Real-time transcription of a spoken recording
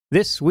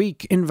This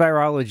Week in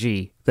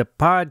Virology, the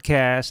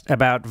podcast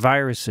about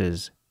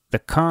viruses, the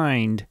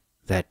kind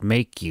that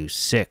make you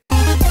sick.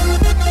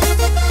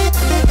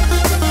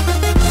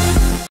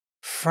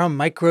 From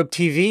Microbe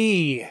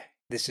TV,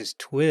 this is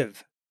TWiV,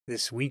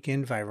 This Week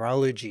in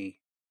Virology,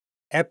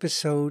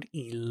 episode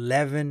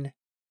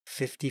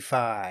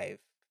 1155.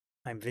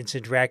 I'm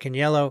Vincent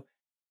Racaniello,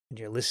 and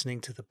you're listening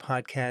to the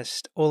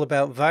podcast all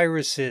about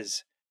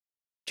viruses.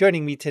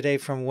 Joining me today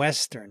from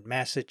Western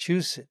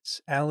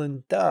Massachusetts,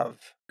 Alan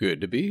Dove.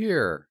 Good to be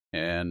here.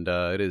 And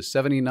it is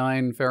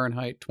 79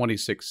 Fahrenheit,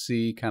 26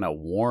 C, kind of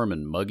warm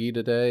and muggy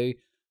today.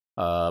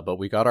 But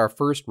we got our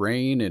first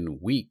rain in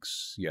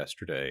weeks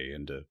yesterday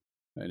into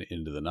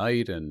the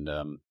night, and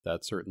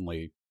that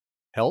certainly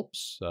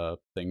helps.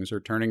 Things are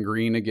turning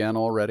green again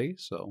already,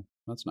 so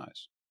that's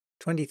nice.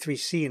 23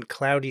 C and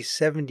cloudy,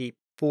 74%.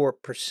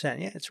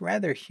 Yeah, it's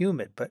rather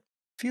humid, but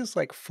feels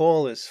like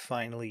fall is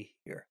finally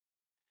here.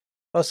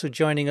 Also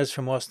joining us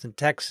from Austin,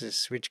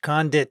 Texas, Rich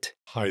Condit.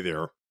 Hi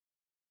there.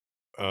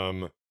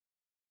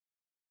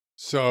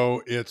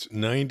 So it's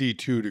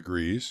 92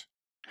 degrees.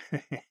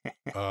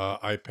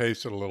 I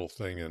pasted a little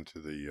thing into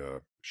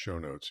the show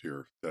notes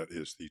here. That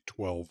is the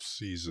 12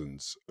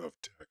 seasons of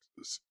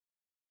Texas.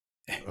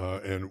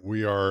 And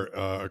we are,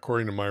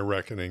 according to my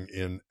reckoning,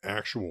 in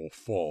actual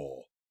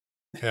fall,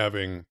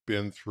 having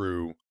been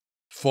through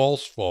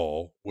false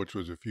fall, which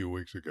was a few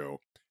weeks ago,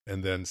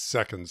 and then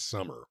second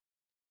summer.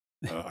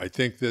 I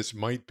think this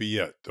might be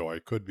it, though I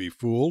could be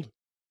fooled,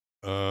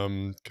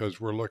 because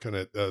we're looking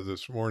at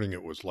this morning.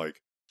 It was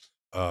like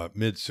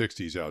mid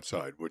 60s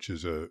outside, which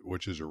is a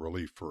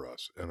relief for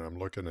us. And I'm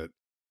looking at,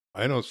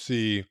 I don't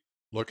see,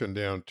 looking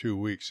down 2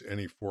 weeks,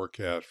 any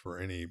forecast for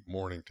any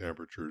morning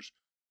temperatures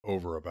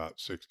over about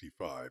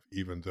 65,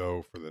 even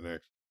though for the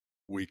next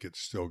week it's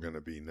still going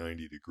to be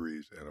 90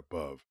 degrees and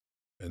above.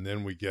 And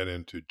then we get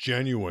into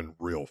genuine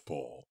real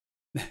fall,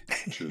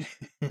 which is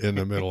in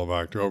the middle of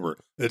October.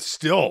 It's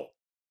still,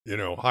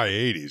 high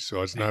 80s,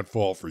 so it's not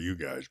fall for you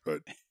guys,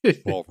 but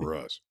fall for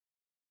us.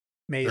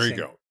 Amazing. There you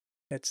go.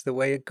 That's the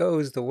way it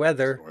goes, the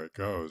weather. That's the way it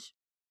goes.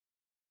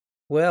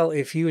 Well,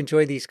 if you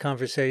enjoy these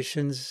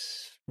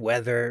conversations,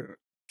 weather,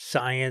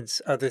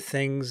 science, other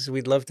things,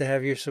 we'd love to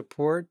have your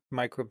support.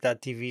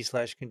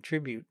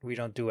 Microbe.tv/contribute. We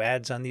don't do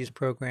ads on these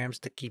programs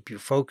to keep you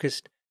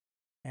focused,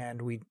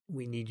 and we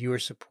need your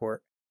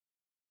support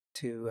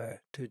to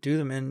do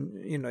them.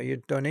 And, your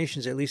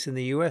donations, at least in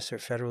the U.S., are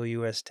federal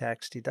U.S.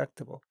 tax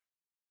deductible.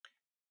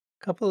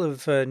 A couple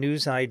of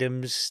news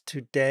items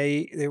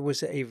today. There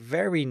was a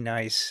very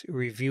nice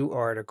review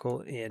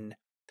article in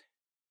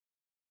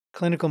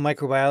Clinical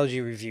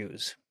Microbiology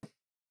Reviews.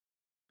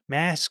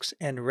 Masks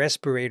and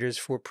respirators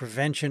for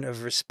prevention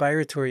of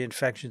respiratory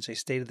infections, a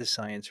state of the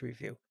science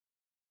review.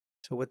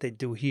 So what they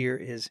do here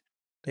is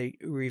they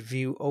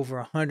review over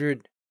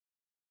 100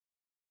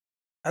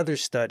 other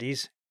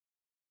studies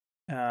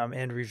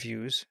and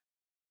reviews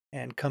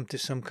and come to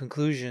some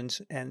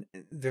conclusions, and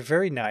they're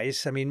very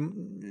nice. I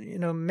mean,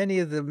 many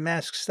of the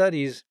mask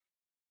studies,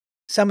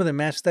 some of the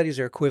mask studies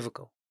are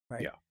equivocal,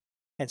 right? Yeah.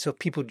 And so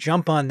people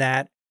jump on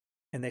that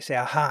and they say,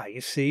 aha, you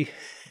see,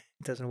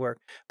 it doesn't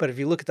work. But if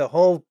you look at the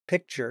whole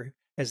picture,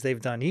 as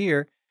they've done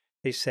here,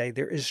 they say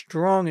there is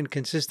strong and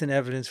consistent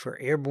evidence for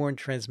airborne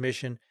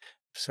transmission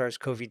of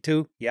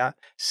SARS-CoV-2. Yeah.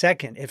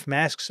 Second, if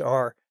masks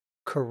are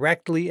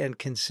correctly and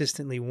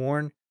consistently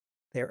worn,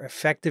 they're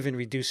effective in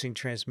reducing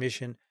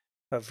transmission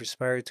of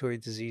respiratory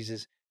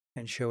diseases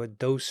and show a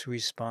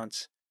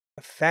dose-response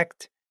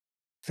effect.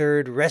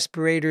 Third,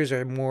 respirators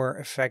are more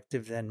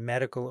effective than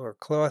medical or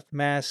cloth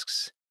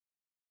masks.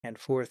 And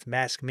fourth,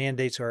 mask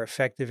mandates are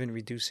effective in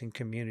reducing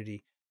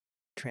community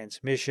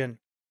transmission.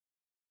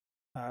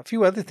 A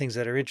few other things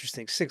that are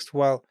interesting. Sixth,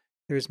 while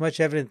there is much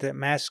evidence that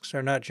masks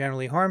are not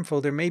generally harmful,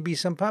 there may be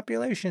some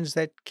populations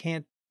that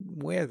can't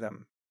wear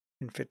them.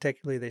 And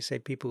particularly, they say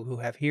people who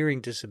have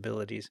hearing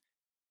disabilities,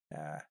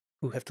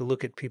 who have to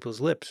look at people's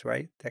lips,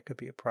 right? That could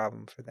be a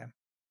problem for them.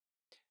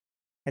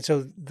 And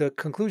so the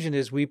conclusion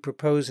is we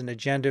propose an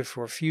agenda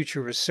for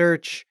future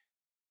research,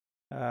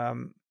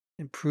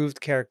 improved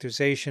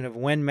characterization of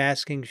when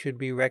masking should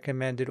be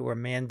recommended or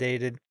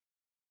mandated,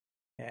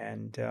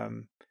 and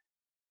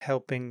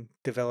helping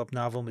develop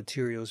novel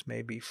materials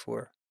maybe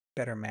for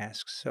better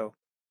masks. So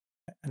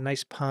a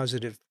nice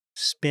positive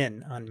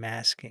spin on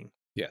masking.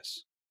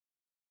 Yes.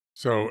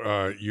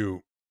 So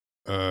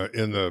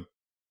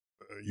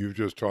you've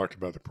just talked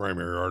about the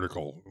primary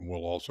article.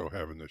 We'll also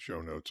have in the show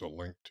notes a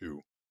link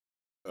to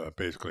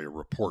basically a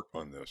report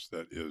on this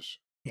that is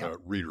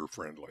reader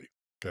friendly.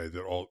 Okay,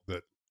 there'll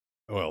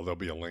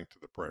be a link to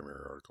the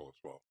primary article as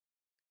well.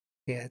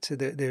 Yeah, so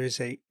there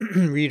is a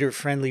reader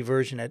friendly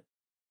version at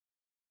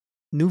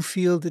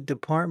Newfield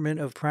Department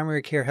of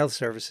Primary Care Health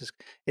Services.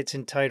 It's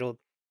entitled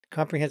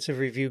 "Comprehensive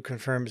Review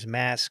Confirms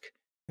Mask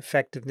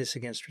Effectiveness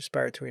Against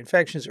Respiratory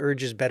Infections,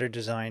 Urges Better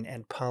Design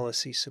and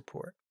Policy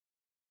Support."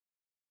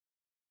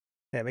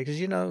 Yeah, because,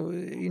 you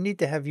need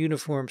to have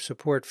uniform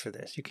support for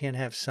this. You can't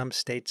have some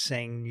states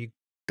saying you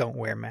don't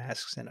wear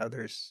masks and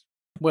others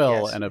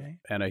Well, Yes.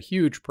 and a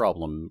huge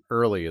problem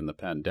early in the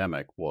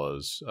pandemic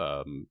was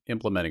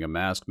implementing a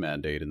mask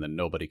mandate, and then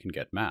nobody can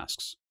get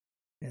masks,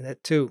 Yeah,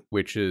 that too.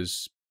 which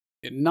is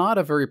not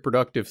a very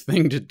productive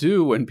thing to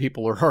do when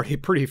people are already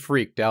pretty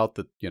freaked out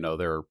that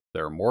there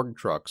are morgue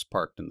trucks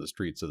parked in the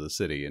streets of the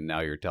city, and now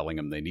you're telling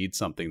them they need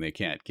something they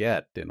can't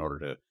get in order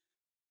to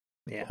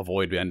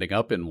avoid ending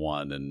up in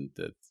one, and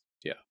a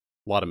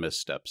lot of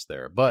missteps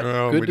there.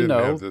 But good to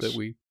know that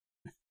we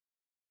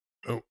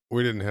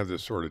didn't have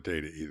this sort of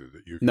data either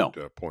that you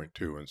could point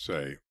to and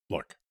say,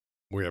 look,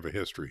 we have a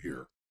history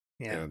here,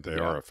 and they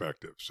are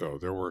effective. So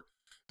there were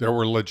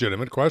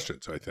legitimate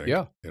questions, I think,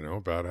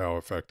 about how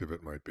effective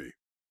it might be.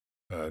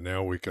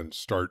 Now we can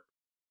start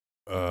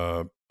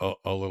a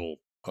little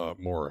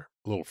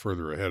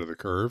further ahead of the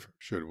curve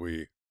should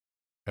we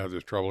have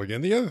this trouble again.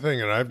 The other thing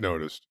that I've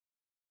noticed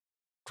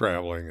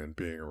traveling and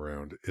being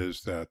around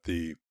is that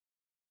the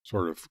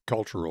sort of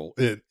cultural,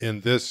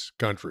 in this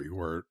country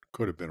where it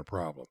could have been a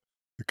problem,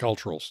 the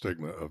cultural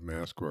stigma of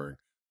mask wearing,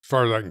 as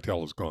far as I can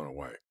tell, has gone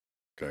away.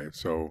 Okay,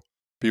 so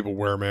people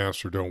wear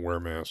masks or don't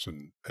wear masks,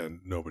 and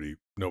nobody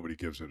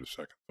gives it a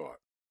second thought.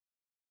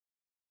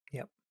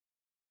 Yep.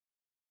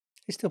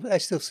 I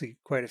still see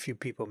quite a few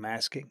people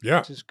masking,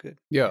 which is good.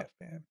 Yeah.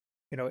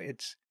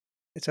 It's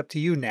up to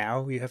you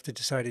now. You have to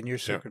decide in your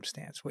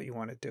circumstance what you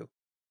want to do.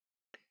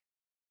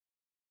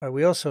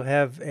 We also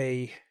have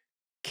a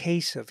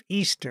case of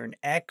Eastern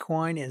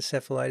equine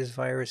encephalitis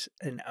virus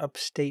in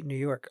upstate New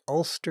York,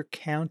 Ulster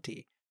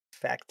County. In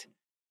fact,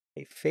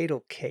 a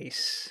fatal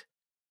case.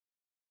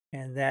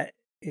 And that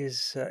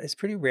is it's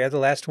pretty rare. The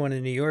last one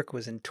in New York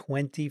was in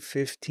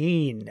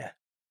 2015.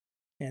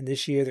 And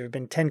this year there have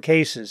been 10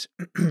 cases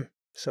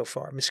so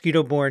far,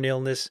 mosquito-borne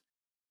illness.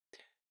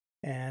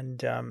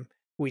 And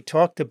we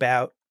talked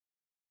about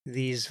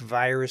these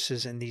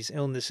viruses and these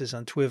illnesses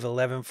on TWiV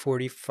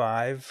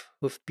 1145,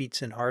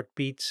 Hoofbeats and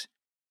Heartbeats.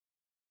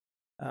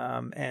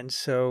 And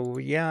so,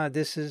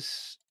 this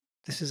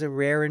is a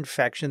rare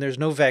infection. There's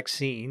no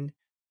vaccine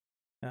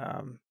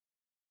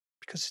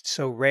because it's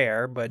so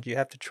rare, but you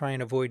have to try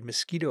and avoid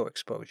mosquito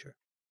exposure.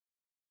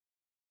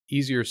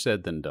 Easier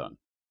said than done.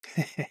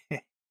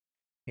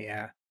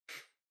 Yeah,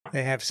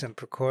 they have some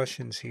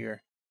precautions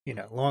here.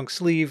 Long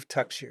sleeve,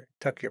 tuck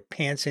your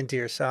pants into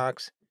your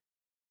socks.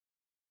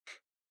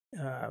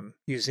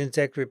 Use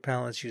insect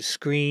repellents. Use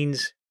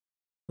screens.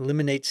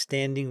 Eliminate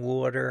standing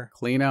water.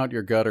 Clean out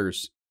your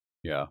gutters.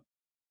 Yeah.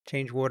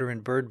 Change water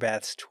in bird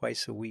baths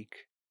twice a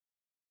week.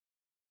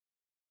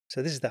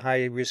 So this is the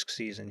high risk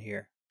season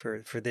here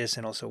for this,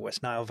 and also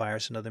West Nile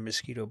virus, another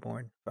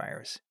mosquito-borne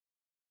virus.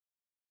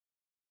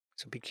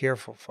 So be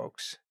careful,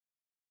 folks.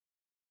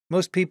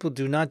 Most people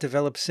do not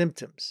develop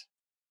symptoms.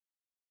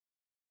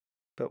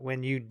 But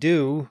when you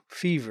do,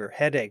 fever,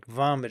 headache,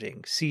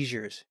 vomiting,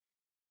 seizures,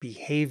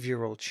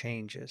 behavioral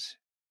changes.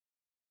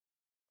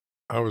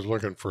 I was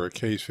looking for a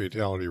case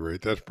fatality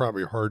rate. That's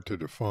probably hard to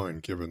define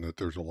given that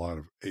there's a lot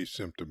of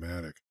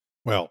asymptomatic.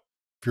 Well,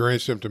 if you're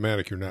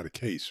asymptomatic, you're not a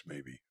case,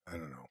 maybe. I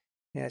don't know.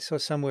 Yeah, I saw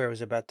somewhere it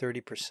was about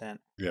 30%.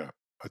 Yeah,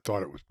 I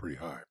thought it was pretty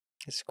high.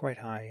 It's quite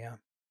high, yeah.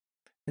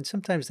 And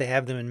sometimes they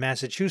have them in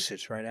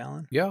Massachusetts, right,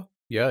 Alan? Yeah,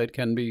 it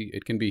can be.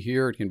 It can be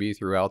here. It can be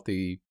throughout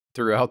the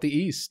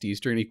East,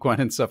 Eastern equine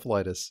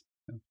encephalitis.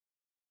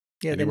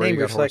 Yeah, the name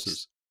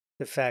reflects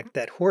the fact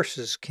that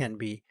horses can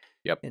be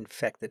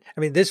infected. I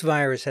mean, this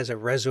virus has a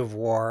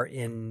reservoir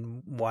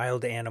in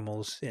wild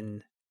animals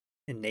in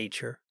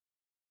nature,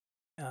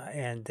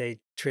 and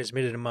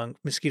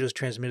mosquitoes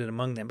transmitted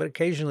among them. But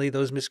occasionally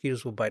those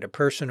mosquitoes will bite a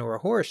person or a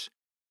horse,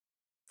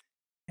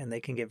 and they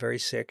can get very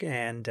sick.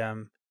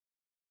 And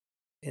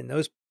in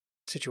those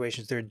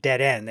situations, they're dead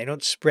end. They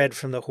don't spread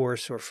from the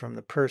horse or from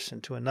the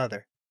person to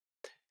another.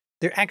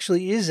 There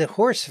actually is a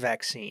horse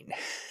vaccine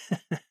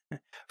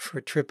for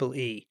triple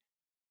E.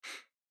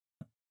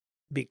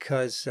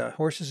 Because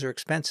horses are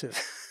expensive.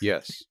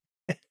 Yes.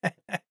 Do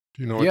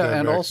you know what that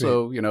and vaccine?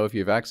 Also, if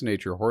you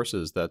vaccinate your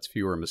horses, that's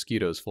fewer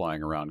mosquitoes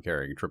flying around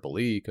carrying triple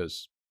E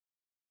because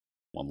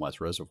one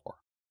less reservoir.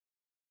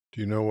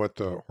 Do you know what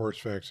the horse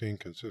vaccine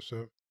consists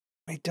of?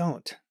 I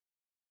don't.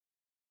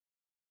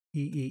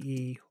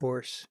 EEE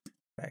horse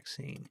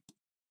vaccine.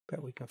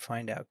 Bet we can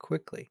find out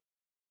quickly.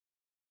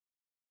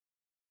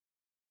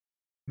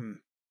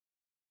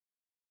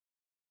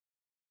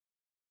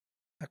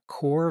 A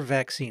core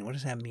vaccine. What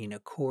does that mean, a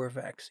core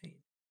vaccine?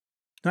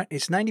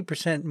 It's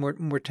 90%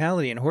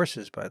 mortality in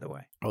horses, by the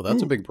way. Oh,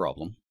 that's a big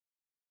problem.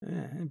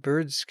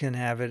 Birds can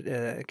have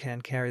it,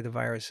 can carry the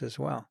virus as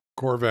well.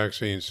 Core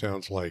vaccine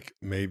sounds like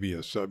maybe a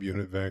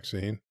subunit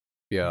vaccine.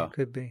 Yeah. It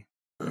could be.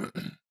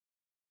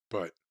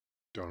 But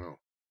don't know.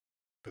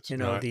 It's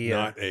not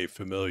a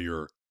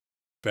familiar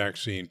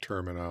vaccine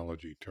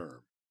terminology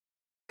term.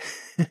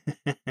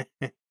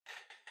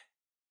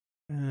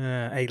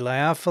 A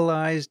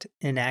lyophilized,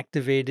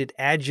 inactivated,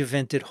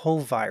 adjuvanted whole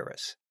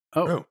virus.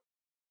 Oh.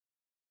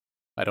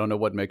 I don't know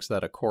what makes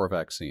that a core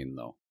vaccine,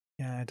 though.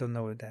 Yeah, I don't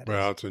know what that is.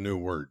 Well, it's a new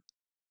word.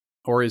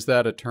 Or is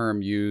that a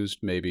term used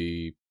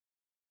maybe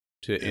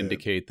to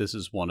indicate this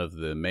is one of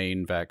the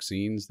main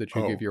vaccines that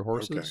you give your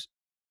horses?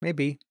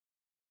 maybe.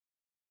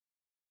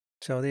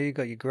 So there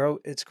you go.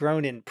 It's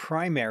grown in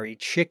primary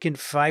chicken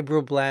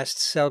fibroblast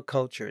cell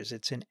cultures.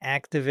 It's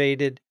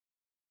inactivated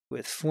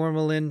with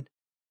formalin,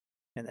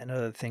 and then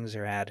other things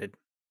are added.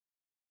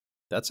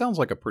 That sounds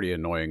like a pretty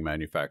annoying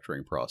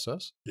manufacturing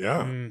process.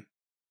 Yeah. Mm.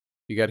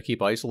 You got to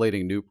keep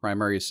isolating new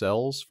primary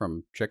cells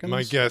from chickens?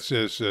 My guess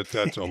is that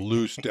that's a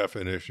loose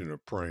definition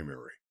of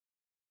primary.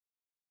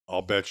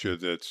 I'll bet you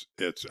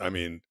I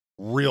mean,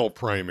 real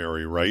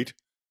primary, right,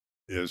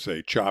 is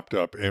a chopped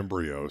up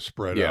embryo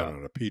spread out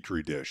on a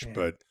petri dish. Yeah.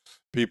 But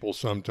people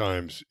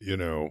sometimes,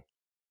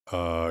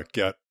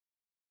 get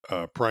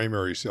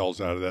primary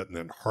cells out of that and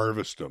then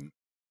harvest them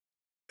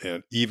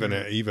and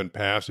even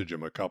passage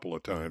them a couple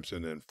of times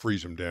and then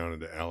freeze them down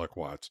into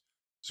aliquots.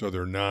 So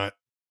they're not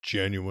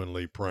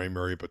genuinely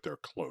primary, but they're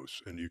close.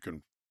 And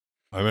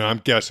I'm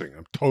guessing,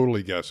 I'm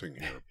totally guessing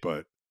here,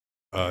 but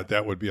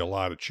that would be a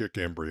lot of chick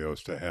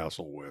embryos to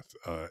hassle with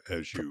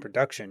for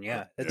production.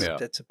 Yeah,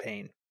 that's a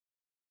pain.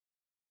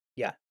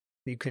 Yeah,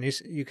 you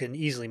can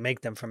easily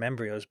make them from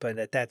embryos, but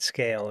at that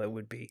scale, it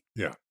would be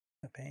a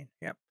pain.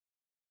 Yep.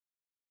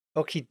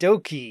 Okie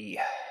dokie.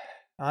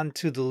 On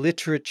to the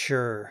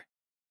literature.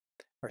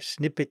 Our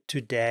snippet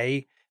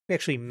today. We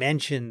actually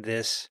mentioned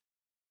this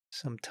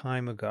some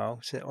time ago.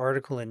 It's an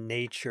article in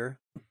Nature.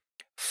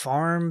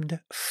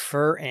 Farmed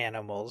fur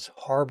animals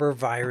harbor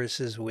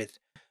viruses with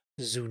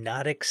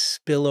zoonotic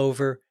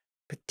spillover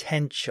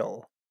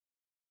potential.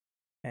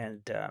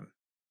 And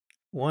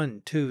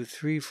 1, 2,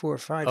 3, 4,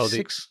 5,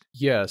 6.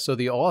 Yeah, so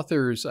the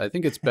authors, I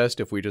think it's best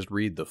if we just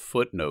read the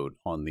footnote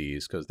on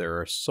these because there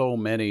are so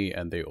many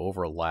and they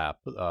overlap.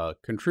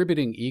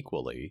 Contributing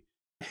equally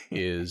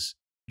is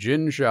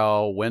Jin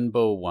Zhao,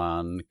 Wenbo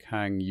Wan,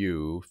 Kang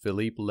Yu,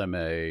 Philippe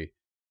Lemay,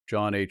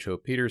 John H.O.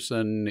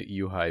 Peterson,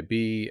 Yuhai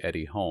B.,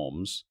 Eddie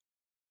Holmes.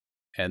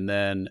 And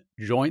then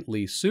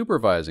jointly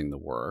supervising the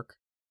work,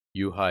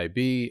 Yuhai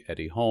B.,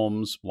 Eddie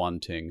Holmes,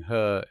 Wanting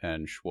He,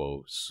 and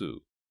Shuo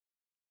Su.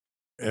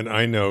 And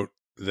I note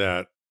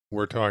that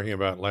we're talking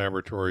about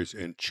laboratories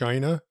in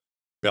China,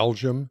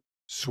 Belgium,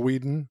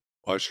 Sweden,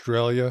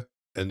 Australia,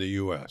 and the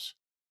U.S.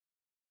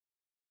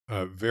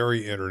 A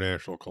very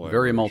international collaboration.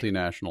 Very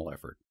multinational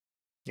effort.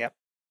 Yep.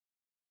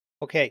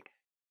 Okay.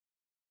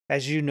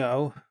 As you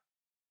know,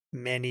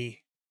 a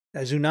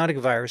zoonotic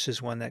virus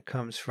is one that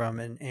comes from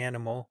an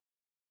animal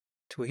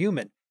to a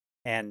human.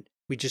 And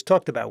we just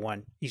talked about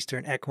one,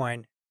 Eastern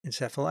equine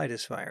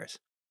encephalitis virus.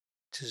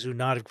 It's a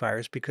zoonotic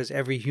virus because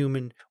every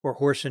human or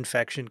horse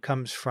infection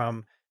comes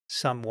from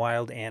some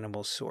wild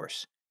animal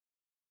source.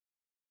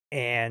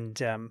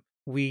 And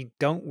we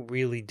don't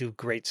really do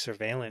great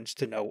surveillance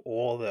to know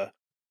all the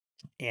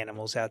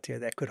animals out there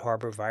that could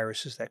harbor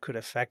viruses that could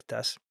affect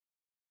us.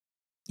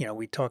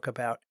 We talk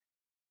about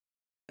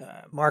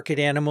market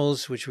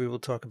animals, which we will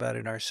talk about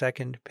in our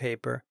second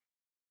paper.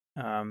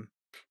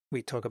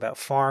 We talk about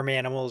farm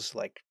animals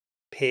like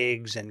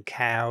pigs and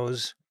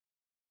cows.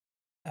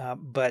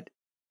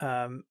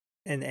 And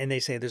they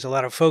say there's a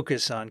lot of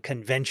focus on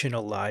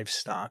conventional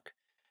livestock.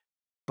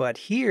 But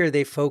here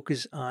they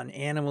focus on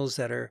animals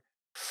that are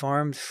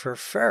farmed for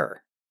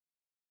fur.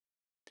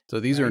 So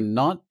these are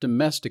not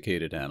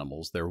domesticated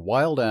animals. They're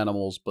wild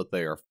animals, but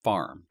they are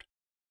farmed.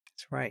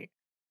 That's right.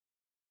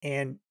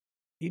 And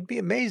you'd be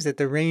amazed at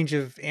the range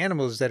of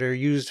animals that are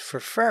used for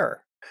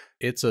fur.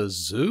 It's a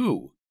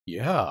zoo.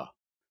 Yeah.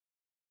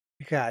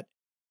 We got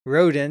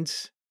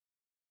rodents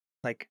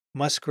like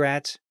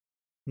muskrats,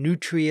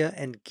 nutria,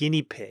 and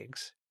guinea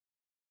pigs.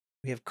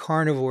 We have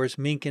carnivores,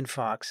 mink and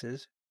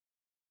foxes,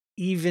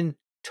 even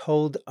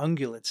toed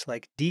ungulates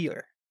like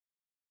deer.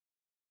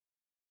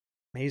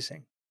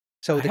 Amazing.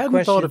 So I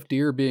hadn't thought of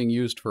deer being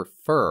used for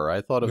fur. I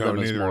thought of them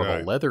as more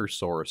of a leather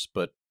source,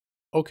 but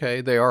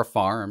okay, they are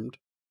farmed.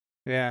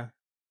 Yeah.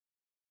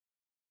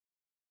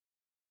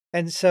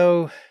 And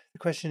so the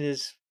question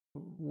is,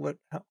 what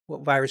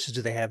viruses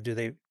do they have? Do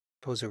they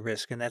pose a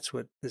risk? And that's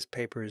what this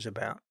paper is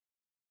about.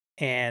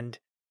 And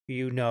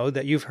you know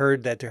that you've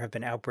heard that there have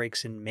been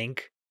outbreaks in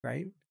mink,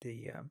 right?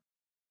 The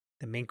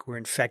mink were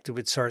infected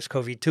with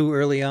SARS-CoV-2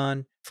 early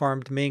on,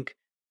 farmed mink.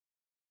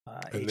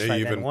 And they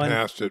even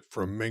passed it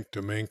from mink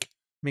to mink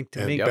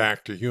and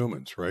back to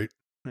humans, right?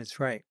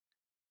 That's right.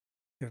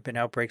 There have been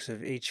outbreaks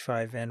of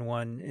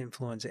H5N1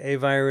 influenza A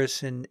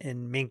virus in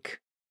mink.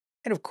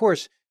 And of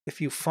course, if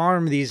you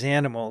farm these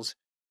animals,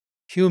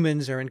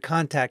 humans are in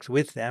contact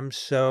with them.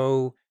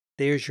 So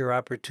there's your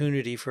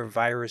opportunity for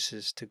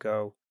viruses to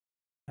go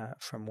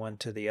from one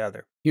to the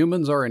other.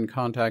 Humans are in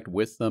contact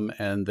with them,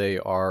 and they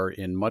are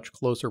in much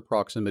closer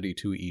proximity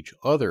to each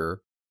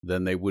other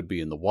than they would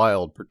be in the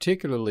wild,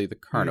 particularly the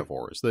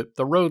carnivores.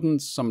 The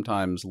rodents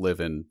sometimes live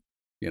in,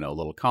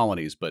 little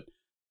colonies, but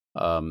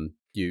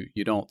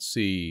you don't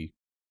see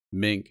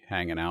mink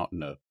hanging out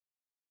in a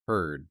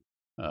herd.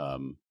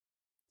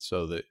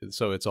 So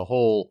it's a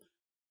whole.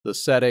 The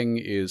setting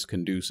is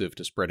conducive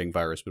to spreading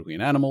virus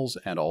between animals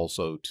and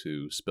also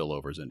to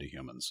spillovers into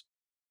humans.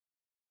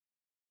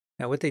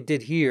 Now, what they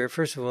did here,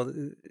 first of all,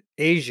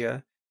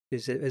 Asia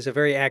is a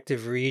very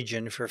active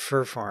region for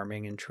fur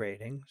farming and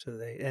trading. So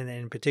and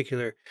in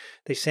particular,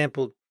 they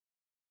sampled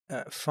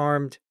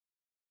farmed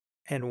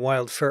and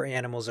wild fur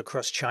animals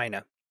across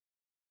China.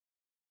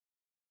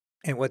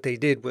 And what they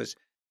did was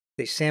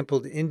they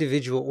sampled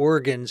individual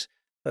organs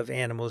of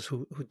animals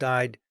who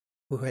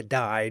had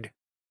died,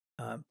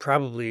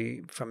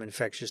 probably from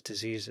infectious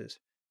diseases,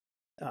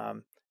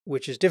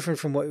 which is different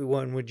from what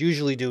one would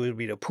usually do. It would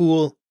be to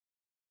pool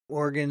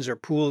organs or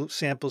pool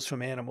samples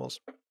from animals.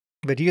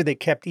 But here they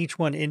kept each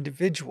one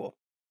individual.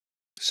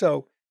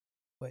 So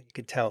you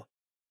could tell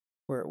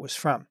where it was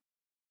from.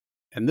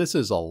 And this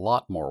is a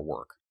lot more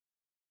work.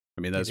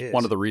 I mean, that's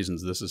one of the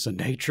reasons this is a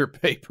Nature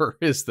paper,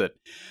 is that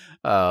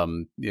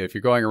if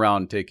you're going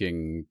around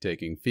taking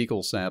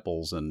fecal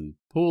samples and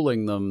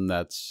pooling them,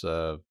 that's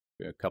a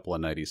couple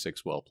of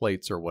 96 well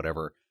plates or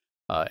whatever.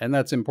 And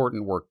that's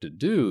important work to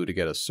do to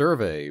get a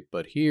survey.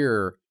 But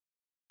here,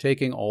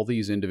 taking all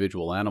these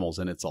individual animals,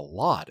 and it's a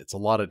lot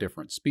of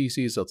different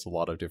species, that's a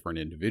lot of different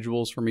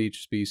individuals from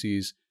each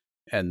species,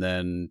 and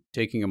then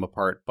taking them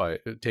apart by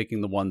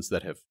taking the ones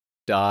that have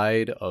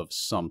died of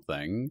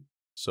something.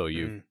 So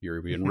you've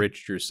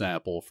enriched your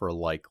sample for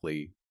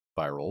likely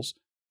viral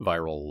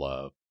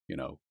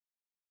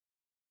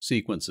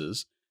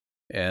sequences,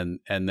 and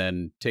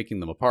then taking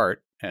them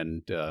apart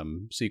and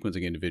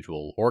sequencing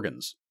individual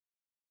organs.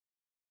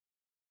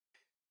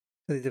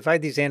 So they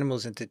divide these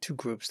animals into two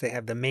groups. They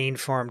have the main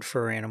farmed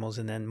fur animals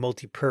and then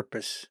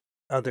multi-purpose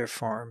other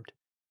farmed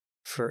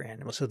fur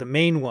animals. So the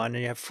main one,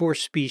 and you have 4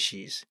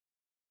 species,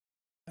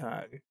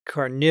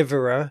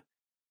 carnivora,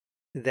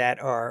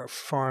 that are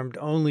farmed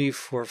only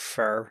for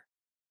fur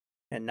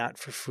and not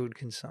for food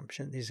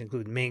consumption. These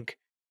include mink,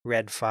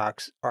 red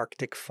fox,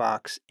 Arctic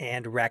fox,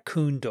 and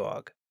raccoon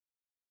dog.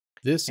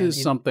 This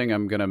is something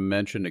I'm going to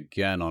mention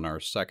again on our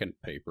second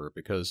paper,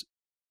 because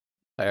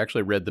I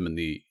actually read them in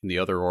the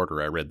other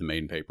order. I read the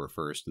main paper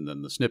first and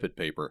then the snippet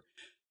paper.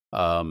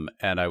 And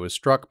I was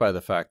struck by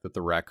the fact that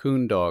the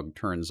raccoon dog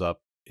turns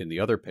up in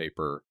the other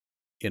paper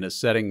in a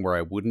setting where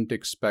I wouldn't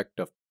expect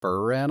a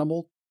fur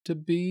animal to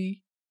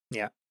be.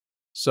 Yeah.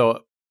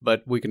 So,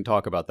 but we can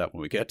talk about that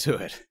when we get to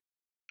it.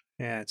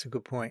 Yeah, it's a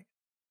good point.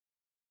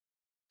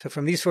 So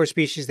from these 4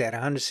 species, they had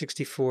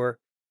 164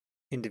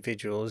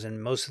 individuals,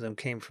 and most of them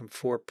came from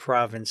 4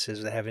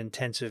 provinces that have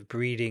intensive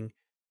breeding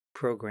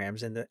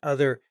programs, and the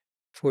other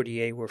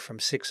 48 were from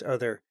 6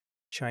 other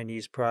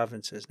Chinese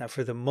provinces. Now,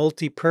 for the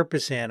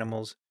multi-purpose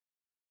animals,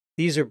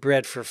 these are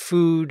bred for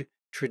food,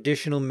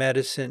 traditional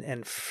medicine,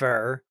 and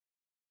fur.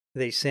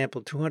 They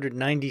sampled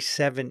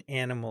 297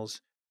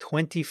 animals,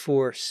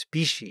 24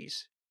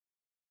 species,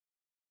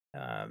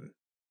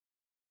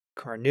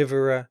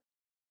 carnivora,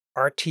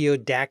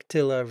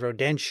 Artiodactyla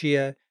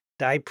rodentia,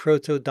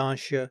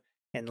 Diprotodontia,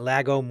 and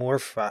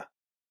Lagomorpha.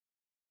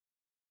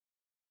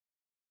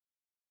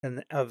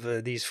 And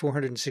of these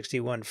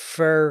 461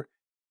 fur,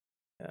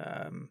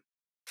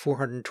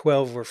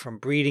 412 were from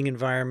breeding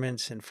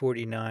environments and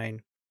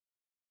 49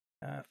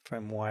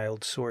 from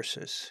wild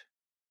sources.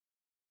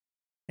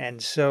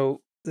 And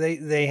so they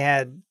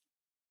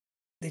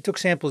took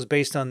samples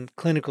based on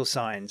clinical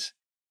signs,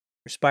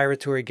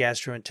 respiratory,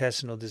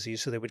 gastrointestinal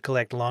disease. So they would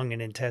collect lung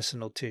and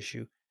intestinal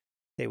tissue.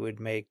 They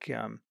would make,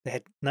 they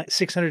had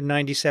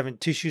 697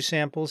 tissue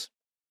samples,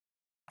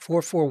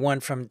 441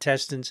 from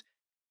intestines,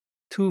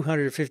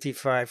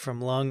 255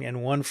 from lung,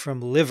 and 1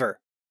 from liver,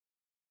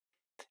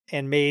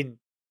 and made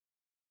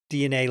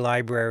DNA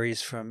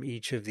libraries from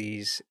each of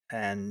these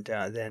and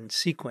then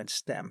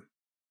sequenced them.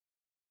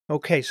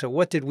 Okay, so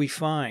what did we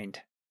find?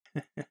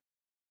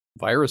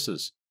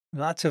 Viruses.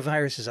 Lots of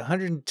viruses,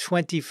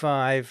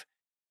 125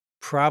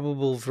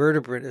 probable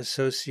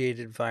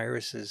vertebrate-associated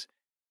viruses,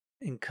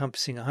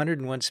 encompassing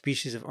 101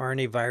 species of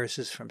RNA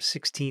viruses from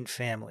 16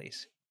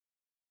 families.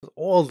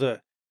 All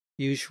the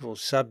usual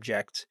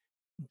subjects.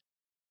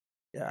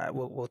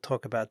 We'll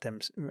talk about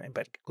them,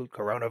 but include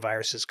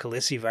coronaviruses,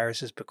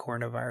 caliciviruses,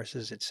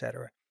 picornaviruses,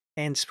 etc.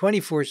 And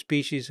 24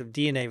 species of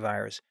DNA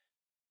virus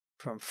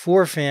from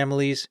 4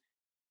 families: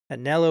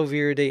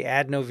 Anelloviridae,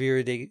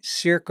 Adnoviridae,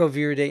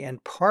 Circoviridae,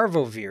 and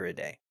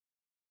Parvoviridae.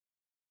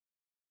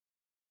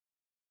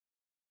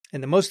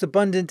 And the most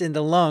abundant in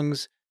the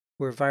lungs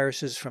were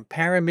viruses from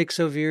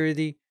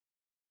Paramyxoviridae,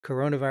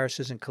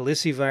 coronaviruses, and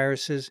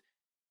caliciviruses,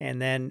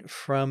 and then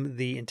from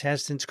the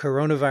intestines,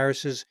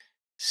 coronaviruses,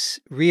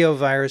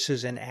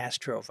 reoviruses, and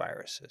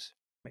astroviruses.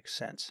 Makes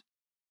sense.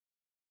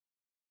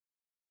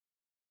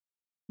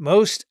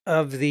 Most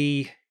of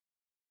the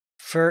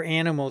fur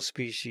animal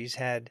species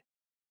had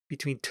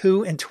between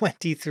 2 and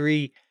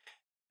 23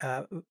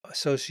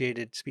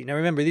 associated species. Now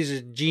remember, these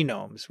are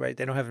genomes, right?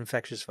 They don't have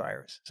infectious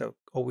virus, so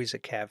always a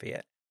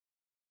caveat.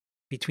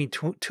 Between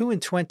 2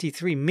 and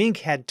 23, mink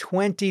had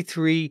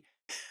 23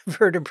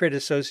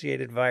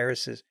 vertebrate-associated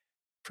viruses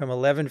from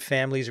 11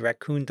 families.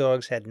 Raccoon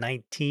dogs had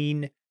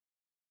 19.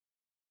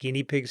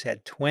 Guinea pigs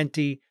had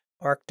 20.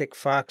 Arctic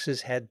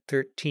foxes had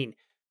 13.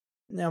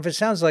 Now, if it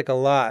sounds like a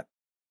lot,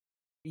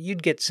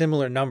 you'd get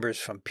similar numbers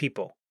from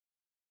people.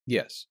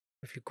 Yes.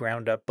 If you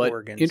ground up but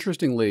organs.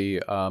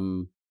 Interestingly,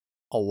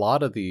 a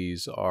lot of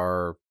these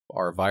are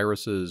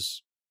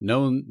viruses,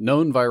 known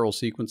viral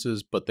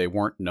sequences, but they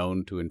weren't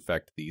known to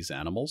infect these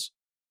animals.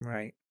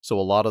 Right. So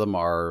a lot of them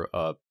are,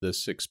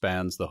 this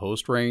expands the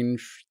host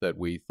range that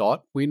we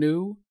thought we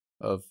knew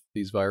of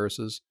these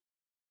viruses.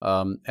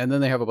 And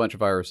then they have a bunch of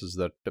viruses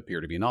that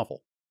appear to be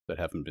novel that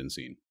haven't been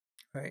seen.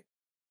 Right.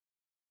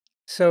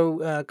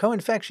 So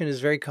co-infection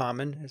is very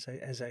common,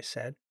 as I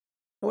said.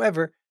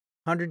 However,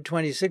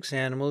 126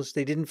 animals,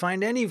 they didn't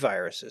find any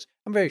viruses.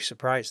 I'm very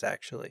surprised,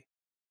 actually,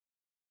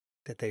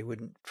 that they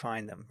wouldn't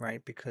find them,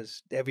 right?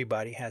 Because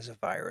everybody has a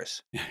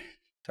virus.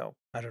 So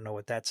I don't know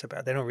what that's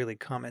about. They don't really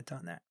comment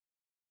on that.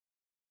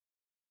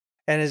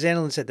 And as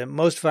Annalyn said, that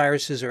most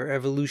viruses are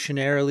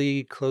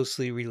evolutionarily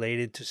closely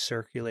related to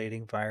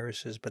circulating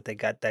viruses, but they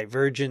got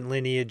divergent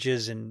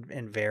lineages and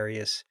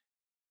various.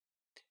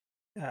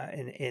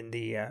 In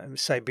the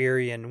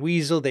Siberian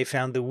weasel, they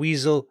found the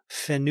weasel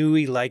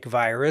Fenui-like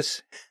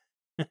virus.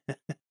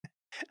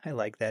 I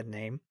like that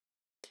name.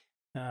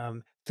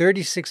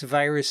 36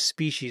 virus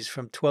species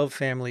from 12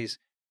 families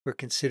were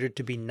considered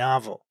to be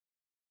novel.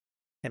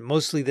 And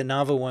mostly the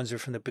novel ones are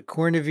from the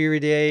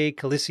Picornaviridae,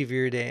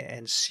 Caliciviridae,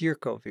 and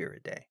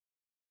Circoviridae.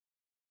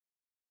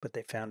 But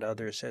they found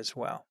others as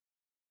well.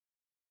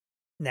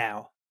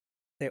 Now,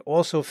 they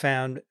also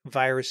found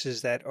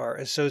viruses that are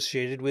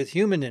associated with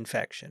human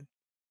infection.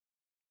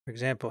 For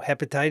example,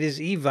 hepatitis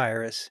E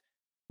virus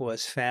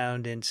was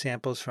found in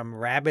samples from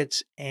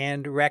rabbits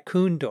and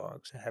raccoon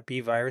dogs. Hep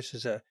E virus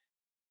is a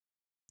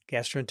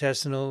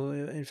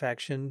gastrointestinal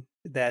infection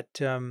that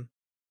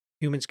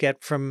humans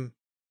get from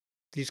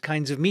these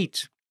kinds of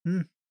meats.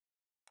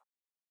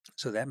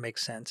 So that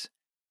makes sense.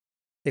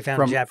 They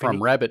found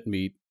from rabbit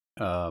meat,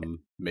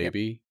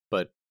 maybe,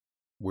 but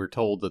we're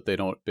told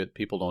that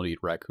people don't eat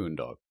raccoon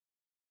dog.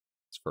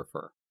 It's for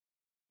fur.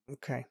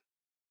 Okay.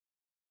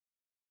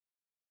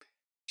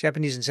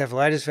 Japanese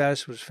encephalitis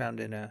virus was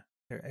found in a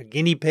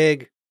guinea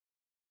pig.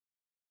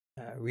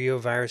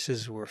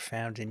 Reoviruses were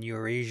found in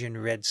Eurasian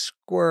red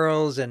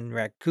squirrels and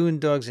raccoon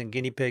dogs and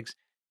guinea pigs,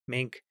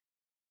 mink,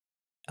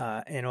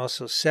 and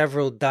also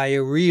several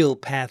diarrheal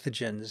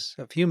pathogens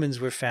of humans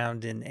were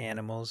found in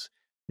animals.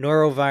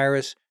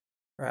 Norovirus,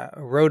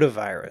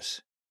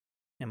 rotavirus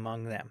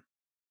among them.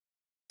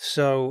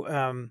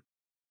 So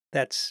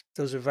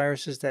those are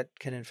viruses that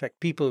can infect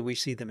people. We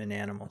see them in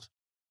animals.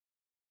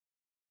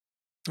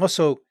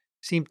 Also,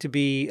 seemed to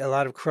be a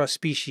lot of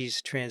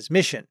cross-species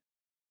transmission.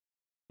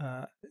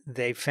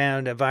 They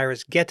found a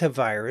virus,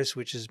 getavirus,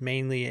 which is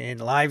mainly in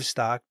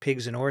livestock,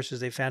 pigs and horses.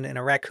 They found it in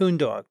a raccoon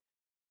dog,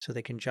 so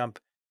they can jump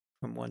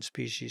from one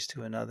species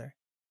to another.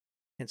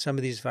 And some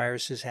of these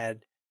viruses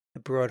had a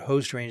broad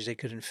host range. They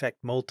could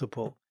infect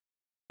multiple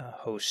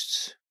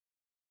hosts.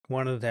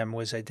 One of them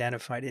was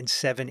identified in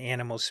 7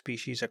 animal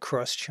species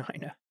across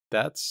China.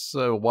 That's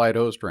a wide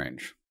host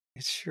range.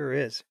 It sure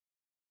is.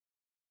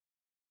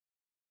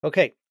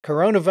 Okay,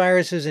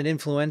 coronaviruses and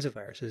influenza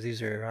viruses.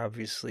 These are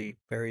obviously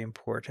very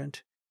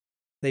important.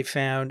 They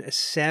found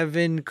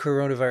 7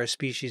 coronavirus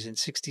species in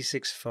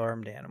 66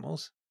 farmed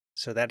animals.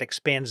 So that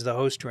expands the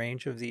host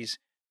range of these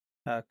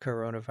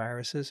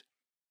coronaviruses.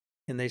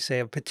 And they say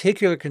a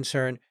particular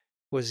concern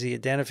was the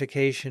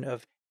identification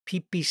of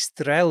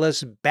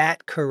Pipistrellus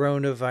bat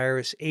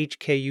coronavirus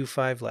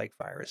HKU5-like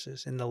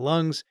viruses in the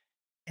lungs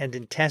and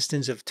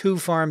intestines of 2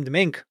 farmed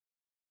mink.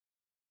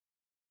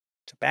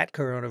 So bat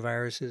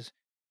coronaviruses.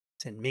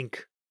 And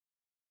mink.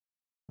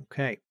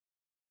 Okay.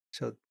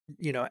 So,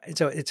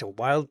 it's a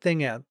wild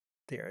thing out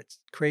there. It's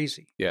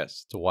crazy.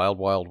 Yes, it's a wild,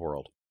 wild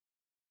world.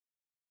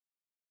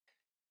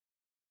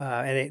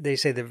 And they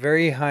say they're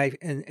very high,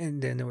 and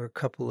then there were a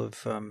couple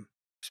of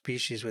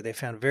species where they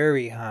found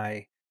very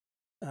high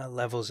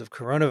levels of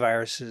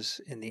coronaviruses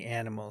in the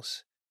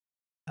animals.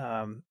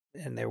 And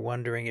they're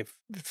wondering if,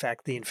 in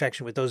fact, the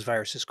infection with those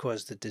viruses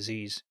caused the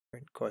disease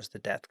or caused the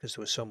death because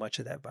there was so much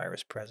of that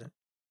virus present.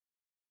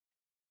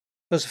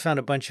 They also found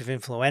a bunch of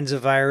influenza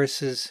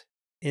viruses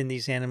in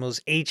these animals,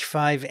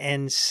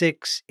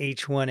 H5N6,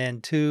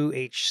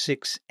 H1N2,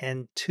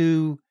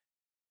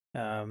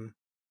 H6N2.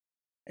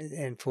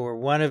 And for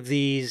one of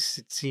these,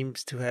 it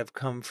seems to have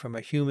come from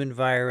a human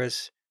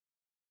virus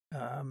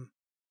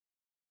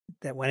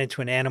that went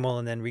into an animal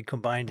and then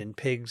recombined in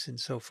pigs and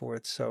so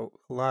forth. So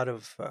a lot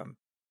of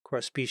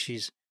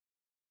cross-species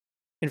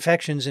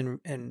infections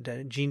and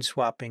gene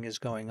swapping is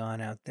going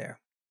on out there.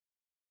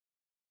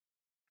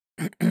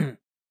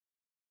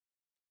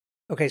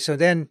 Okay, so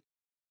then,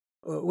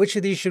 which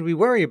of these should we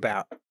worry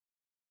about?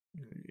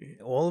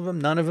 All of them?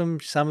 None of them?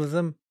 Some of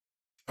them?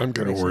 I'm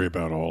going to worry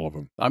about all of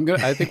them.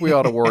 I think we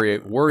ought to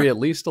worry at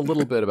least a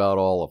little bit about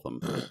all of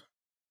them.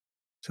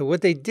 So what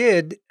they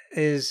did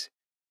is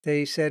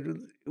they said,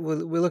 we'll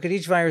look at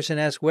each virus and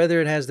ask whether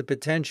it has the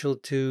potential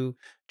to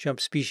jump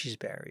species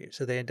barriers.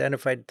 So they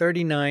identified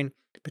 39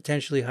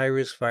 potentially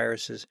high-risk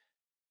viruses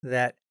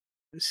that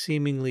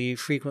seemingly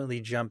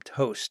frequently jumped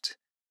hosts.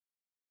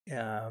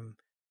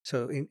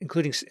 So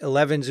including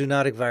 11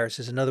 zoonotic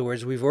viruses. In other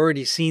words, we've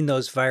already seen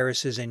those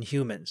viruses in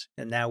humans,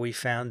 and now we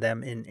found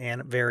them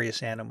in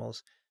various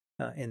animals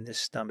in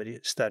this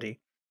study.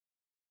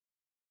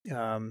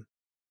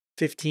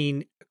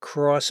 15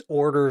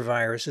 cross-order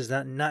viruses,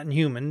 not in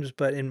humans,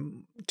 but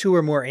in 2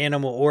 or more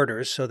animal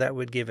orders, so that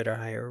would give it a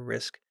higher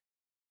risk.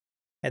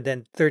 And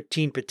then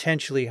 13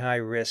 potentially high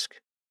risk.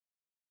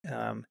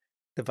 The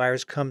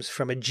virus comes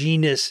from a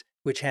genus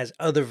which has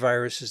other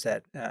viruses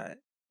that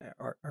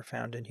are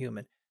found in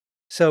human.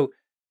 So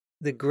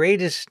the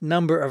greatest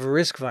number of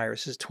risk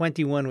viruses,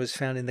 21, was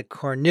found in the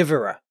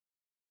carnivora.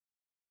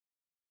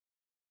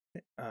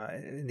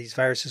 These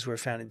viruses were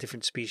found in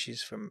different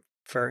species from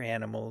fur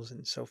animals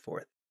and so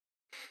forth.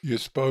 You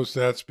suppose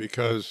that's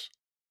because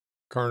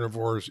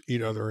carnivores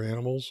eat other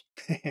animals?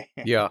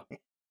 Yeah.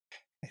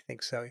 I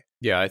think so.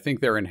 Yeah, I think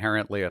they're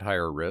inherently at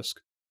higher risk.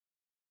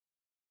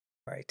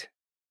 Right.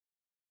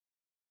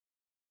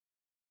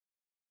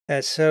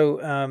 So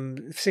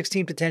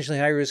 16 potentially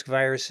high-risk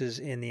viruses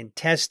in the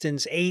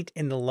intestines, 8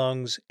 in the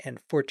lungs, and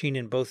 14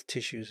 in both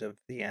tissues of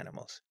the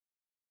animals.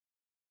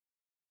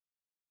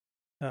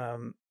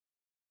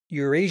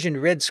 Eurasian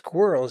red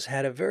squirrels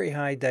had a very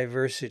high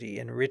diversity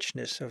and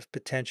richness of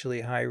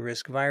potentially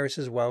high-risk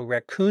viruses, while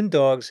raccoon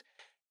dogs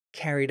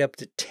carried up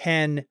to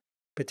 10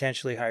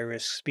 potentially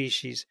high-risk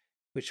species,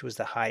 which was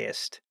the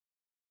highest.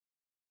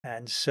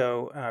 And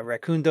so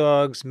raccoon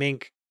dogs,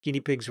 mink, guinea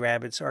pigs,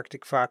 rabbits,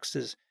 Arctic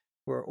foxes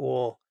were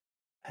all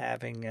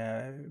having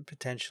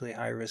potentially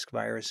high-risk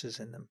viruses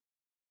in them.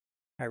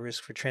 High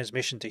risk for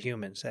transmission to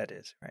humans, that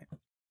is, right?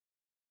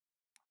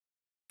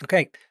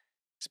 Okay,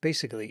 that's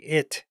basically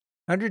it.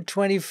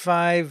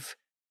 125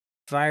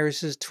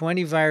 viruses,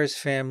 20 virus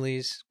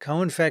families.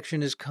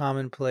 Co-infection is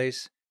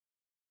commonplace.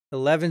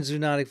 11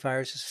 zoonotic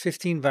viruses,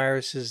 15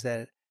 viruses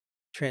that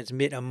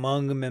transmit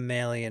among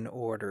mammalian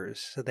orders.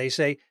 So they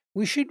say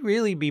we should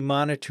really be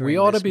monitoring. We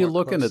ought to this be more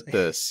looking closely. at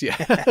this.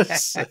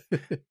 Yes.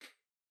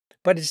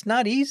 But it's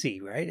not easy,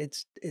 right?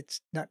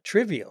 It's not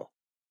trivial.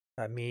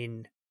 I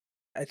mean,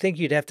 I think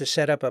you'd have to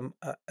set up a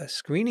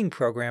screening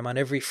program on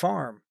every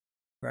farm,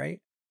 right?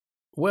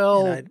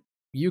 Well,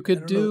 you I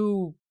could don't know.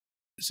 do,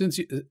 since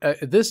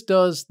this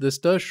does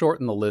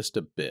shorten the list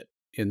a bit.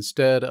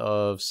 Instead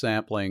of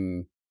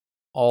sampling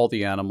all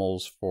the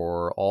animals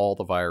for all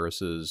the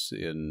viruses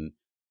in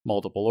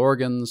multiple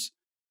organs,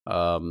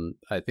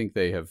 I think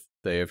they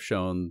have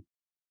shown,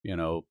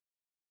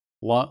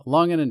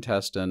 lung and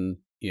intestine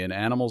in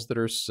animals that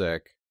are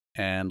sick,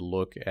 and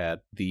look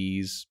at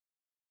these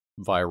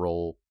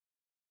viral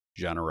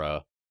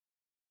genera.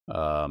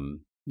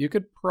 You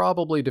could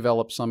probably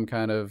develop some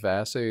kind of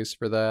assays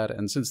for that.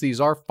 And since these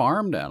are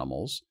farmed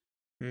animals,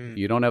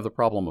 you don't have the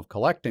problem of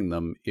collecting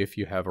them if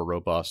you have a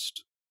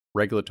robust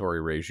regulatory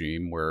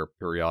regime where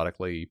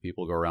periodically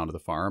people go around to the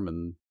farm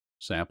and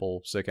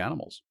sample sick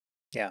animals.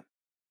 Yeah.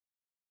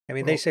 I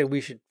mean, they say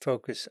we should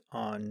focus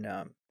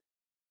on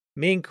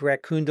mink,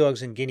 raccoon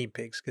dogs, and guinea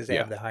pigs because they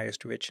have the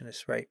highest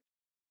richness, right?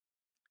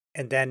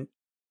 And then,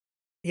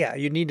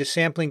 you need a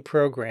sampling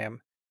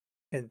program.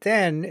 And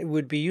then it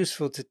would be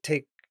useful to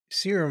take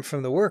serum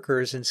from the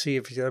workers and see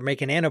if they're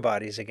making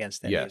antibodies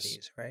against any of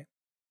these, right?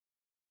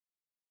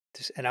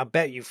 And I'll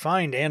bet you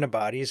find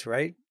antibodies,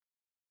 right?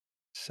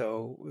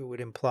 So it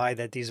would imply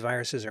that these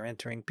viruses are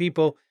entering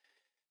people,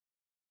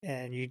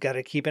 and you got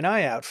to keep an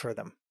eye out for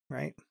them,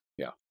 right?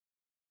 Yeah.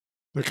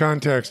 The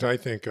context I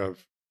think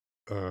of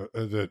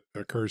that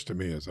occurs to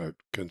me as I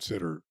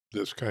consider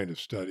this kind of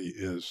study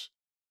is,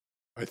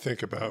 I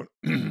think about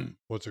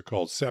what's it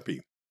called,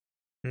 CEPI.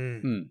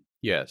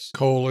 Yes.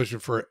 Coalition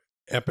for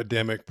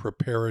Epidemic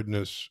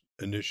Preparedness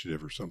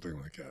Initiative or something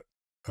like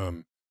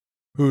that.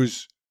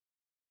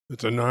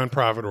 It's a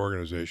nonprofit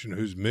organization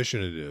whose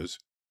mission it is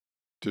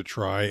to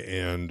try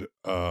and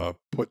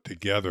put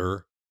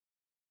together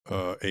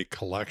a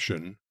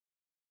collection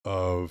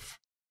of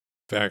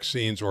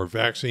vaccines or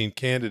vaccine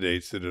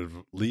candidates that have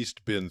at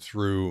least been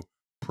through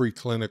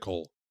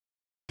preclinical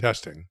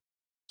testing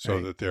so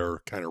that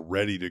they're kind of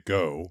ready to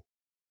go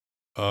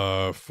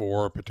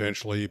for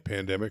potentially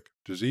pandemic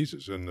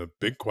diseases. And the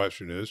big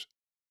question is,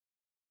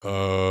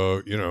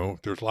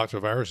 there's lots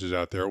of viruses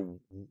out there.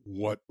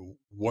 What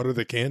are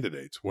the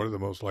candidates? What are the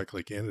most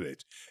likely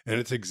candidates? And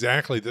it's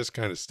exactly this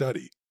kind of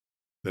study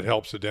that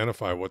helps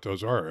identify what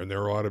those are. And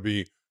there ought to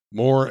be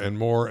more and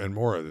more and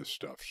more of this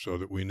stuff so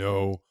that we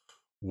know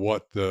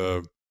what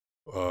the,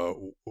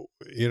 more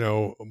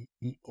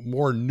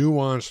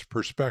nuanced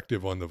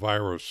perspective on the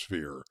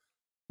virosphere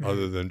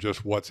other than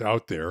just what's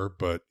out there,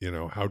 but,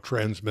 how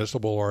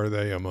transmissible are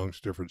they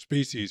amongst different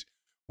species?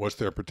 What's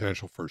their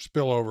potential for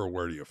spillover?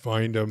 Where do you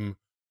find them?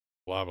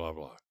 Blah, blah,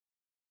 blah.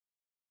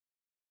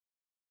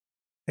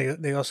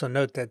 They also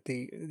note that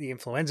the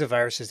influenza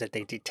viruses that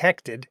they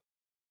detected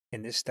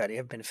in this study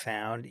have been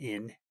found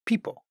in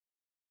people.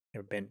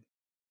 There have been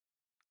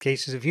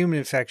cases of human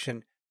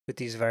infection with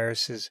these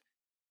viruses,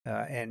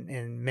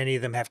 and many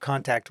of them have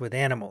contact with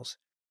animals.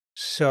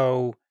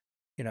 So,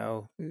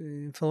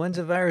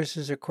 influenza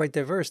viruses are quite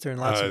diverse. They're in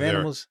lots of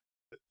animals.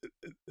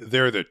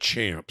 They're the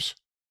champs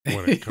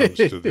when it comes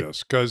to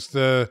this, because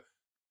the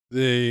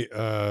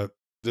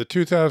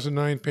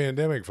 2009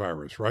 pandemic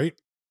virus, right,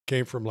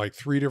 came from like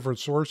 3 different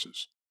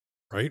sources,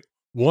 right?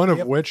 One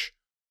of which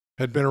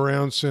had been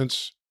around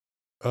since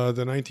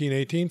the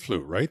 1918 flu,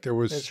 right? There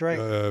was That's right.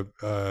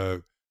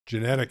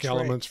 genetic That's right.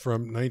 elements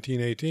from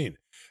 1918.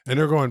 And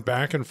they're going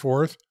back and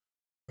forth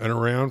and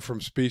around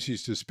from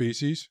species to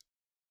species.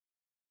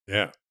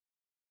 Yeah.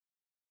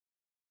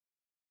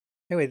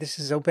 Anyway, this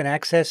is open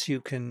access.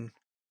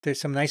 There's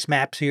some nice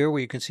maps here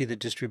where you can see the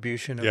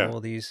distribution of Yeah.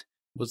 all these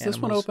Was this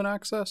one animals. open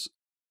access?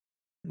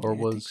 Or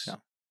Yeah, I think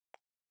so.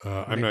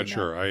 I'm Maybe not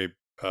sure.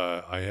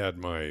 I had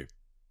my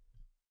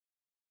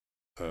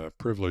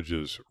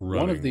privileges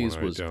running One of these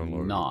when I was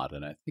downloaded not,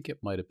 and I think it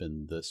might have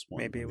been this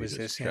one. Maybe it Let me was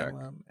just this. Yeah, check.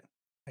 well,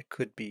 I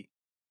could be.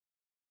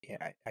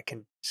 Yeah, I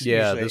can.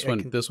 Yeah, usually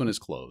I can, this one is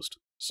closed.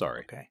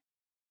 Sorry. Okay.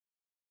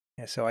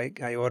 Yeah, so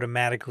I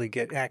automatically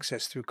get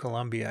access through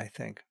Columbia, I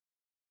think.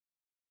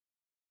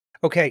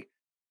 Okay,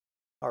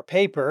 our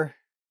paper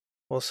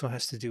also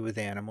has to do with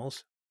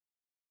animals.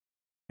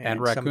 And some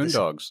of raccoon the,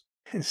 dogs.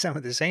 and some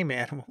of the same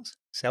animals.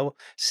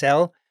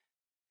 Cell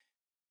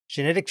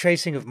genetic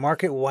tracing of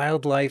market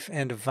wildlife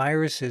and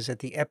viruses at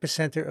the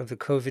epicenter of the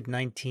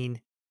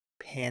COVID-19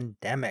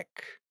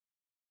 pandemic.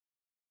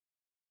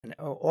 And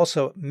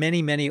also,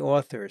 many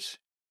authors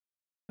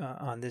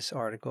on this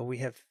article. We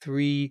have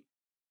 3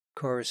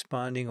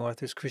 corresponding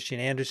authors: Christian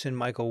Anderson,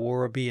 Michael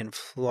Warraby, and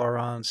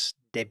Florence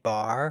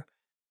Debar.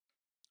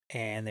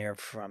 And they're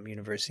from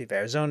University of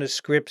Arizona,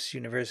 Scripps,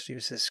 University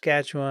of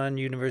Saskatchewan,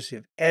 University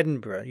of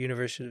Edinburgh,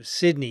 University of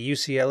Sydney,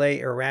 UCLA,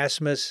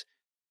 Erasmus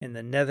in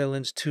the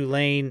Netherlands,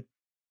 Tulane,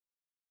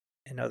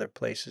 and other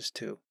places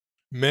too.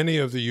 Many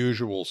of the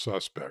usual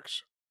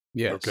suspects.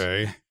 Yes.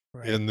 Okay.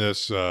 Right. In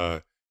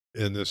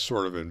this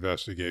sort of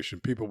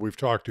investigation, people we've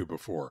talked to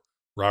before: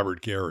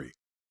 Robert Gary,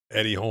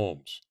 Eddie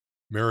Holmes,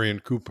 Marion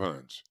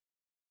Koopmans.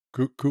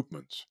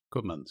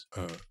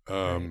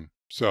 Right.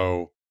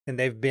 So, and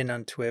they've been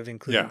on TWiV,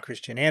 including Yeah.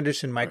 Christian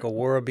Anderson, Michael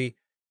Warraby.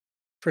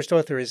 First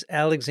author is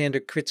Alexander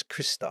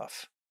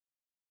Kritz-Christoph.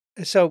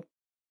 So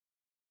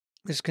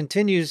this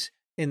continues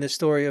in the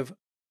story of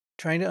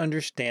trying to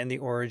understand the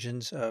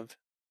origins of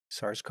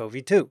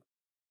SARS-CoV-2.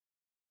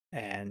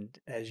 And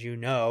as you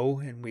know,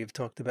 and we've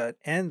talked about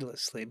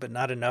endlessly, but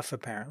not enough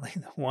apparently,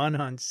 the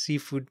Huanan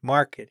Seafood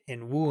Market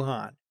in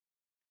Wuhan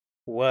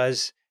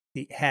was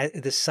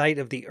the site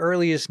of the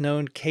earliest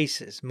known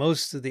cases.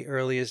 Most of the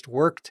earliest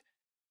worked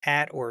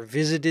at or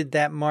visited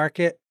that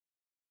market.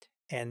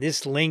 And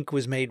this link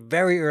was made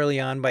very early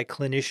on by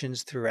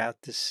clinicians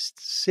throughout the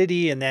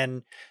city, and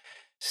then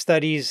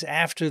studies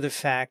after the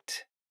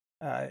fact,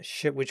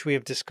 which we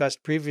have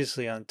discussed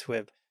previously on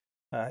TWiV,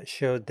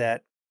 showed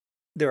that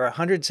there are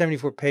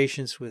 174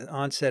 patients with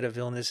onset of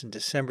illness in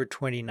December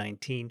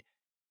 2019.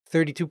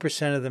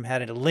 32% of them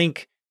had a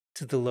link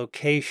to the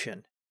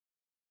location,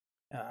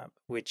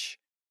 which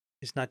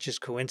is not just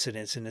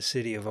coincidence in a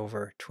city of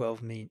over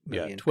 12 million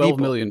Yeah, people. 12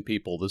 million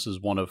people. This is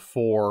one of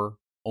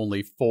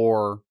only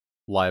four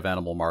live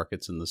animal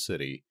markets in the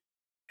city.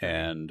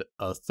 And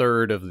a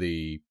third of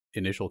the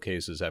initial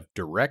cases have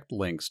direct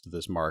links to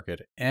this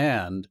market.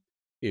 And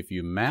if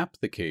you map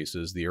the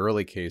cases, the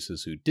early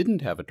cases who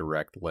didn't have a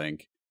direct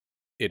link,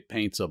 it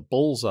paints a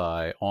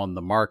bullseye on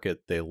the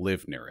market. They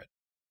live near it.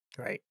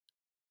 Right.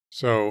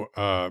 So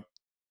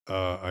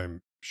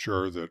I'm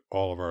sure that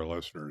all of our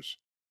listeners,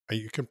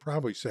 you can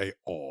probably say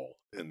all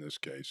in this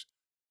case,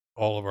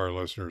 all of our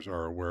listeners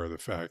are aware of the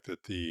fact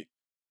that the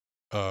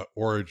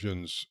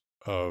origins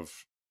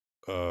of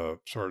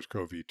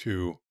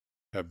SARS-CoV-2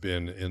 have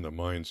been, in the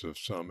minds of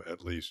some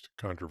at least,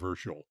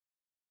 controversial.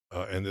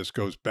 And this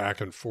goes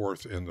back and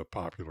forth in the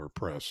popular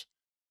press.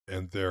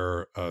 And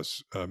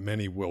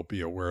many will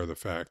be aware of the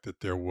fact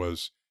that there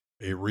was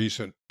a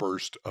recent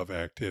burst of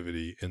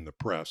activity in the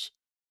press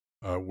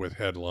with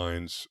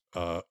headlines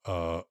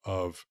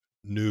of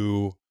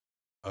new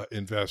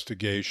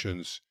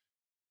investigations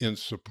in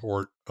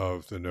support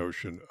of the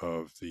notion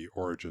of the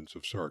origins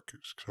of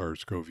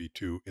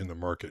SARS-CoV-2 in the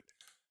market.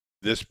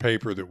 This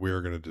paper that we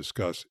are going to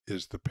discuss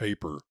is the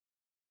paper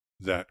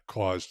that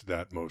caused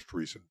that most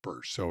recent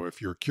burst. So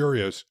if you're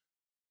curious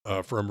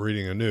from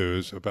reading the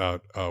news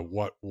about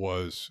what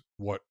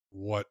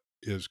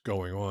is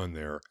going on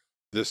there,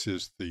 this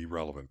is the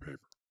relevant paper.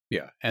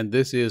 Yeah, and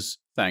this is,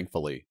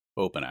 thankfully,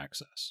 open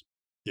access.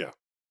 Yeah.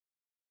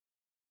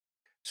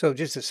 So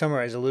just to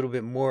summarize a little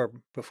bit more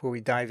before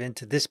we dive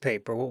into this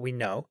paper, what we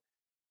know,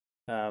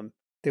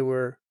 there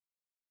were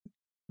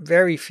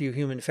very few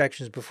human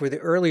infections before the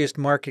earliest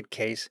market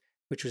case,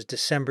 which was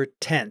December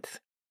 10th.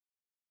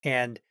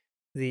 And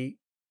the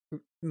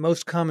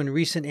most common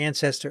recent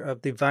ancestor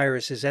of the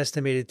virus is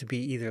estimated to be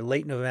either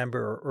late November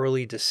or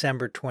early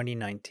December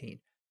 2019.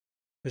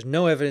 There's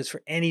no evidence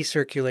for any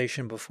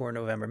circulation before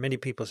November. Many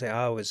people say,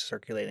 "Oh, it was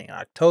circulating in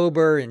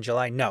October, in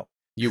July." No.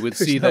 You would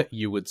see that.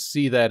 You would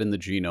see that in the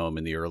genome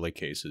in the early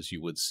cases.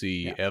 You would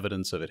see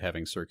evidence of it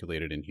having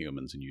circulated in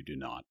humans, and you do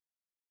not.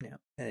 Yeah,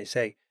 and they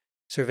say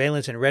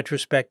surveillance and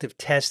retrospective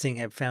testing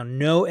have found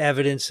no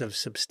evidence of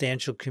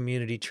substantial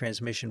community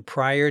transmission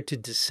prior to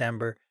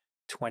December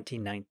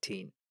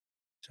 2019.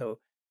 So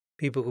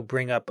people who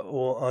bring up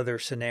all other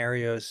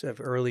scenarios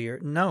of earlier,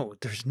 no,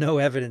 there's no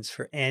evidence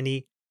for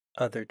any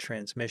other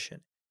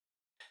transmission.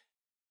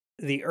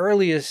 the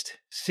earliest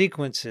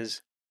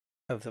sequences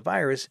of the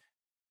virus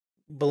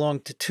belong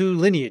to two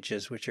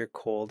lineages, which are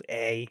called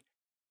A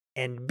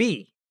and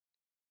B.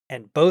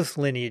 And both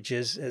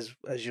lineages, as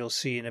you'll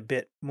see in a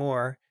bit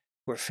more,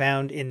 were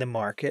found in the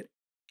market.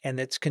 And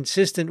it's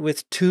consistent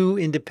with two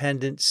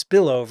independent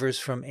spillovers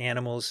from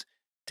animals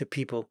to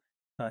people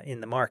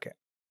in the market.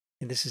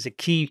 And this is a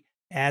key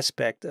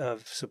aspect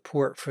of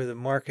support for the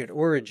market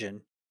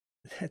origin,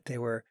 that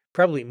there were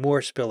probably more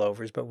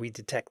spillovers, but we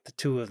detect the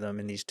two of them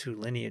in these two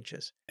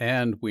lineages.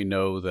 And we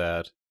know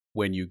that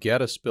when you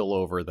get a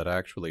spillover that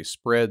actually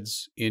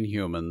spreads in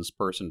humans,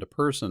 person to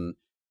person,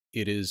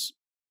 it is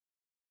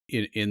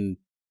in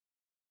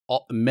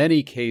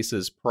many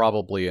cases,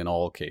 probably in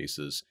all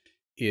cases,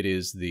 it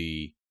is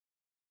the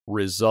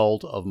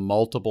result of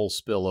multiple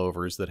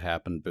spillovers that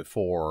happened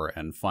before,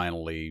 and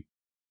finally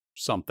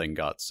something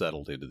got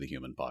settled into the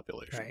human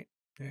population. Right,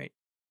 right.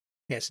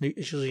 Yes, it's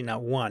usually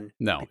not one.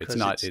 No, it's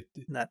not. It's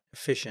not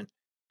efficient.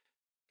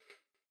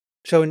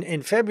 So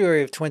in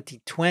February of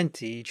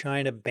 2020,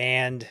 China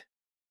banned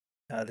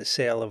the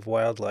sale of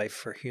wildlife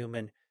for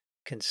human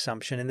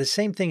consumption. And the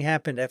same thing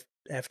happened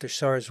after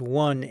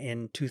SARS-1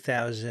 in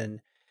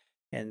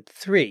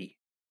 2003.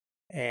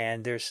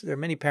 And there are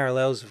many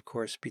parallels, of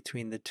course,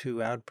 between the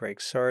two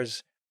outbreaks.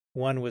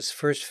 SARS-1 was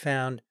first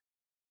found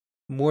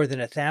more than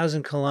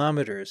 1,000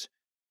 kilometers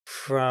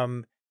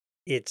from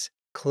its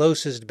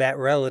closest bat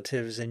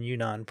relatives in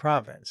Huanan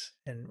province,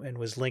 and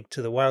was linked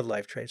to the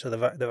wildlife trade. So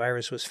the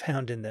virus was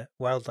found in the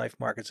wildlife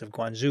markets of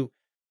Guangzhou,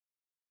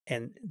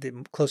 and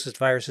the closest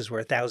viruses were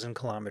 1,000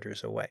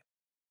 kilometers away.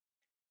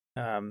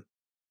 And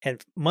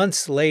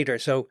months later,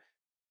 so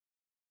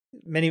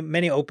many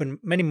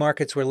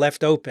markets were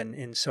left open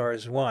in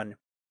SARS-1,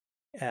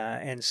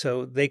 and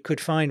so they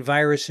could find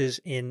viruses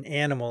in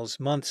animals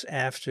months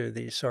after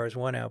the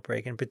SARS-1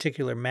 outbreak, in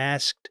particular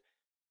masked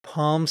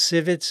palm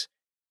civets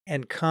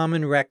and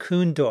common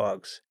raccoon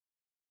dogs.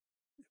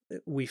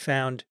 We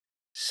found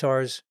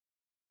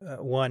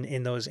SARS-1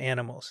 in those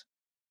animals.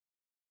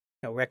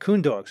 Now,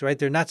 raccoon dogs, right?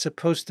 They're not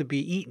supposed to be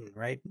eaten,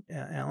 right,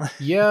 Alan?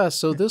 Yeah,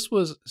 so this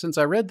was, since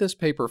I read this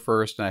paper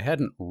first, and I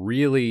hadn't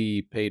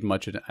really paid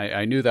much,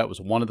 I knew that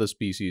was one of the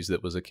species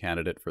that was a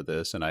candidate for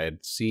this, and I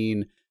had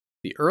seen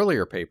the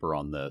earlier paper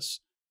on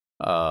this,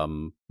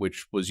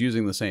 which was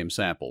using the same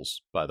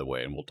samples, by the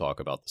way, and we'll talk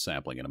about the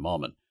sampling in a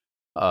moment.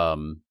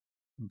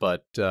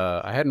 But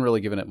I hadn't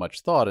really given it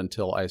much thought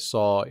until I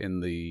saw in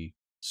the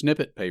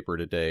snippet paper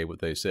today what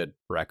they said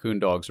raccoon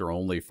dogs are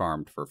only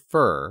farmed for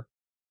fur.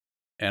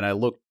 And I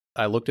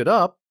looked it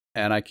up,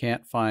 and I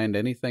can't find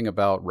anything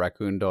about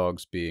raccoon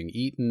dogs being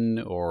eaten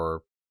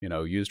or,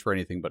 used for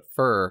anything but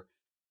fur.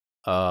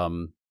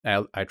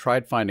 I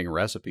tried finding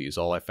recipes.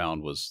 All I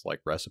found was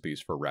like recipes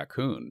for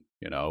raccoon,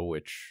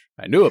 which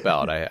I knew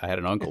about. I had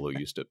an uncle who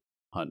used to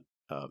hunt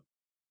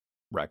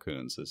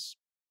raccoons.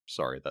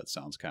 Sorry, that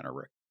sounds kind of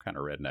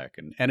redneck,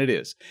 and it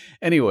is.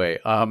 Anyway,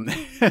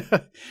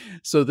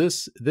 so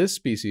this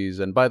species,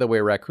 and by the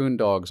way, raccoon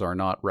dogs are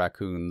not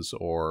raccoons,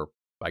 or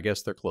I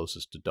guess they're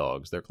closest to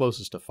dogs. They're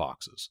closest to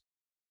foxes.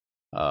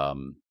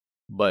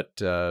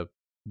 But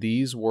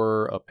these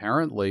were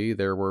apparently,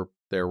 there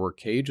were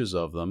cages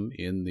of them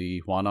in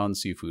the Huanan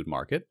Seafood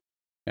Market,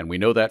 and we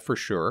know that for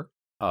sure.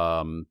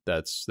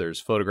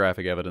 There's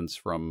photographic evidence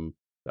from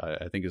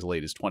I think as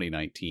late as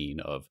 2019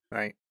 of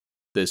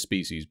this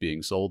species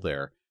being sold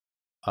there.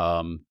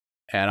 And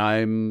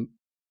I'm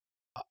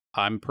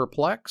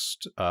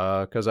perplexed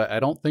because I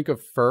don't think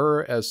of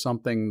fur as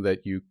something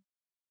that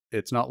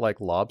it's not like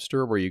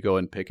lobster where you go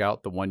and pick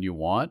out the one you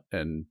want,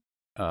 and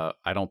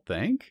I don't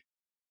think.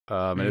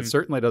 And it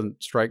certainly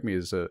doesn't strike me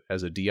as a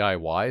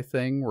DIY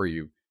thing where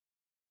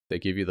they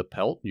give you the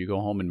pelt and you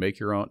go home and make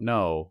your own.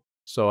 No.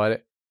 So I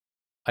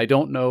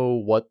don't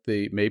know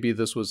maybe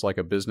this was like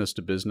a business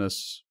to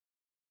business.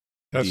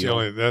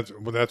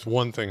 That's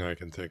one thing I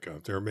can think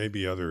of. There may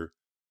be other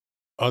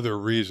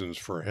reasons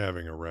for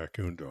having a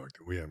raccoon dog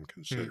that we haven't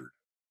considered.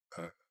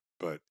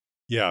 But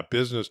yeah,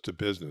 business to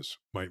business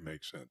might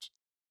make sense.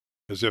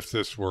 As if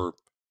this were,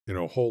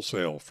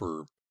 wholesale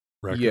for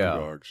raccoon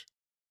dogs.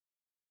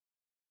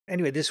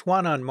 Anyway, this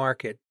Huanan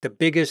market, the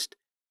biggest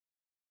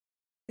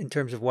in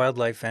terms of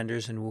wildlife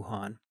vendors in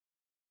Wuhan,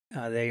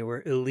 they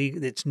were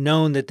illegal. It's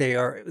known that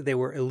they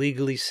were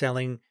illegally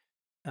selling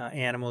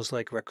animals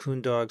like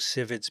raccoon dogs,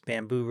 civets,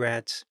 bamboo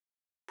rats,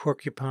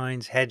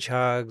 porcupines,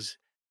 hedgehogs,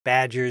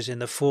 badgers in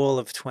the fall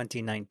of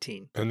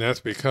 2019. And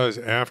that's because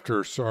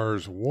after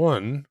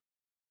SARS-1,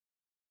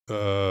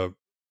 the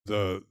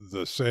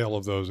sale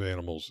of those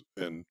animals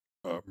in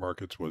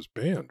markets was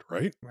banned,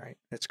 right? Right,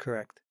 that's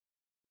correct.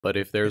 But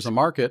if there's a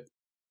market,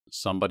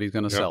 somebody's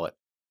going to sell it.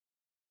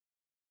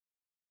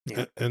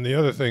 Yeah. And the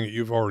other thing that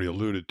you've already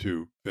alluded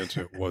to,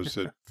 Vincent, was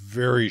that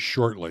very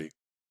shortly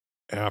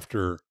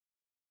after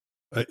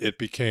it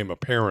became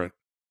apparent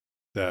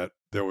that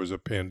there was a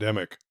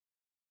pandemic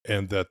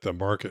and that the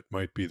market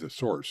might be the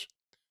source,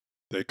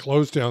 they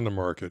closed down the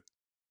market,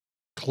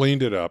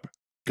 cleaned it up,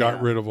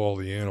 got rid of all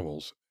the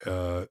animals.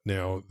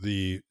 Now,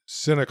 the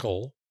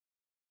cynical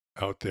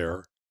out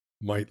there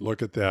might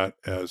look at that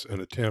as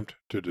an attempt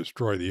to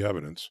destroy the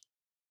evidence,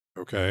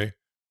 okay?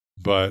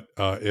 But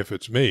if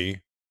it's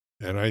me,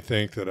 and I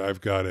think that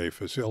I've got a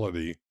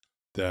facility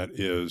that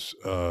is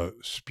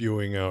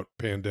spewing out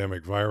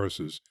pandemic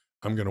viruses,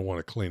 I'm going to want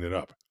to clean it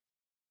up.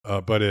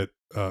 But it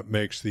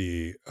makes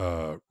the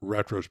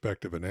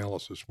retrospective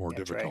analysis more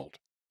That's right. difficult.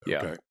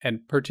 Yeah, Okay.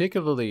 and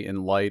particularly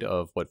in light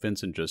of what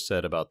Vincent just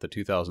said about the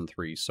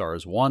 2003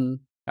 SARS-1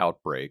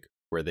 outbreak,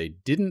 where they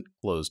didn't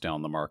close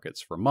down the markets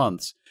for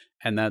months,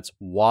 and that's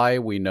why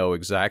we know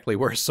exactly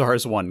where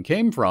SARS-1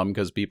 came from,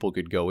 because people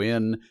could go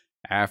in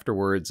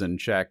afterwards and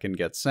check and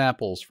get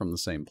samples from the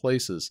same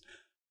places.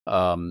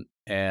 And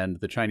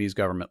the Chinese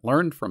government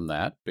learned from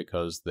that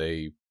because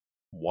they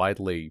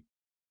were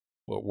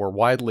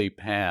widely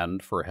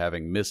panned for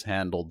having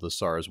mishandled the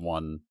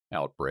SARS-1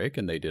 outbreak,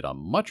 and they did a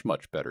much,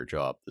 much better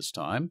job this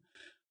time,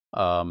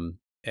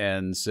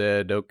 and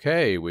said,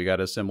 okay, we got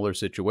a similar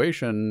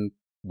situation.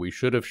 We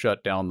should have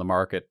shut down the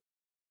market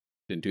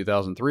in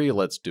 2003.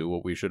 Let's do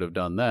what we should have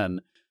done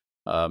then.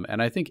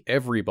 And I think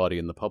everybody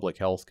in the public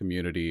health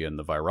community and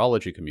the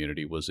virology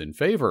community was in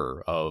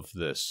favor of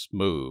this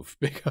move,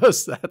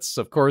 because that's,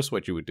 of course,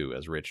 what you would do,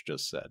 as Rich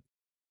just said.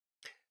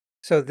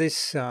 So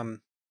this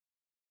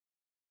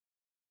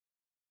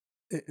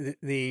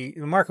the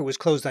market was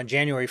closed on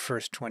January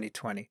 1st,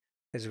 2020,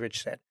 as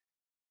Rich said.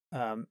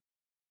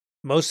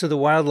 Most of the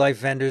wildlife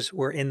vendors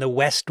were in the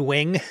West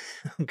Wing.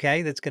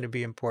 Okay, that's going to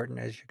be important,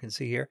 as you can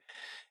see here.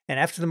 And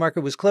after the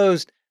market was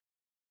closed,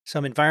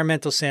 some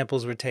environmental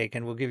samples were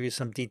taken. We'll give you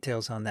some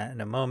details on that in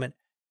a moment.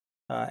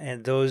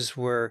 And those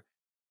were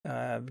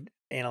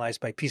analyzed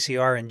by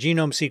PCR and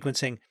genome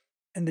sequencing,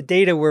 and the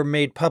data were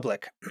made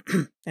public.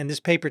 And this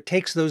paper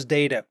takes those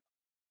data,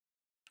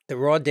 the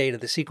raw data,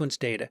 the sequence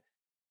data,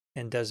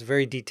 and does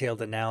very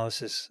detailed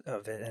analysis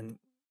of it and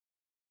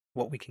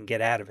what we can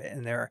get out of it.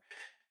 And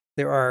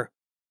there are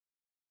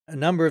a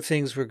number of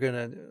things we're going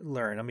to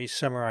learn. Let me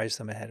summarize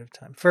them ahead of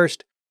time.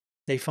 First,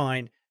 they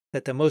find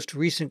that the most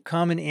recent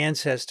common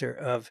ancestor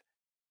of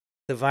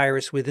the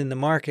virus within the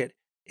market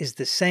is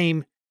the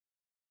same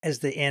as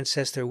the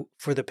ancestor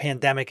for the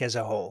pandemic as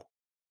a whole,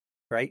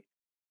 right?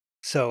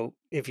 So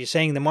if you're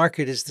saying the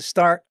market is the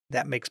start,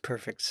 that makes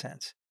perfect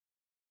sense.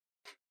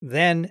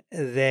 Then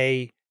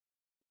they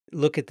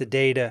look at the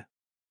data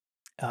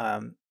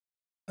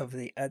of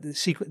the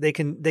sequence. They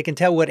can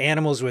tell what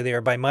animals were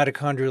there by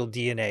mitochondrial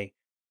DNA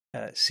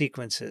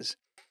sequences,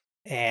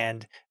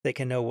 and they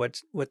can know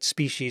what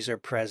species are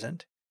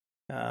present,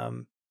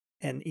 and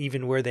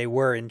even where they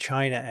were in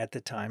China at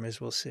the time, as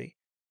we'll see.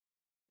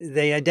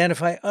 They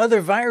identify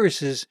other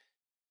viruses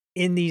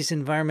in these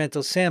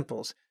environmental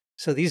samples.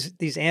 So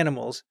these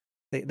animals,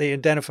 they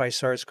identify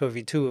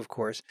SARS-CoV-2, of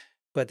course,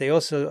 but they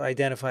also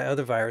identify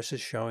other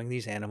viruses showing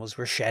these animals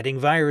were shedding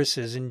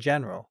viruses in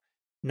general,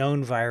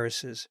 known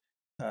viruses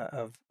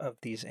of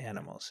these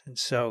animals. And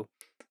so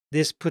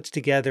this puts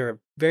together a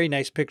very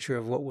nice picture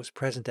of what was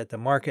present at the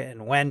market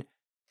and when,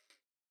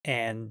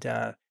 and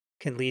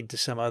can lead to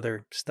some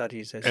other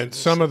studies. And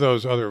some of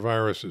those other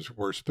viruses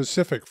were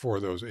specific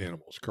for those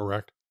animals,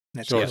 correct?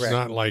 That's so correct. It's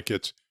not like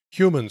it's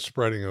humans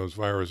spreading those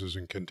viruses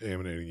and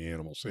contaminating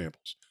animal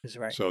samples. That's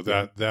right. So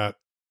that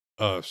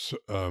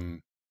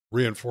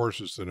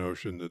reinforces the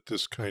notion that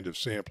this kind of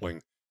sampling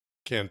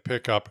can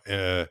pick up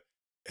an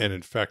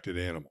infected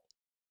animal.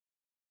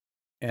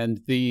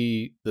 And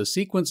the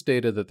sequence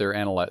data that they're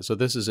analyzing, so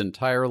this is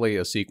entirely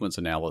a sequence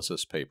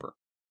analysis paper.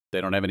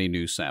 They don't have any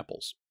new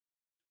samples.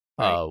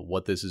 Right.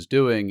 What this is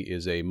doing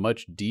is a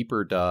much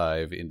deeper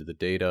dive into the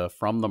data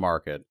from the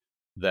market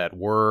that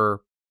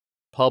were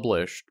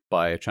published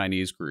by a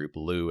Chinese group,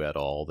 Liu et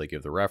al. They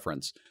give the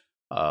reference.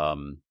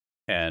 And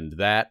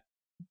that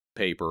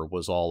paper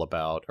was all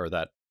about, or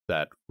that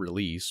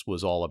release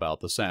was all about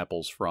the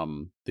samples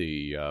from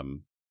the,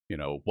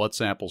 what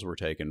samples were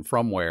taken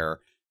from where,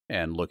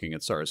 and looking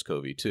at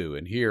SARS-CoV-2.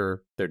 And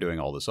here they're doing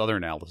all this other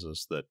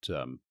analysis that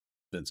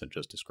Vincent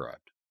just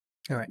described.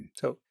 All right.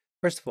 So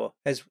first of all,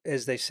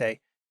 as they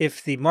say,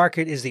 if the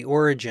market is the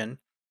origin,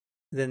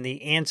 then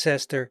the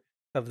ancestor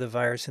of the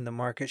virus in the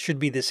market should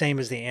be the same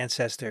as the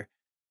ancestor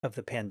of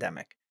the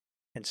pandemic.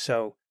 And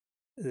so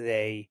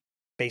they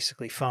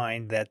basically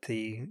find that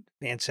the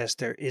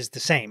ancestor is the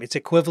same. It's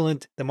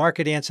equivalent. The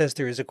market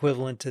ancestor is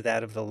equivalent to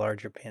that of the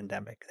larger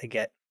pandemic. They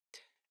get,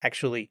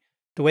 actually,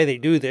 the way they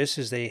do this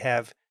is they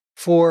have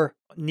 4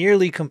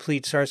 nearly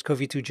complete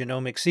SARS-CoV-2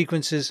 genomic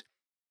sequences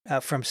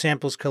from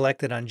samples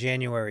collected on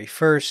January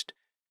 1st.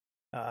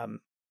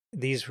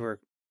 These were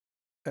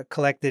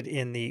collected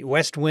in the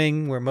West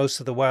Wing, where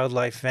most of the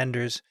wildlife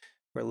vendors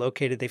were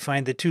located. They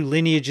find the 2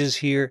 lineages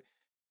here.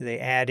 They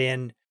add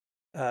in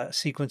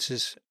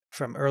sequences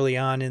from early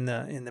on in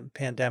the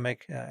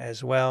pandemic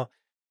as well,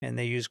 and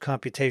they use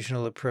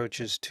computational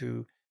approaches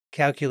to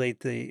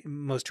calculate the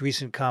most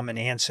recent common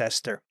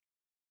ancestor.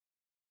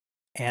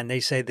 And they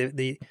say that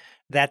the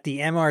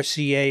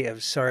MRCA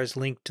of SARS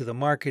linked to the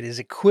market is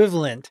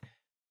equivalent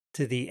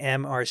to the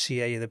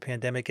MRCA of the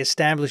pandemic,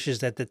 establishes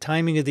that the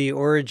timing of the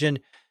origin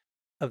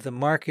of the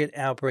market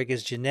outbreak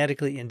is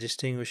genetically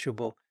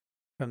indistinguishable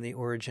from the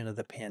origin of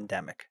the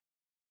pandemic.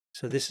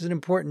 So this is an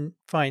important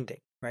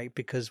finding, right?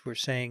 Because we're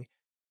saying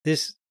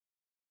this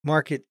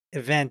market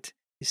event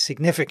is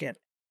significant.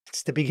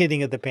 It's the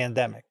beginning of the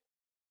pandemic.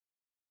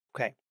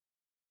 Okay.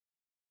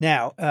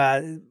 Now,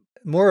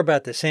 more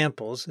about the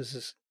samples.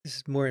 This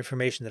is more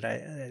information that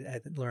I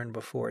learned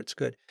before. It's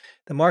good.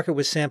 The market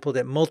was sampled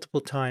at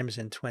multiple times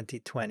in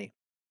 2020.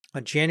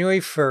 On January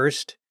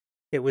 1st,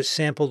 it was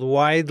sampled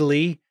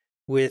widely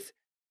with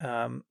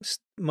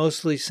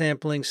mostly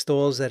sampling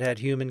stalls that had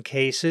human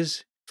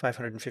cases.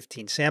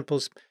 515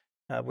 samples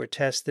were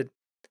tested.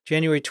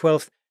 January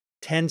 12th,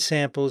 10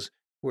 samples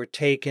were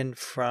taken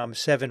from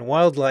 7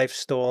 wildlife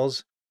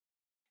stalls,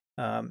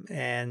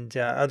 and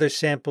other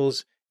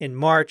samples in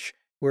March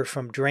were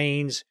from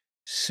drains,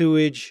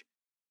 sewage,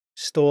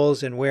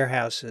 stalls, and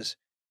warehouses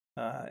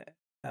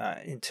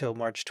until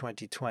March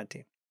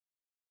 2020.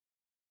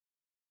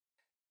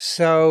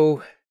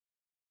 So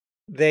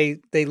they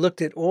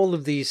looked at all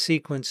of these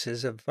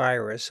sequences of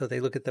virus. So they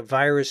look at the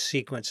virus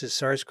sequences,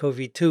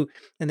 SARS-CoV-2,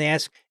 and they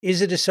ask,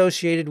 is it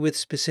associated with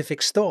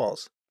specific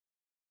stalls?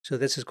 So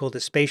this is called a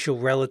spatial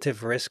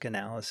relative risk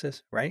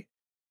analysis, right?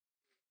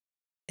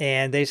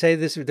 And they say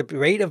this the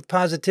rate of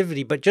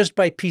positivity, but just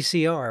by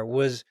PCR,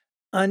 was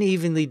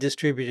unevenly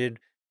distributed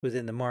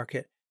within the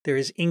market. There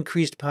is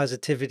increased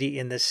positivity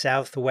in the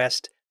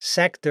southwest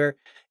sector,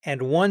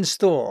 and one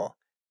stall,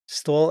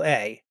 stall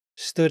A,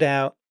 stood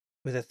out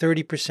with a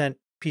 30%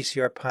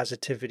 PCR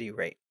positivity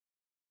rate.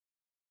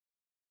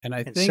 And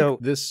I think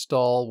this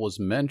stall was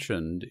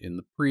mentioned in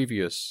the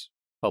previous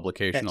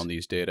publication on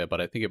these data,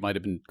 but I think it might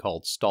have been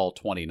called stall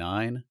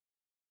 29.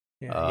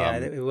 Yeah,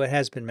 it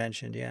has been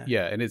mentioned, yeah.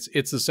 Yeah, and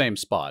it's the same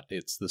spot.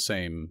 It's the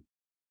same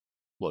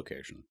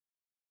location.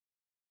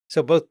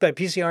 So both by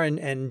PCR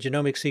and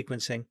genomic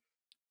sequencing,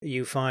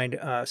 you find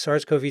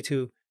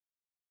SARS-CoV-2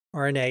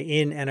 RNA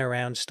in and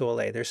around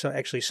stall A. There's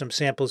actually some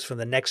samples from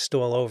the next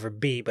stall over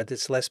B, but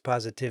it's less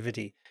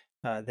positivity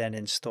than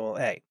in stall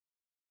A.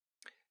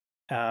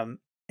 And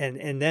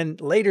then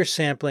later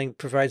sampling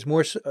provides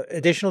more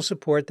additional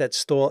support that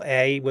stall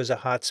A was a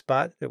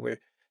hotspot. There were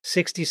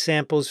 60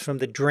 samples from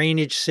the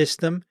drainage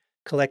system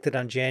collected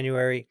on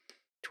January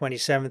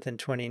 27th and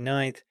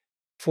 29th.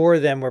 4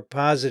 of them were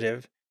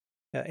positive,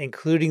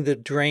 including the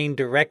drain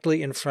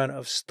directly in front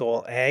of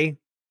stall A.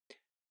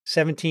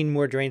 17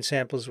 more drain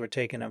samples were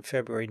taken on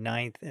February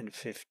 9th and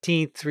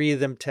 15th. 3 of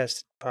them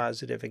tested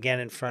positive, again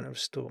in front of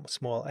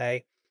small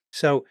a.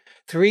 So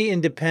 3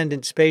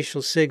 independent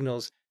spatial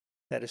signals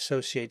that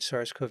associate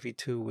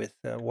SARS-CoV-2 with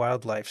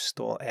wildlife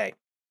stall A.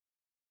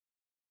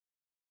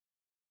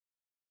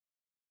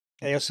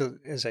 They also,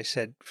 as I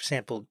said,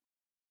 sampled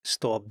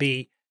stall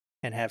B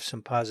and have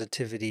some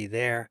positivity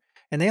there.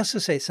 And they also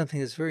say something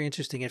that's very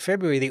interesting. In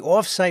February, the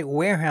off-site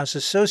warehouse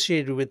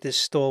associated with this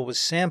stall was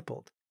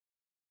sampled.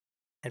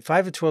 And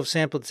 5 of 12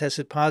 samples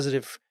tested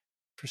positive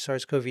for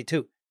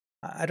SARS-CoV-2.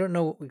 I don't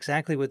know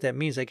exactly what that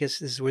means. I guess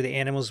this is where the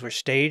animals were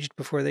staged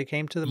before they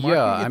came to the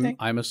market. Yeah,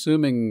 I'm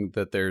assuming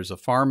that there's a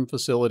farm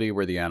facility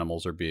where the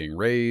animals are being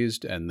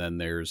raised, and then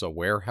there's a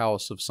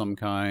warehouse of some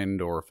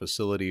kind or a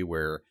facility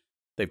where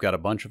they've got a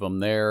bunch of them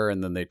there,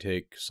 and then they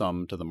take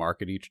some to the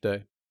market each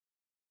day.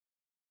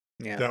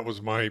 Yeah, that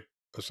was my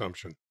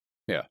assumption.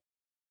 Yeah.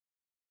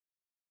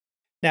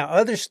 Now,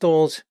 other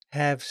stalls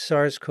have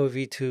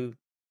SARS-CoV-2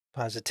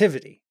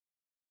 positivity,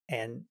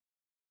 and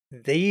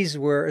these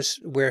were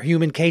where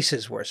human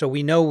cases were. So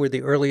we know where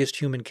the earliest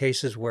human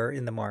cases were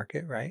in the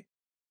market, right?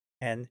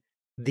 And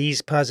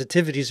these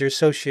positivities are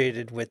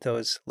associated with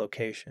those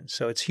locations.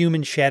 So it's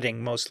human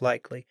shedding, most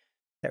likely,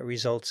 that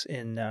results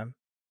in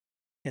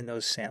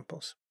those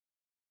samples.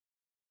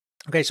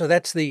 Okay, so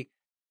that's the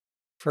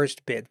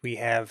first bit. We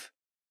have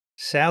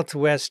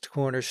southwest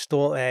corner,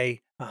 stall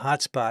A, a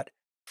hotspot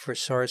for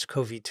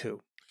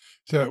SARS-CoV-2.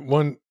 So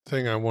one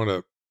thing I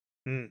want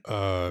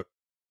to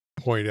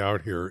point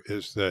out here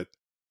is that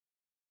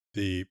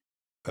the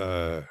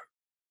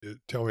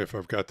tell me if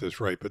I've got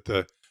this right, but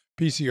the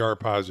PCR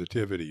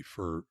positivity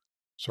for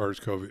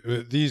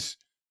SARS-CoV, these,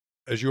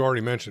 as you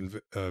already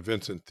mentioned,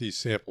 Vincent, these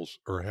samples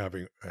are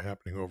happening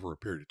over a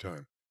period of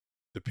time.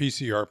 The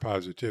PCR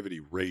positivity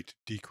rate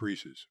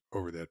decreases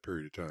over that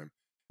period of time,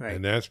 Right.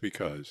 and that's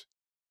because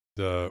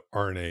the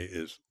RNA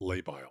is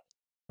labile,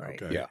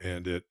 Right. okay, Yeah.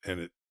 and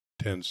it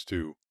tends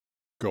to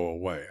go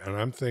away. And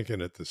I'm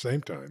thinking at the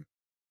same time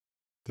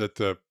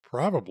that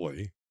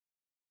probably,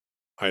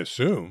 I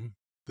assume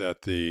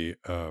that the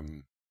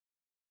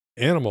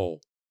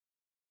animal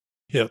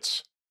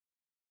hits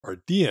are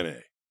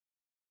DNA,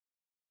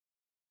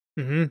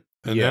 Mm-hmm.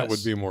 and that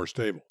would be more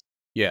stable.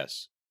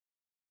 Yes.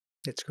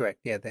 That's correct.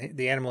 Yeah,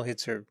 the animal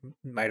hits are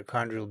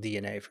mitochondrial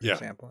DNA, for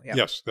example. Yeah.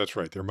 Yes, that's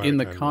right. They're In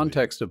the mitochondrial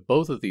context of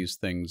both of these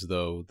things,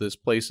 though, this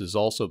place is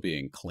also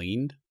being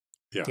cleaned.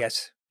 Yeah.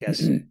 Yes.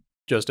 Yes.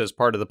 Just as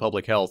part of the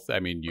public health. I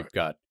mean, you've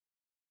got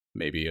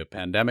maybe a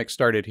pandemic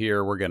started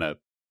here.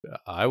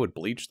 I would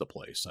bleach the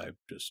place.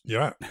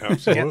 Yeah,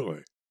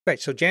 absolutely. Right.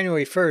 So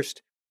January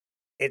 1st,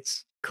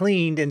 it's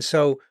cleaned, and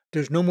so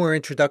there's no more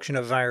introduction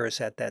of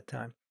virus at that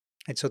time.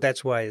 And so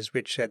that's why, as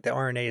Rich said, the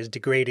RNA is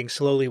degrading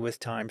slowly with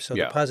time. So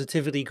the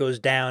positivity goes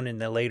down in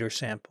the later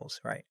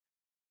samples, right?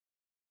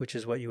 Which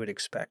is what you would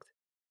expect.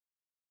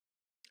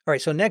 All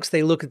right, so next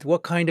they look at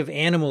what kind of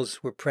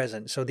animals were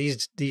present. So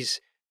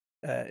these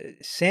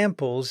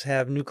samples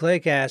have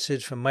nucleic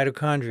acids from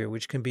mitochondria,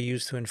 which can be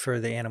used to infer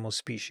the animal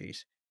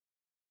species.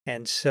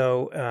 And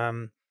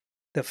so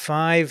the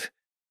 5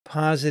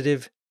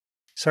 positive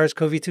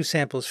SARS-CoV-2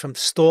 samples from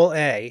stall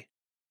A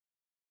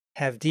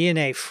have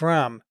DNA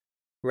from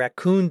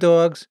raccoon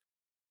dogs,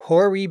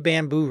 hoary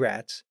bamboo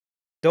rats,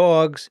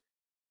 dogs,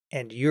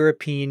 and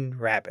European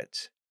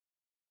rabbits.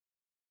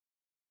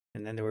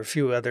 And then there were a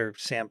few other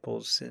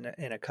samples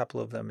in a couple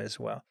of them as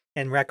well.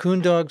 And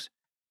raccoon dogs,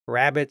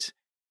 rabbits,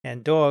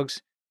 and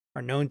dogs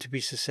are known to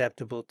be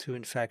susceptible to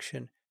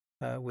infection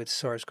with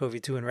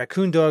SARS-CoV-2. And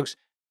raccoon dogs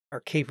are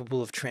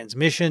capable of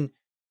transmission,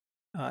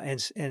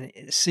 and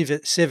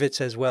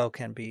civets as well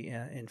can be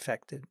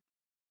infected.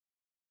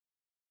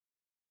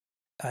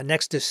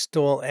 Next is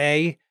stall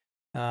A.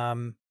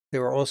 There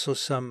were also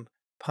some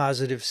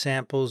positive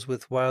samples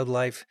with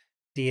wildlife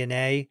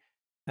DNA.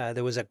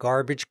 There was a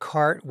garbage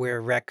cart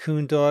where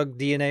raccoon dog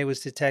DNA was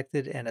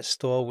detected and a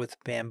stall with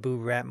bamboo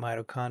rat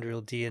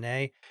mitochondrial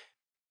DNA.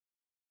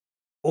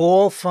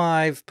 All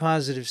 5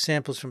 positive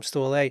samples from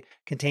stall A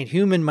contain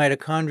human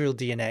mitochondrial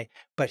DNA,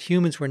 but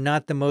humans were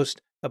not the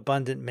most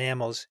abundant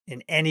mammals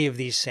in any of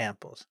these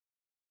samples,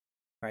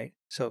 right?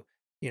 So,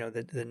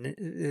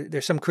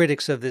 there's some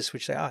critics of this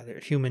which say,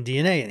 there's human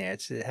DNA in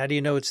there. How do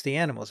you know it's the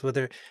animals? Well,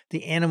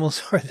 the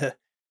animals are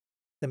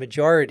the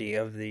majority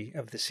of the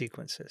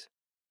sequences.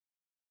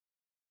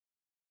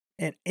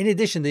 And in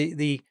addition,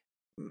 the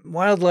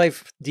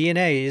wildlife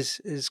DNA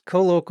is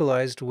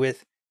co-localized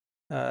with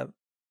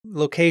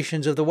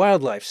locations of the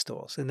wildlife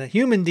stalls, and the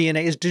human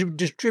DNA is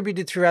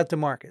distributed throughout the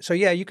market. So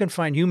yeah, you can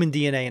find human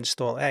DNA in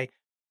stall A,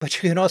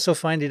 but you can also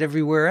find it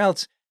everywhere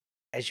else,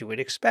 as you would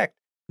expect,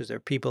 because there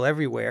are people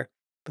everywhere,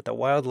 but the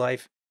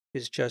wildlife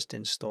is just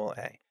in stall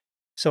A.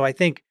 So I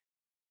think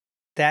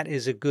that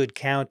is a good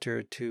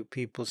counter to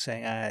people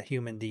saying,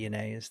 human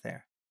DNA is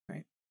there,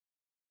 right?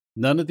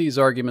 None of these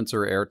arguments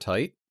are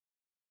airtight,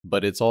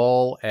 but it's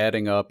all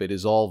adding up. It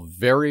is all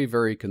very,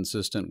 very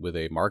consistent with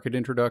a market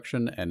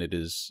introduction, and it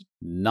is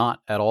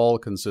not at all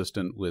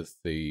consistent with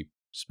the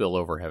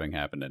spillover having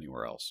happened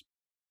anywhere else.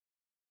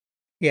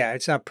 Yeah,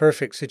 it's not a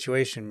perfect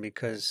situation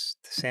because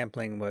the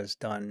sampling was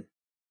done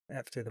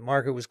after the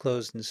market was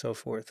closed and so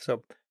forth.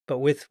 So, but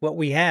with what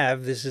we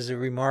have, this is a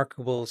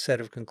remarkable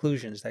set of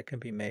conclusions that can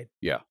be made.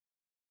 Yeah.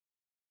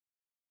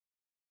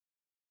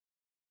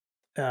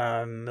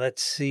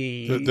 Let's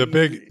see.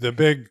 The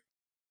big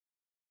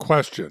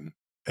question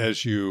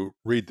as you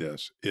read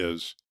this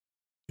is,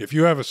 if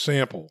you have a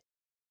sample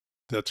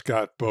that's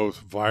got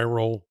both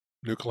viral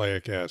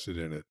nucleic acid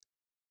in it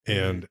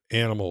and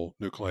animal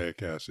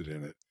nucleic acid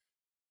in it,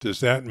 does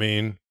that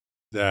mean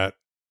that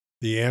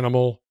the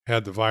animal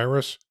had the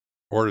virus,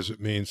 or does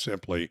it mean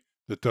simply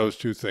that those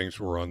two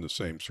things were on the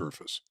same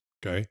surface?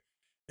 Okay.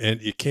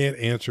 And you can't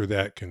answer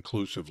that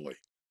conclusively.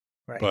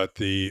 Right. But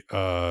the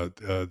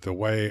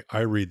way I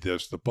read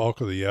this, the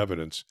bulk of the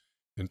evidence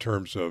in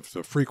terms of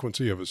the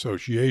frequency of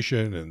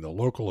association and the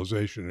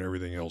localization and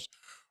everything else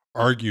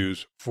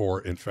argues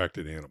for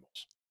infected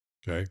animals.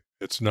 Okay.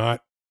 There's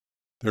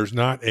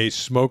not a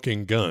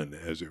smoking gun,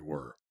 as it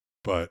were,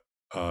 but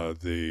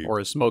or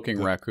a smoking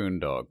raccoon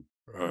dog,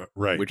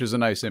 right, which is a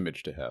nice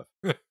image to have.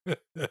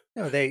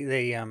 No,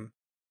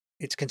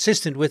 it's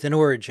consistent with an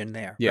origin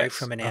there, yes. right,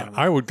 from an animal.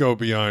 I would go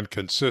beyond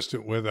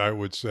consistent with, I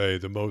would say,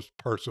 the most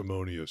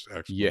parsimonious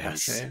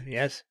explanation.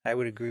 Yes, I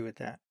would agree with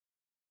that.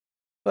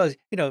 Well,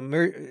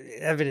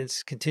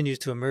 evidence continues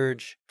to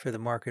emerge for the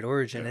market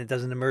origin, and it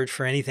doesn't emerge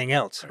for anything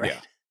else,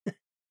 right?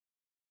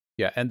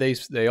 Yeah, and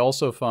they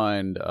also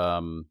find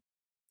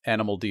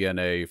animal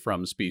DNA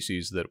from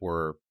species that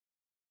were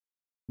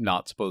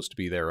not supposed to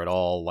be there at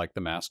all, like the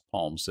masked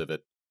palm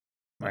civet.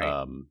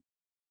 Right.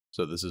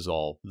 So this is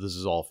all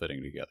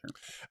fitting together.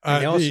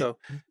 And also,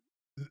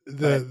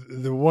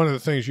 the one of the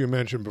things you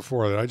mentioned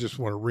before that I just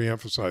want to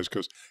reemphasize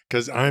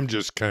because I'm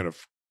just kind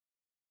of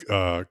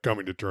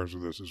coming to terms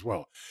with this as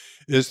well,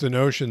 is the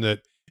notion that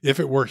if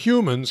it were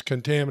humans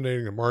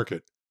contaminating the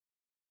market,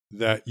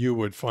 that you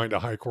would find a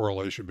high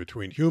correlation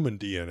between human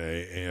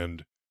DNA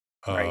and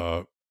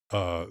the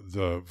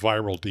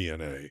viral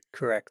DNA,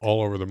 correct,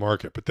 all over the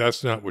market. But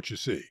that's not what you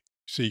see. You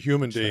see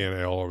human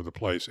DNA all over the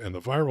place, and the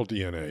viral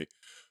DNA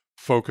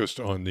focused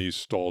on these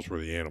stalls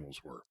where the animals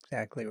were.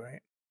 Exactly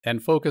right.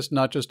 And focused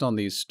not just on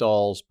these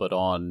stalls, but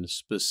on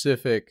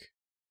specific.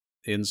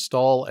 In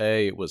stall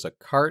A, it was a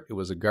cart, it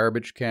was a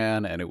garbage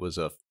can, and it was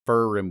a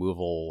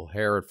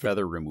hair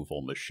feather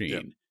removal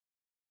machine,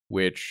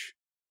 which,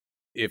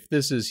 if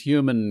this is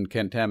human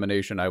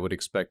contamination, I would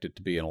expect it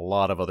to be in a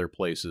lot of other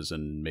places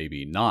and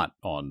maybe not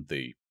on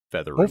the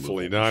feather removal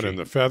Hopefully not in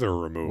the feather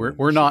removal.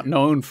 We're not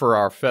known for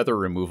our feather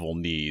removal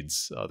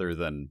needs other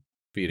than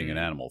feeding an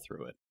animal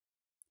through it.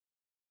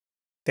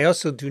 They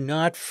also do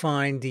not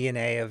find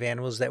DNA of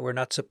animals that were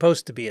not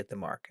supposed to be at the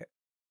market.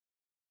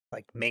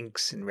 like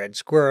minks and red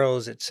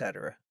squirrels,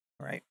 etc.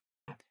 Right,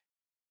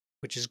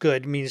 which is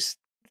good. It means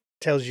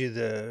tells you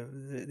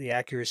the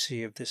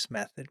accuracy of this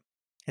method.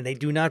 And they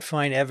do not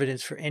find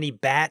evidence for any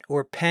bat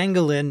or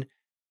pangolin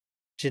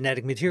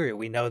genetic material.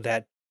 We know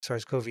that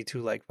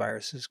SARS-CoV-2 like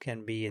viruses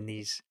can be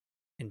in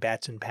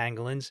bats and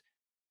pangolins.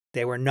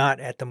 They were not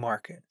at the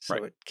market, so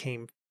Right. it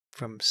came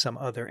from some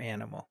other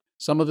animal.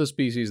 Some of the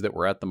species that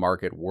were at the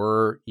market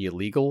were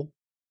illegal,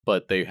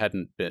 but they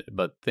hadn't been.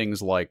 But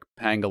things like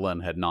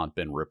pangolin had not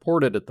been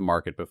reported at the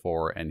market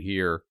before, and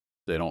here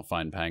they don't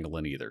find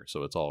pangolin either.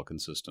 So it's all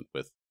consistent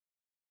with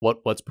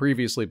what's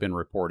previously been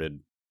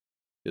reported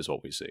is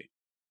what we see.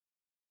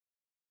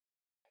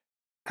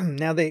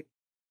 Now they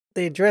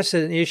address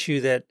an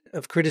issue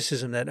of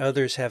criticism that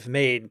others have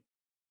made.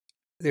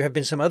 There have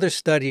been some other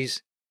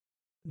studies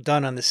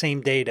done on the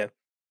same data,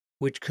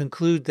 which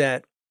conclude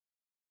that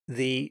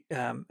the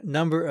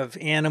number of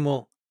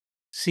animal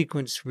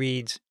sequence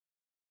reads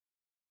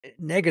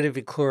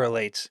negatively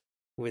correlates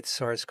with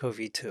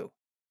SARS-CoV-2.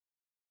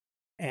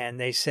 And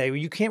they say, well,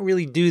 you can't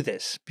really do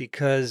this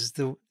because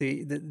the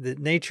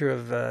nature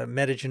of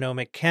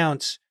metagenomic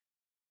counts,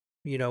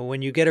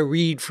 when you get a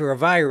read for a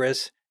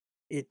virus,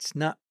 it's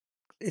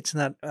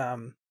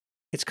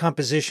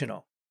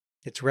compositional,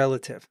 it's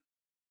relative.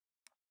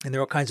 And there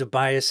are all kinds of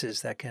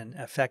biases that can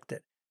affect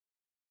it.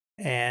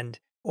 And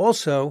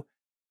also,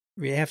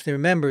 we have to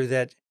remember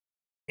that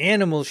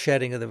animal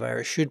shedding of the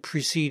virus should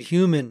precede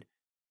human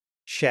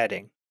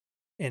shedding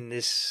in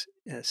this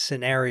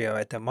scenario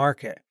at the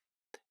market.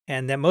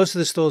 And that most of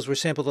the stalls were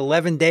sampled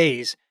 11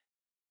 days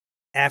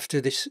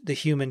after the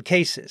human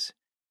cases.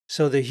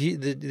 So the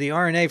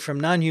RNA from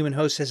non-human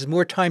hosts has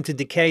more time to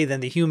decay than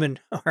the human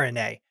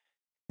RNA.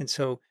 And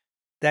so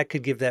that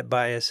could give that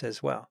bias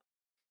as well.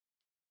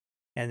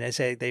 And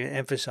they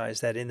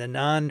emphasize that in the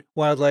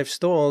non-wildlife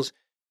stalls,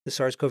 the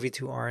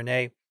SARS-CoV-2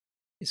 RNA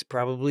is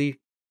probably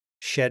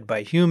shed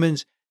by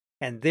humans,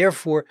 and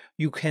therefore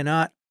you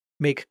cannot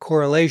make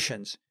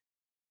correlations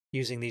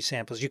using these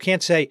samples. You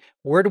can't say,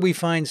 where do we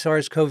find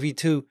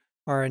SARS-CoV-2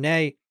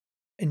 RNA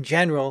in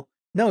general?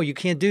 No, you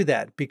can't do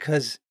that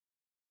because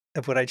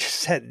of what I just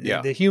said.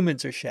 Yeah. The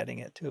humans are shedding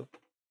it too.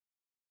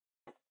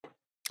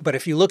 But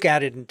if you look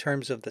at it in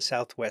terms of the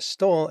Southwest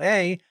stall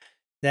A,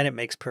 then it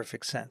makes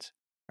perfect sense,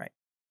 right?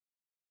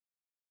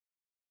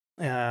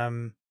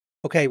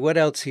 Okay, what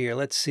else here?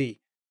 Let's see.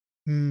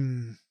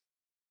 You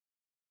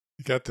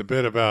got the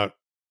bit about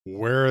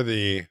where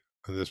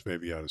this may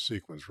be out of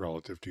sequence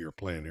relative to your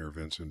plan here,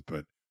 Vincent,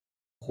 but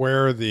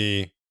where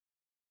the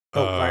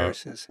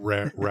viruses.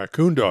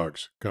 Raccoon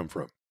dogs come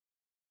from.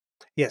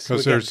 Yes.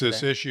 Because there's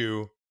this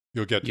issue.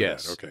 You'll get to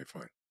Yes. that. Okay,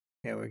 fine.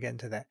 Yeah, we're getting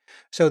to that.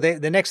 So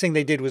the next thing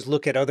they did was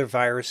look at other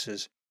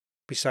viruses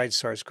besides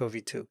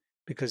SARS-CoV-2,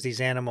 because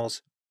these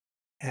animals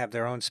have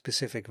their own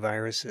specific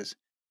viruses,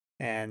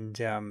 and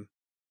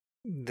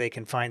they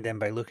can find them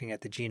by looking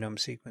at the genome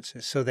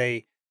sequences. So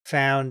they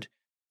found,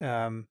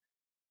 for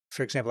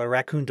example, a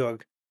raccoon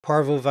dog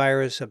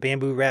parvovirus, a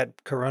bamboo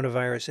rat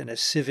coronavirus, and a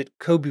civet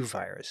kobu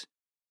virus.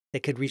 They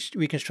could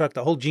reconstruct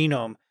the whole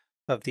genome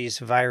of these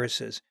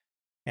viruses,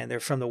 and they're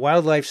from the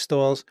wildlife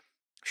stalls,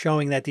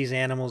 showing that these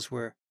animals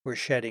were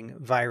shedding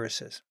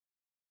viruses.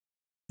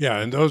 Yeah,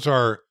 and those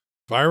are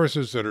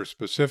viruses that are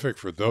specific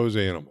for those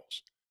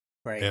animals.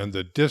 Right. And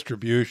the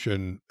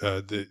distribution,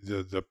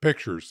 the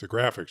pictures, the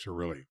graphics are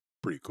really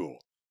pretty cool.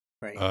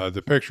 Right.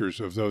 The pictures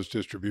of those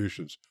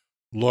distributions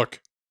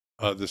look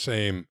the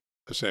same,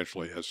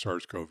 essentially, as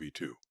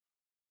SARS-CoV-2.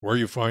 Where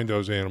you find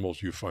those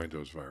animals, you find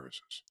those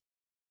viruses.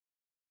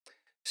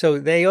 So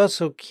they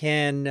also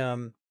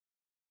can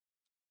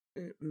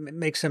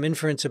make some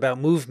inference about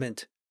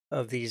movement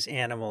of these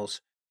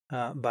animals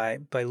by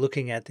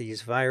looking at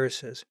these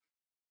viruses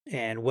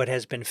and what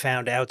has been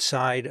found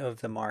outside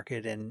of the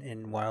market and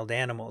in wild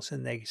animals.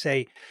 And they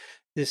say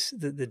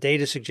the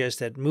data suggests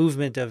that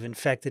movement of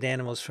infected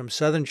animals from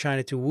southern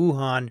China to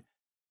Wuhan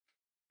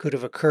could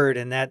have occurred,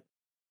 and that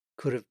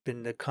could have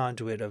been the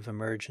conduit of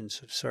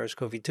emergence of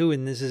SARS-CoV-2.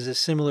 And this is a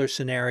similar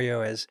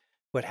scenario as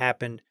what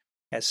happened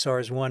as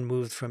SARS-1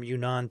 moved from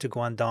Yunnan to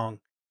Guangdong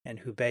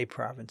and Hubei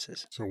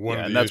provinces. So one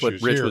of the and that's what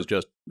issues Rich here, was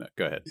just.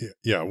 Go ahead.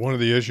 Yeah, one of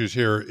the issues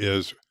here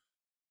is,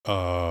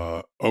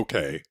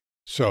 okay,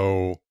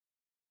 so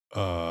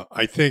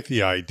I think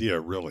the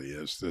idea really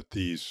is that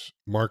these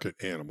market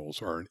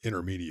animals are an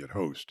intermediate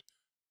host.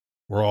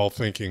 We're all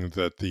thinking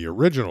that the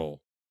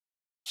original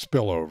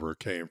spillover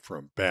came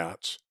from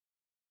bats,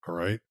 all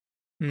right?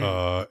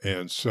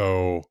 And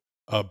so,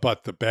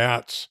 but the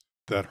bats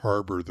that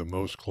harbor the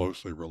most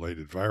closely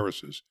related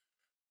viruses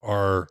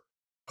are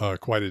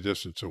quite a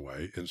distance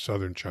away in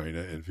southern China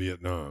and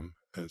Vietnam,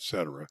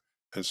 etc.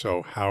 And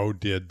so how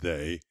did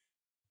they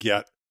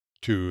get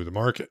to the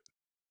market?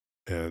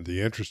 And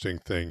the interesting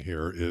thing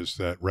here is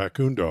that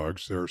raccoon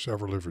dogs, there are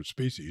several different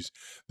species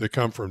that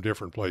come from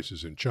different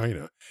places in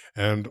China.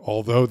 And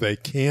although they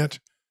can't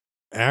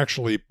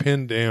actually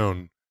pin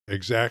down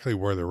exactly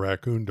where the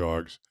raccoon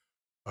dogs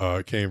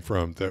came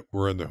from that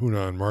were in the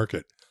Huanan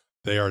market,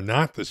 they are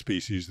not the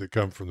species that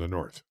come from the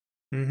north.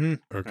 Mm-hmm.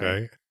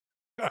 Okay. Right.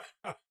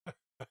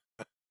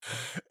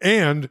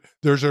 And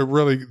there's a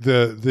really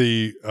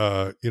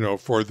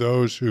for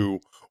those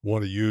who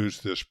want to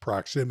use this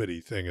proximity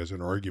thing as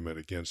an argument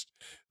against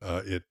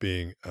it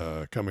being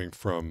coming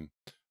from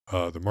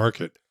the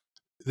market.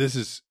 This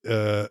is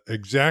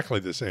exactly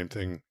the same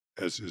thing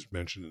as is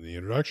mentioned in the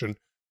introduction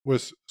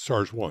with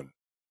SARS-1.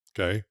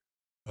 Okay,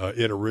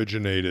 it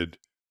originated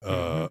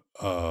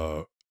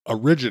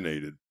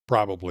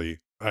probably,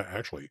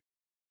 actually,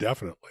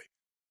 definitely,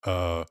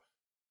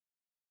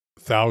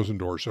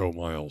 1,000 or so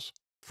miles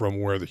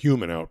from where the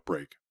human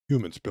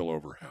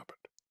spillover happened.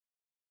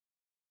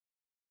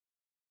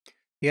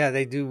 Yeah,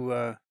 they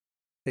do.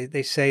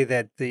 They say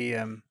that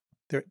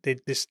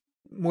this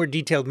more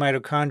detailed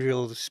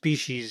mitochondrial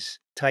species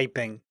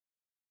typing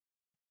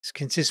is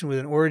consistent with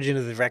an origin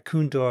of the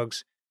raccoon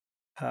dogs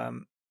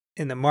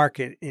in the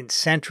market in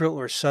central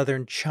or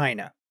southern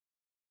China,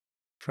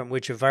 from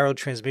which a viral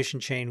transmission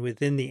chain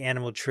within the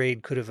animal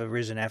trade could have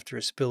arisen after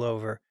a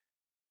spillover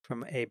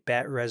from a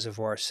bat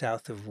reservoir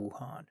south of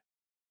Wuhan.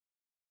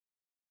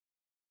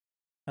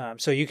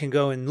 So you can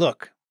go and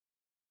look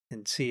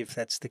and see if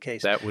that's the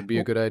case. That would be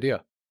a good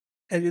idea.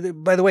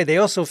 By the way, they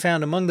also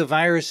found among the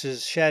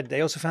viruses shed, they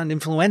also found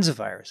influenza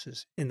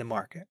viruses in the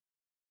market.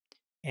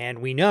 And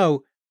we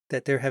know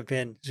that there have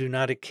been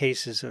zoonotic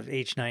cases of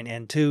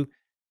H9N2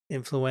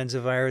 influenza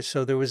virus.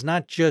 So there was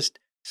not just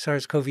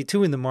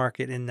SARS-CoV-2 in the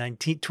market in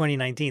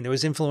 2019. There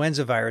was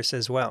influenza virus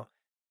as well.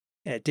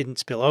 It didn't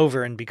spill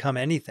over and become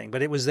anything,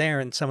 but it was there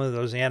in some of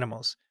those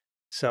animals.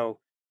 So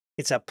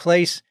it's a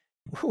place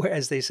where,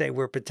 as they say,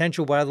 where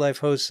potential wildlife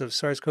hosts of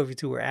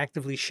SARS-CoV-2 were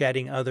actively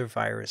shedding other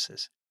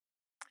viruses,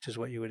 which is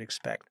what you would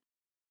expect.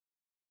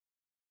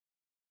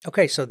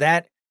 Okay, so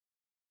that's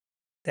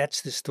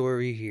the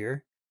story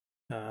here.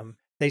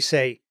 They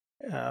say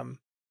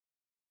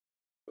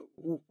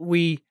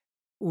we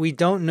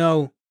don't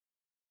know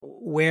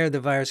where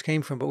the virus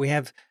came from, but we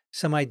have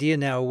some idea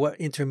now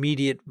what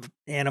intermediate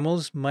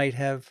animals might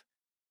have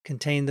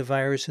contained the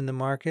virus in the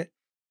market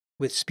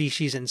with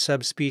species and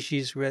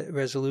subspecies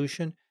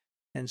resolution.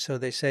 And so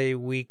they say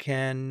we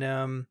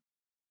can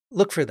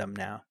look for them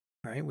now,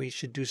 right? We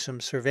should do some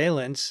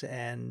surveillance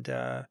and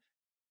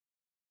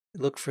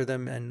look for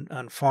them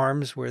on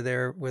farms where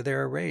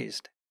they're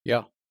raised.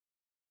 Yeah.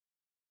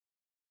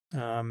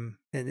 And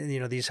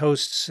these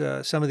hosts,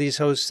 some of these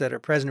hosts that are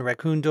present in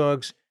raccoon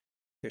dogs,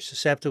 they're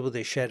susceptible.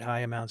 They shed high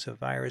amounts of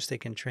virus they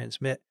can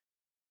transmit.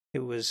 It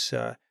was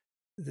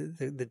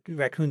the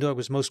raccoon dog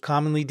was most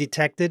commonly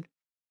detected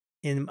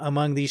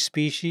among these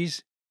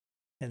species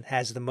and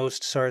has the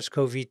most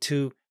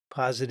SARS-CoV-2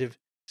 positive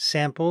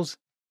samples.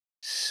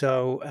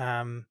 So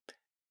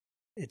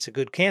it's a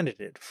good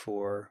candidate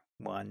for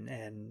one,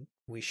 and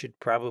we should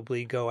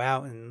probably go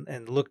out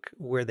and look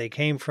where they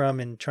came from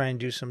and try and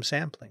do some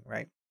sampling,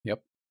 right?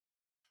 Yep.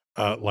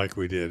 Like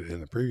we did in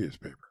the previous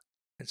paper.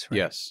 That's right.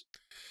 Yes.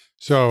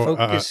 So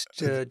focused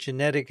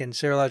genetic and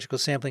serological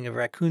sampling of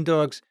raccoon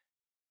dogs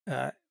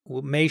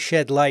may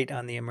shed light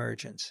on the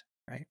emergence,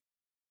 right?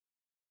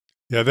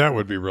 Yeah, that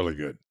would be really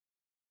good.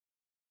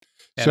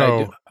 And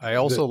so I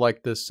also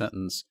like this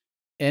sentence.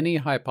 Any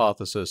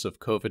hypothesis of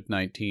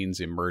COVID-19's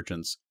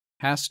emergence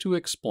has to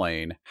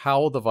explain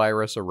how the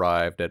virus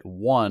arrived at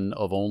one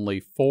of only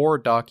 4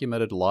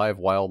 documented live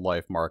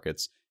wildlife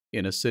markets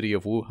in a city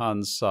of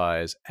Wuhan's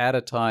size at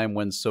a time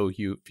when so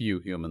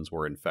few humans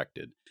were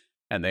infected.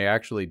 And they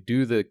actually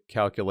do the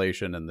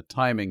calculation and the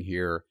timing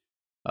here.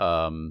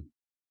 I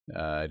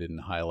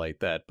didn't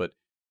highlight that, but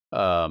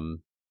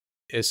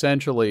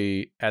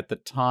essentially at the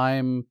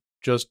time,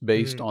 just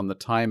based on the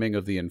timing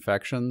of the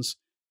infections,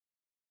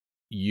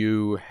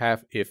 you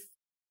have, if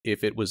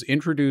it was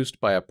introduced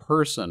by a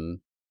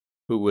person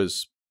who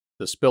was,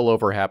 the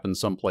spillover happened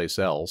someplace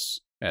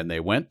else and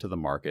they went to the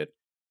market,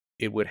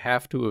 it would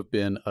have to have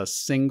been a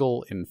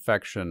single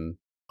infection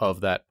of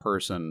that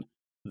person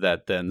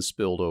that then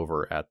spilled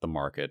over at the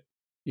market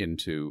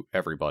into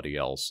everybody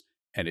else.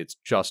 And it's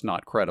just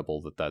not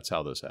credible that that's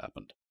how this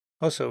happened.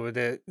 Also,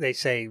 they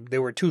say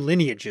there were 2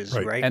 lineages,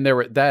 right? And there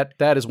were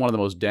that is one of the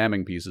most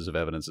damning pieces of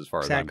evidence as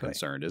far as I'm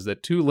concerned, is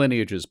that 2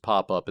 lineages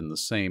pop up in the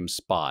same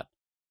spot.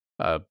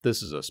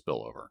 This is a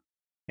spillover.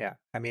 Yeah.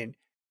 I mean,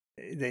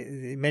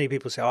 many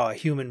people say, oh, a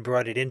human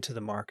brought it into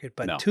the market,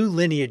 but No. 2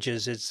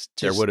 lineages, it's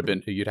just... There would have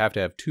been, you'd have to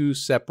have 2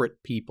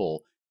 separate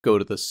people go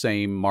to the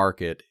same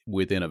market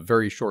within a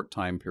very short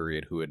time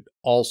period who had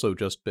also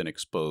just been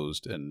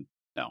exposed, and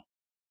no.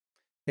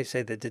 They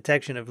say the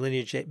detection of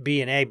lineage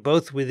B and A,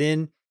 both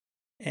within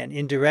and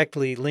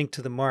indirectly linked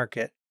to the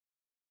market,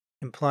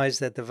 implies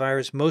that the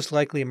virus most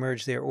likely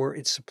emerged there or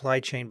its supply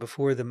chain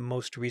before the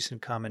most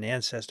recent common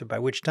ancestor, by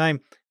which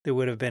time there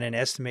would have been an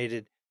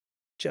estimated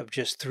of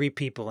just 3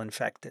 people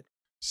infected.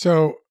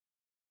 So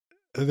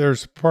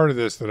there's part of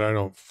this that I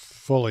don't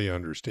fully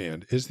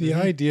understand. Is the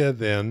idea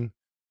then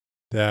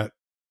that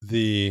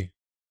the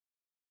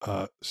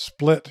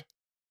split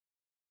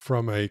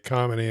from a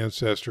common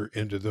ancestor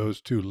into those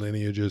 2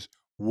 lineages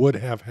would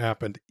have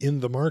happened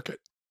in the market?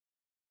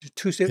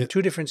 2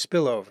 different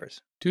spillovers.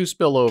 2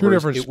 spillovers. 2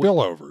 different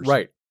spillovers.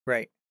 Right.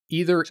 Right.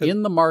 either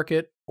in the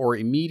market or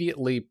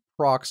immediately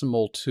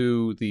proximal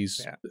to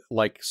these,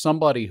 like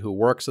somebody who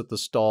works at the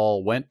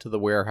stall went to the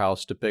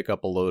warehouse to pick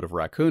up a load of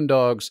raccoon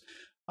dogs.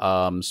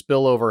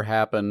 Spillover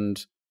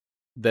happened.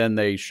 Then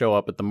they show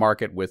up at the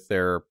market with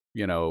their,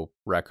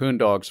 raccoon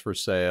dogs for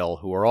sale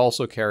who are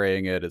also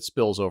carrying it. It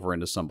spills over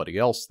into somebody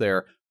else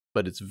there,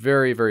 but it's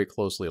very, very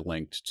closely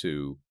linked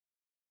to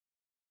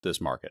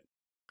this market.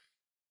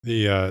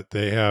 They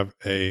have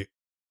a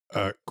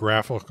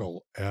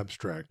graphical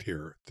abstract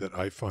here that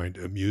I find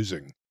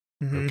amusing.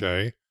 Mm-hmm.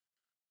 Okay,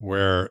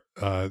 where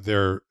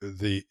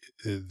the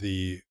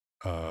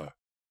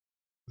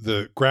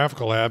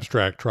graphical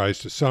abstract tries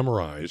to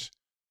summarize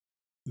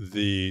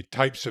the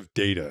types of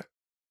data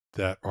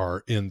that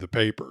are in the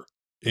paper,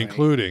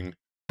 including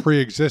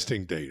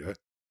pre-existing data.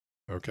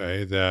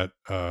 Okay, that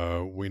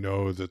we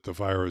know that the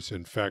virus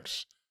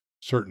infects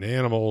certain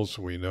animals.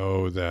 We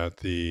know that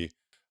the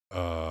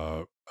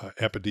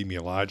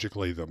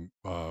epidemiologically, the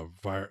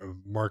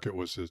market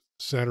was the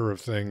center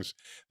of things,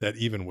 that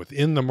even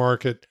within the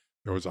market,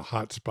 there was a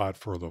hot spot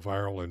for the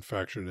viral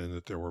infection and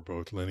that there were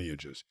both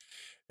lineages.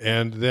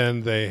 And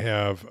then they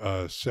have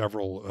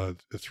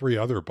three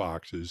other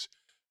boxes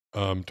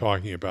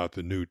talking about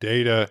the new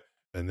data,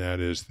 and that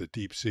is the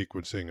deep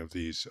sequencing of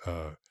these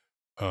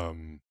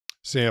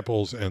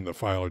samples and the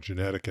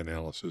phylogenetic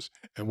analysis.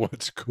 And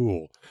what's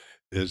cool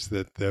is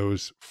that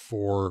those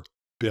 4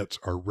 bits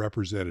are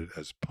represented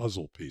as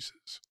puzzle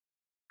pieces.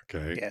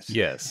 Okay.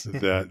 Yes.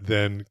 That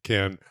then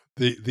can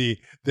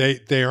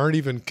they aren't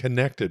even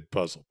connected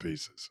puzzle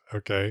pieces.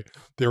 Okay.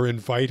 They're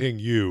inviting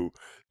you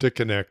to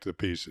connect the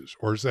pieces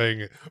or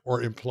saying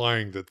or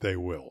implying that they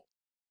will.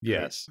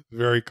 Yes. Okay?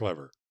 Very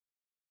clever.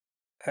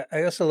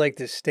 I also like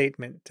this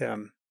statement,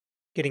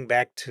 getting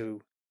back to,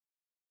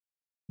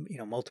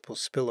 multiple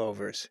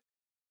spillovers.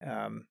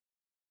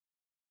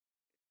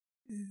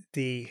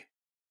 The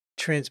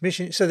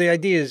transmission. So the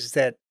idea is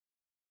that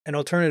an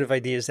alternative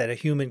idea is that a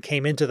human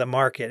came into the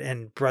market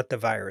and brought the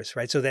virus,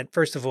 right? So that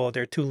first of all,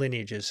 there are 2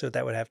 lineages, so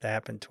that would have to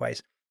happen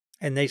twice.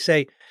 And they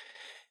say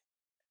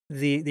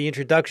the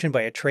introduction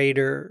by a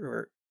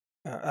trader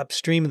or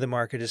upstream of the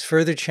market is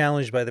further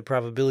challenged by the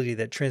probability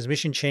that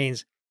transmission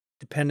chains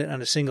dependent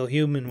on a single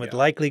human would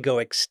likely go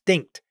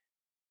extinct,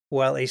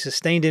 while a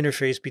sustained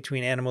interface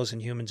between animals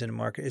and humans in a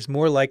market is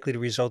more likely to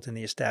result in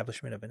the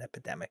establishment of an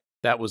epidemic.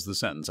 That was the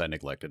sentence I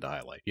neglected to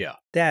highlight. Yeah.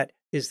 That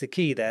is the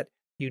key, that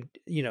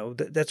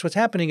that's what's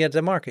happening at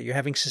the market. You're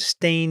having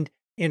sustained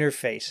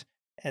interface,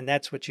 and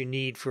that's what you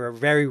need for a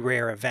very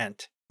rare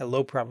event, a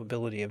low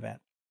probability event.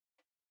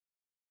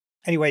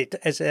 Anyway,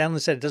 as Alan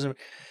said,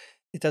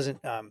 it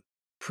doesn't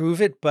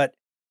prove it, but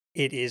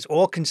it is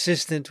all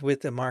consistent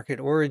with the market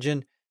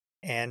origin,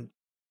 and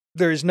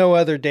there is no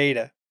other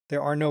data.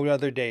 There are no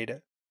other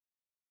data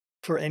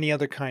for any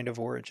other kind of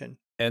origin.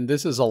 And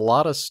this is a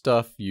lot of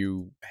stuff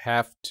you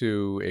have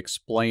to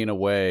explain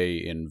away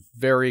in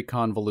very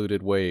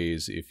convoluted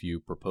ways if you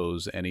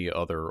propose any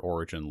other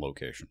origin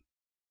location.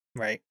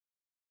 Right.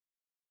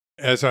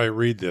 As I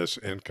read this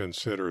and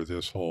consider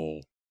this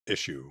whole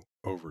issue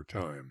over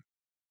time,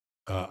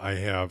 I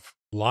have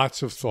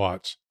lots of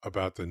thoughts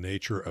about the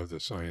nature of the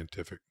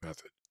scientific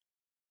method.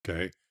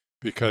 Okay?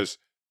 Because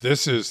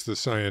this is the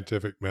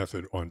scientific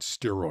method on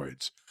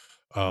steroids.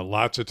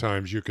 Lots of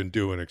times you can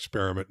do an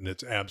experiment and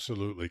it's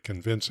absolutely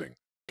convincing,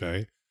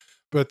 okay?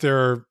 But there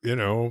are,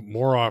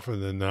 more often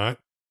than not,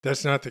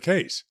 that's not the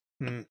case.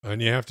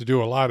 And you have to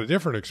do a lot of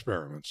different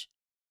experiments,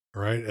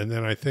 right? And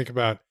then I think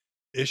about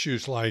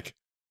issues like,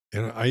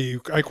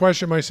 I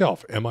question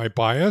myself, am I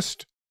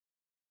biased?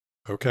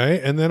 Okay.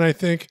 And then I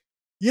think,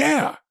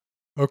 yeah,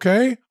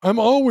 okay, I'm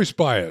always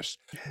biased.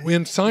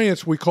 In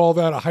science, we call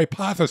that a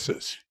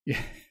hypothesis.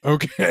 Yeah.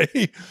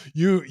 Okay,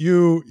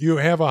 you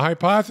have a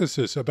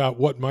hypothesis about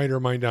what might or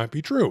might not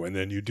be true, and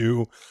then you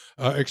do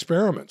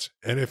experiments.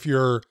 And if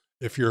you're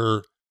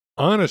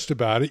honest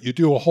about it, you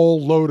do a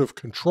whole load of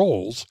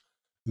controls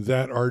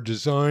that are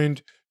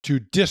designed to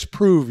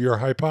disprove your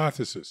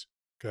hypothesis.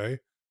 Okay,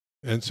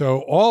 and so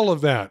all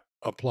of that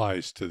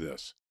applies to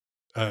this,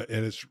 and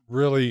it's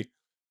really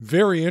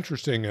very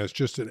interesting as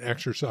just an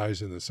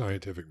exercise in the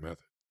scientific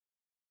method.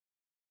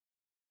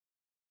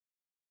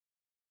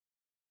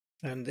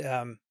 And,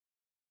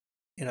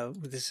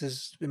 this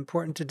is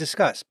important to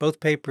discuss. Both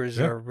papers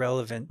are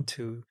relevant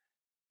to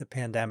the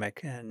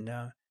pandemic, and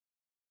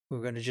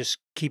we're going to just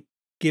keep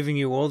giving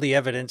you all the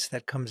evidence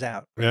that comes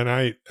out.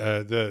 And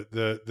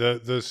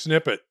the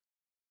snippet,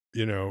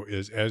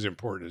 is as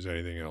important as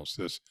anything else.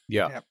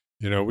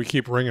 We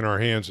keep wringing our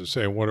hands and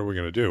saying, what are we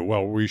going to do?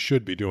 Well, we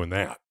should be doing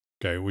that.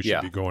 Okay. We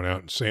should be going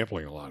out and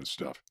sampling a lot of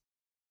stuff.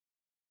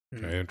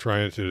 Okay. And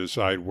trying to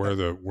decide where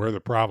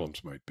the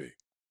problems might be.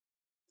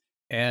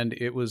 And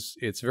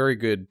it's very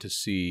good to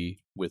see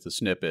with the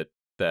snippet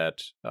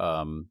that,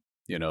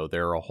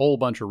 there are a whole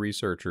bunch of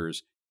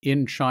researchers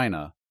in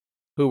China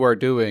who are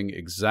doing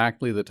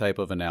exactly the type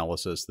of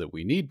analysis that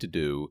we need to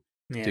do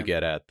to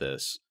get at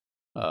this.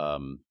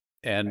 And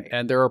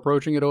they're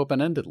approaching it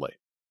open-endedly.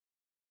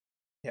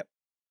 Yep.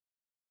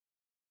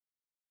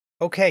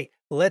 Okay.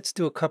 let's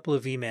do a couple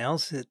of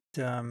emails.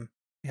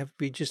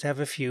 We just have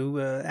a few.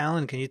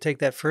 Alan, can you take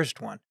that first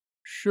one?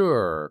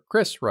 Sure.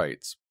 Chris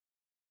writes,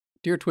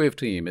 Dear TWiV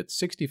team, it's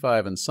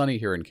 65 and sunny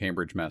here in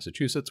Cambridge,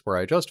 Massachusetts, where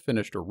I just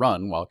finished a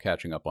run while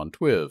catching up on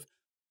TWiV,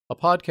 a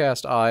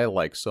podcast I,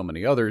 like so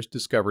many others,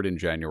 discovered in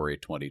January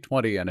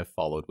 2020 and have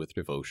followed with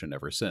devotion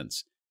ever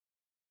since.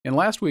 In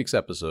last week's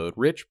episode,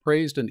 Rich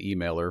praised an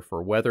emailer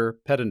for weather,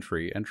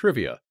 pedantry, and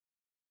trivia.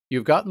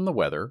 You've gotten the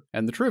weather,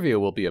 and the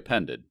trivia will be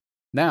appended.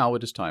 Now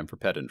it is time for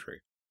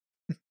pedantry.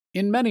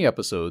 In many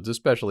episodes,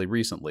 especially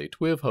recently,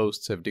 TWiV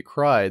hosts have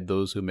decried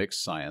those who mix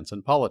science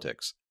and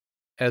politics.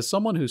 As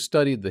someone who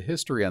studied the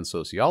history and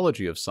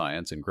sociology of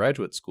science in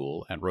graduate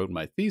school and wrote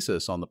my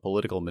thesis on the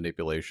political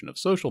manipulation of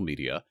social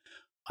media,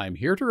 I'm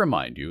here to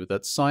remind you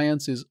that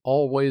science is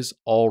always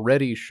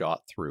already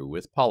shot through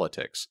with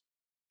politics.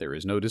 There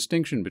is no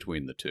distinction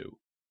between the two.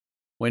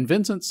 When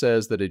Vincent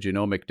says that a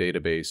genomic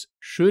database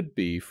should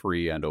be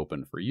free and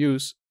open for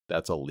use,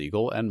 that's a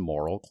legal and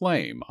moral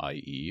claim,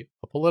 i.e.,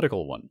 a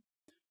political one.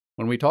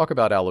 When we talk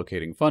about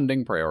allocating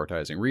funding,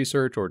 prioritizing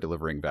research, or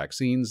delivering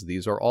vaccines,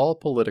 these are all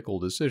political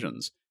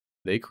decisions.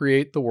 They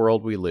create the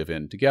world we live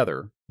in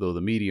together, through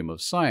the medium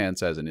of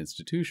science as an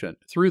institution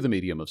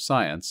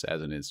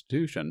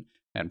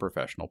and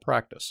professional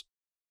practice.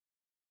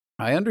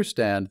 I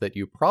understand that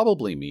you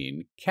probably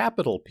mean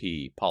capital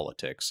P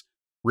politics,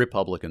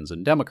 Republicans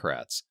and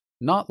Democrats,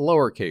 not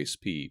lowercase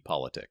p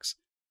politics.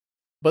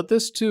 But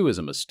this too is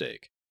a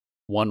mistake.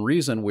 One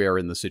reason we are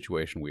in the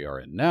situation we are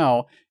in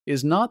now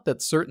is not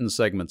that certain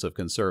segments of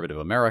conservative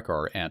America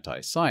are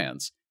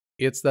anti-science,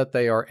 it's that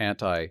they are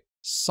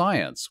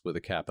anti-science with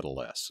a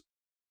capital S.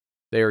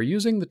 They are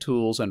using the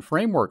tools and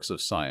frameworks of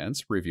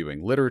science,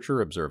 reviewing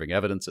literature, observing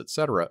evidence,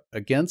 etc.,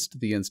 against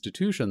the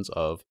institutions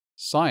of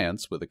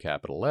science with a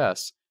capital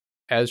S,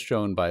 as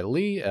shown by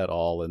Lee et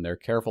al. In their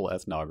careful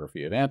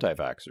ethnography of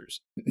anti-vaxxers.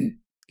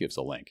 Gives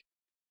a link.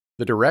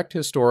 The direct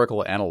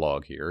historical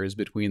analog here is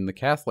between the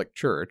Catholic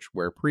Church,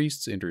 where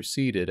priests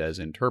interceded as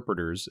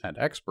interpreters and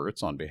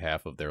experts on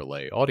behalf of their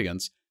lay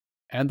audience,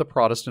 and the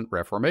Protestant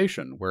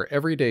Reformation, where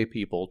everyday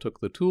people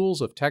took the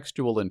tools of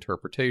textual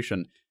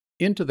interpretation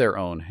into their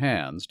own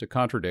hands to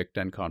contradict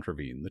and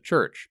contravene the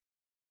Church.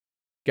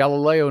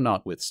 Galileo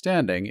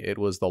notwithstanding, it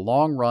was the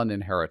long-run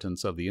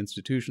inheritance of the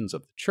institutions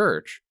of the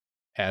Church,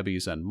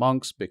 abbeys and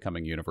monks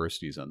becoming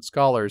universities and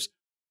scholars,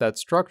 that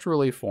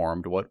structurally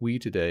formed what we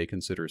today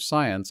consider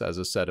science as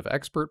a set of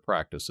expert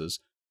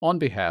practices on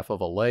behalf of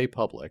a lay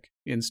public,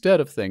 instead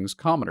of things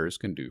commoners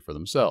can do for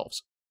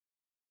themselves.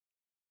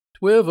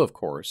 TWiV, of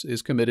course,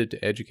 is committed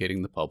to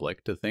educating the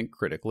public to think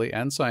critically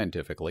and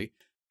scientifically,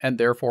 and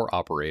therefore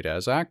operate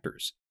as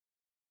actors.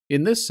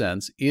 In this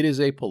sense, it is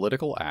a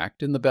political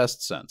act in the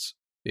best sense.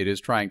 It is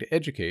trying to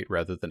educate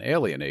rather than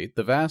alienate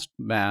the vast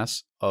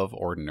mass of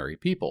ordinary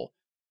people,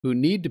 who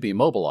need to be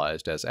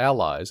mobilized as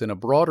allies in a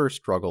broader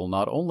struggle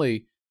not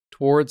only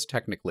towards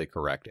technically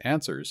correct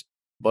answers,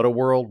 but a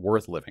world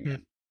worth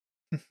living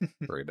in.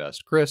 Very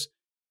best, Chris.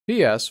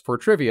 P.S. For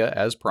trivia,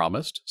 as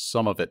promised,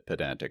 some of it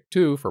pedantic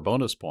too, for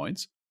bonus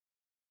points.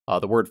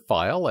 The word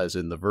file, as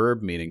in the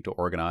verb meaning to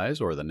organize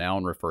or the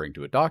noun referring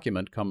to a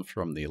document, comes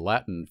from the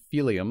Latin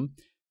filium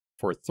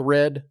for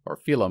thread, or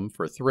filum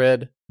for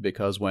thread,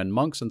 because when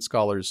monks and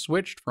scholars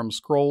switched from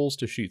scrolls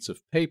to sheets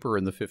of paper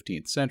in the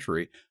 15th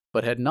century,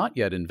 but had not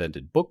yet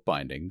invented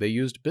bookbinding, they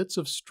used bits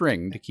of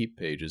string to keep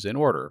pages in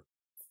order,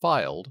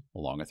 filed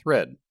along a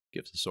thread,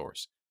 gives the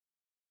source.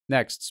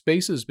 Next,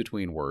 spaces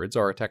between words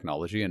are a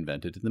technology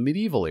invented in the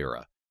medieval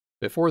era.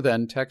 Before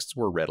then, texts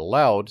were read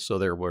aloud, so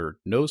there were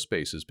no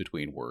spaces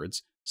between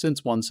words,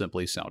 since one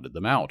simply sounded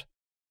them out.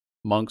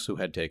 Monks who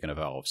had taken a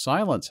vow of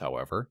silence,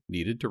 however,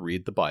 needed to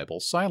read the Bible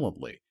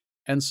silently,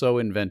 and so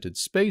invented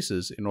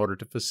spaces in order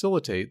to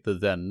facilitate the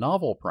then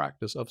novel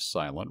practice of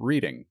silent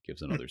reading,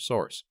 gives another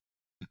source.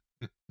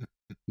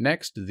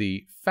 Next,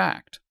 the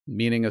fact,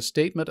 meaning a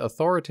statement of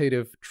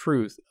authoritative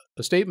truth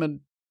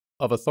ascribed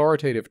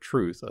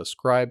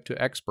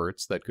to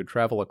experts that could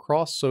travel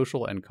across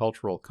social and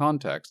cultural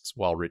contexts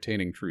while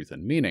retaining truth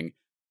and meaning,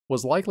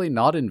 was likely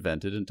not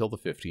invented until the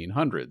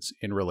 1500s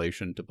in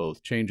relation to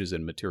both changes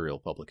in material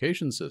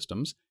publication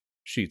systems,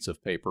 sheets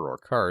of paper or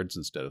cards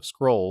instead of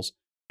scrolls,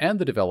 and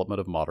the development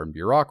of modern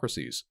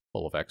bureaucracies,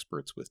 full of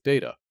experts with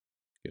data,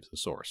 gives the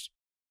source.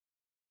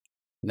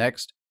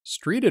 Next,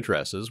 street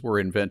addresses were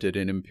invented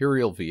in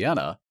Imperial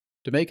Vienna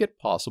to make it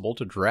possible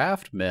to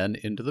draft men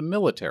into the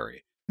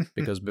military,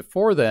 because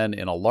before then,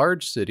 in a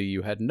large city,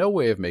 you had no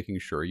way of making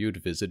sure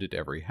you'd visited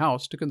every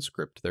house to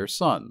conscript their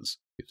sons,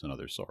 gives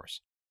another source.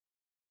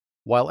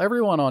 While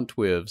everyone on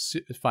TWiV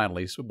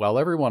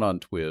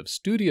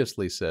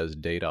studiously says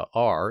data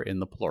are in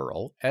the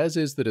plural, as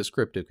is the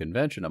descriptive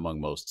convention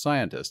among most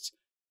scientists,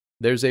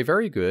 there's a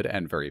very good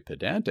and very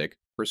pedantic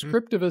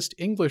prescriptivist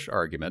English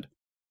argument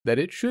that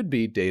it should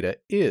be data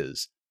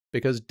is,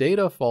 because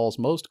data falls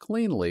most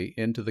cleanly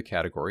into the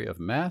category of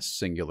mass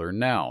singular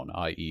noun,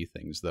 i.e.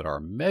 things that are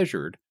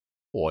measured,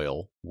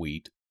 oil,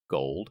 wheat,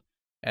 gold,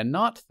 and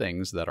not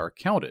things that are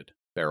counted,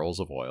 barrels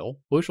of oil,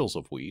 bushels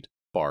of wheat,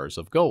 bars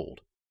of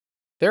gold.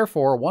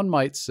 Therefore, one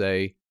might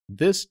say,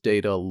 this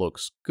data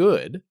looks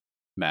good,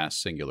 mass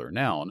singular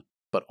noun,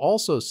 but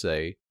also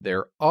say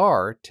there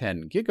are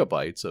 10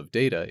 gigabytes of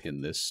data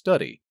in this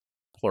study,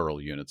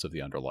 plural units of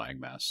the underlying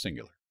mass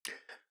singular.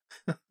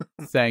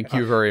 Thank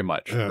you very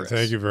much, Chris.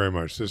 Thank you very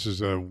much. This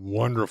is a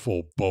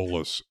wonderful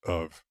bolus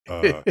of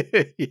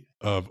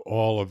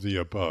all of the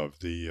above.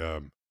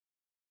 The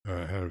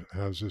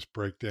how's this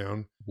break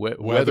down?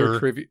 Weather,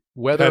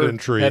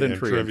 pedantry, and and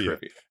trivia.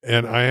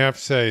 And I have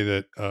to say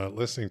that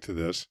listening to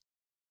this,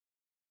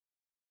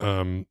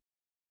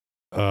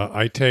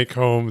 I take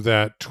home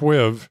that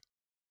TWiV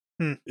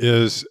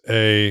is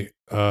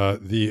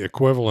the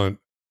equivalent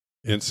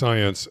in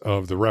science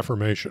of the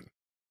Reformation,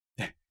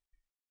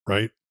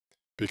 right?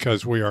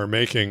 Because we are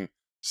making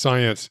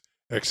science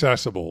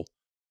accessible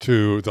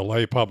to the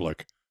lay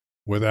public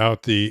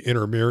without the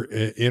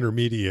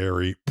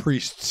intermediary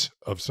priests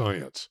of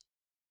science.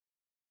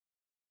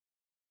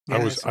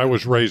 Yeah, I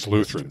was raised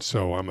Lutheran,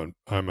 so I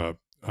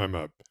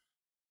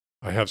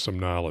have some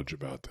knowledge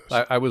about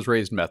this. I was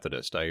raised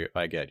Methodist.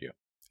 I get you.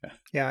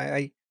 Yeah,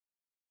 I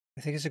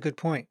think it's a good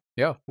point.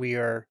 Yeah. We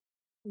are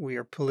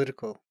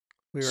political.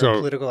 We are So- a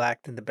political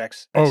act in the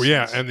best Oh,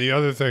 yeah. sense. And the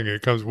other thing,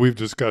 we've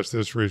discussed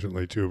this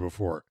recently too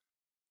before.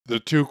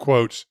 The two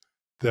quotes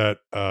that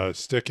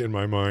stick in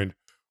my mind,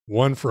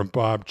 one from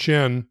Bob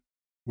Chen,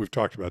 we've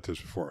talked about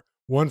this before,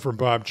 one from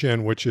Bob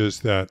Chen, which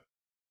is that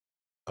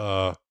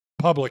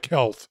public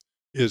health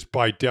is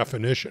by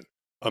definition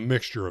a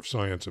mixture of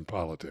science and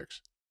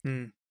politics.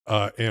 And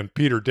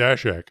Peter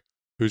Daszak,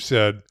 who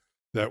said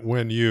that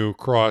when you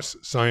cross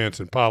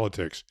science and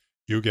politics,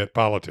 you get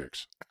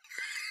politics.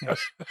 Yes.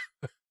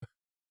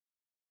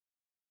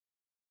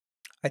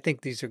 I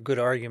think these are good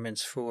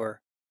arguments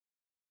for,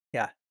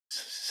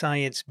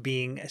 science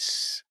being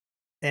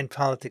and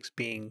politics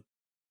being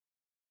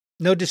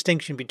no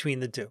distinction between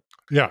the two.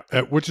 Yeah,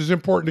 which is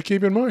important to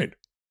keep in mind.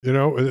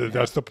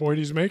 That's the point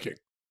he's making.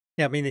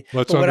 Yeah, I mean,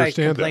 Let's but what I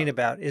understand complain that.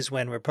 about is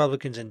when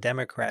Republicans and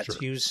Democrats Sure.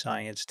 use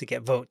science to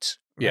get votes.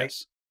 Right?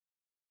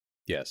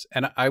 Yes.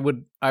 And I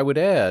would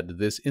add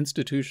this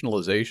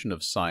institutionalization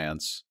of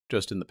science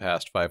just in the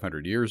past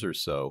 500 years or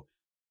so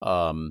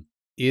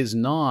is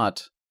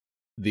not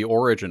the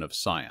origin of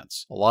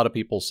science. A lot of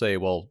people say,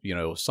 well,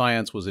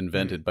 science was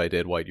invented by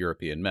dead white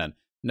European men.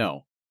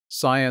 No,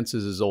 science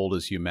is as old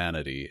as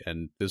humanity.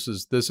 And this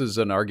is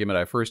an argument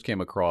I first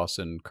came across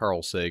in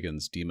Carl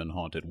Sagan's Demon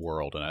Haunted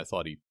World, and I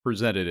thought he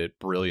presented it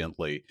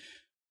brilliantly.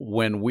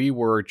 When we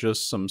were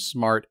just some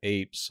smart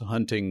apes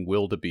hunting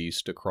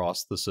wildebeest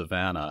across the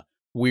savannah,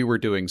 we were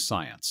doing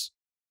science.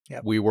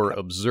 Yep. We were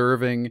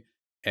observing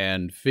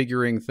and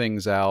figuring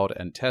things out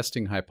and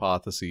testing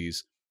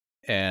hypotheses.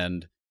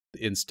 And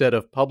instead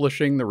of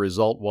publishing, the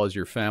result was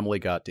your family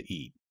got to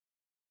eat.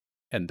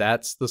 And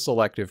that's the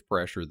selective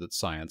pressure that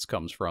science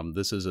comes from.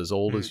 This is as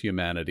old as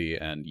humanity.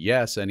 And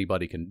yes,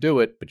 anybody can do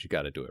it, but you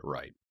got to do it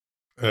right.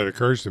 It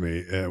occurs to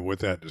me with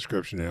that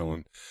description,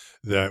 Alan,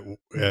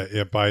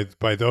 that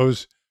by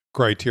those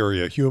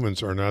criteria,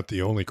 humans are not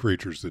the only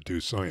creatures that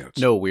do science.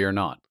 No, we are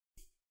not.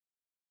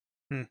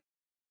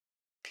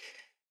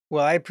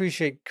 Well, I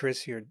appreciate,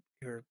 Chris, your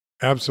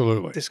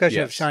Absolutely.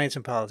 discussion of Yes. science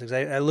and politics.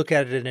 I look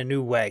at it in a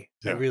new way.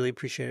 Yeah. I really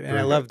appreciate it. And Very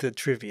I good. love the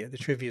trivia. The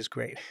trivia is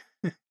great.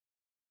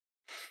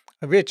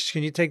 Rich,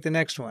 can you take the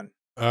next one?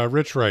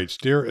 Rich writes,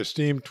 Dear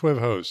esteemed TWiV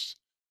hosts,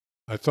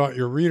 I thought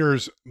your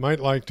readers might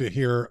like to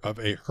hear of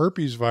a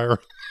herpes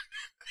virus.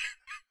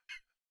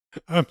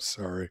 I'm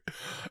sorry.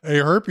 A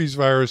herpes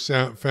virus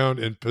found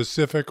in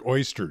Pacific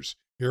oysters.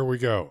 Here we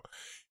go.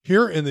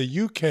 Here in the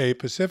UK,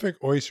 Pacific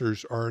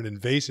oysters are an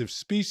invasive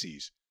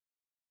species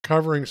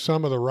covering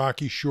some of the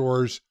rocky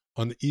shores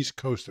on the east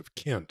coast of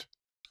Kent.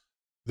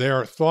 They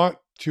are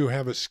thought to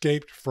have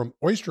escaped from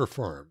oyster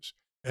farms,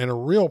 and a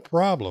real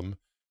problem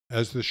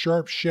as the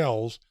sharp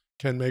shells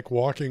can make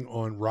walking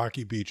on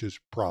rocky beaches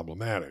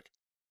problematic,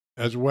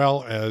 as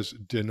well as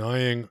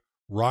denying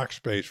rock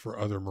space for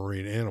other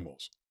marine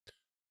animals.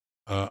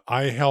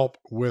 I help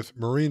with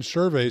marine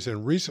surveys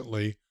and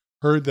recently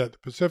heard that the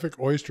Pacific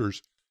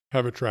oysters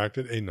have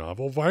attracted a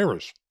novel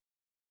virus,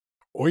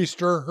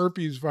 oyster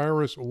herpes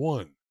virus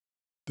 1.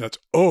 That's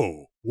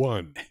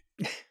O1,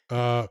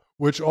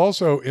 which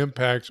also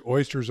impacts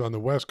oysters on the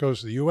west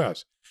coast of the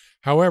U.S.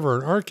 However,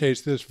 in our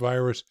case, this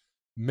virus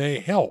may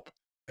help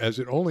as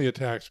it only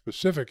attacks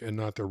Pacific and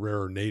not the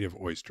rarer native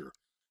oyster.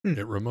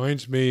 It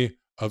reminds me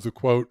of the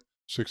quote,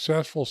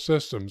 successful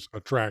systems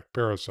attract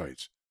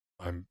parasites.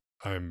 I'm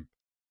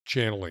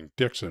channeling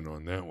Dixon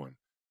on that one.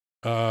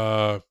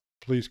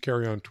 Please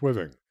carry on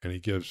TWiVing. And he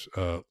gives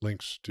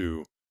links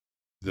to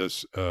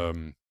this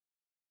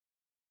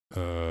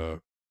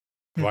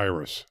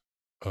virus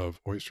of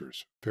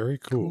oysters. Very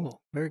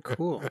cool. Very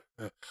cool.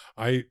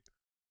 I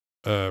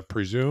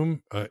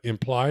presume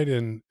implied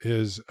in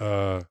his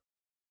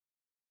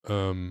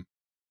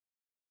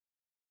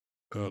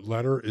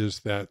letter is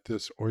that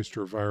this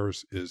oyster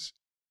virus is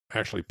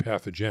actually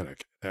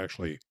pathogenic. It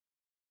actually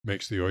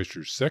makes the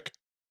oysters sick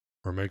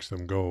or makes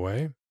them go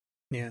away.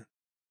 Yeah.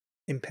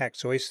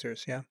 Impacts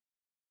oysters. Yeah.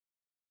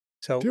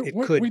 So Did- it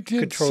what- could we did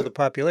control so- the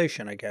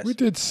population, I guess. We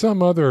did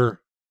some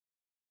other,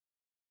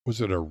 was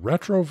it a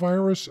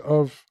retrovirus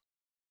of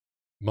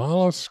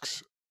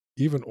mollusks,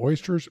 even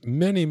oysters,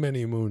 many,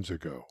 many moons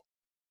ago.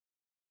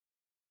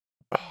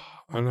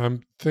 And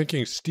I'm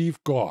thinking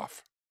Steve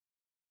Goff.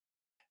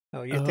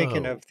 Oh, you're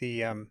thinking of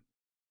the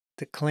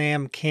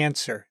clam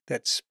cancer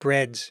that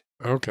spreads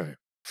Okay.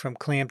 from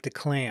clam to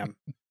clam.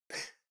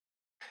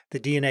 The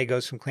DNA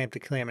goes from clam to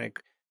clam, and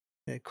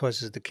it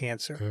causes the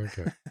cancer.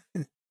 Okay.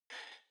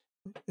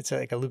 It's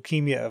like a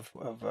leukemia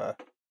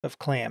of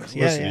clams.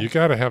 Listen, yeah. you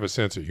got to have a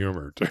sense of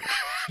humor to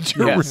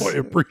Yes. really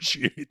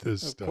appreciate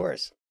this Of stuff.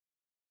 course.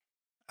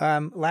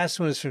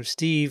 Last one is from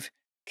Steve.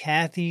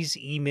 Kathy's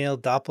email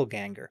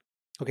doppelganger.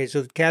 Okay,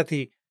 so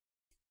Kathy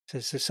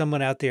says there's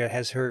someone out there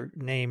has her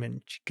name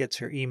and she gets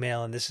her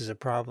email, and this is a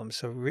problem.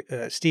 So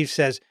Steve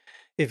says,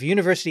 if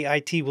university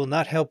IT will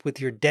not help with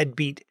your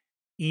deadbeat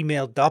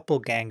email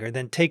doppelganger,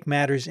 then take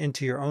matters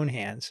into your own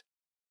hands.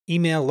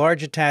 Email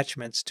large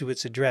attachments to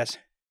its address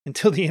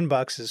until the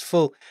inbox is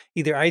full.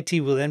 Either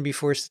IT will then be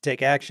forced to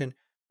take action,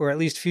 or at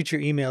least future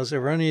emails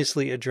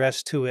erroneously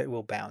addressed to it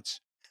will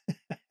bounce.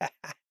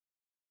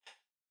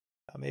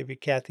 Maybe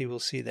Kathy will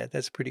see that.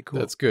 That's pretty cool.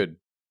 That's good.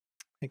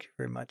 Thank you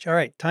very much. All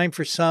right, time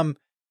for some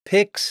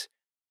picks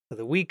of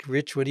the week.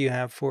 Rich, what do you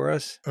have for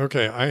us?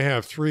 Okay, I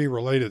have 3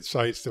 related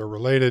sites. They're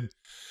related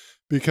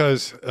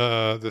because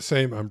the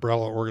same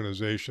umbrella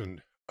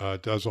organization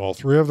does all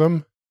 3 of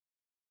them.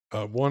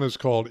 One is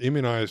called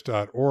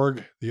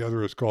immunize.org, the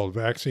other is called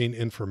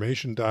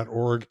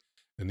vaccineinformation.org,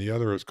 and the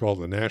other is called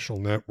the National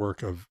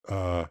Network of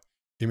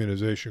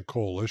Immunization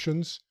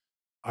Coalitions.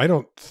 I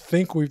don't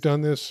think we've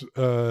done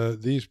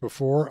these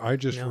before. I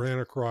just ran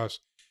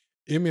across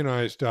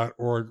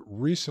immunize.org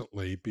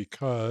recently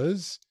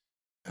because,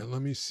 and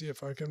let me see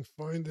if I can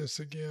find this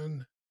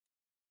again.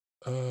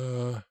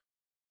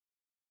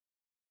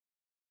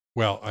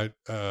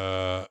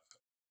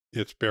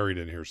 It's buried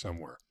in here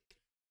somewhere.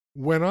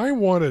 When I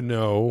want to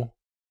know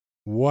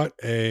what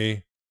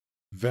a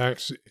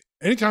vaccine,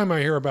 anytime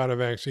I hear about a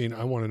vaccine,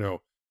 I want to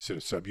know, is it a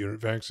subunit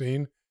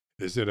vaccine?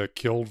 Is it a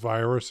killed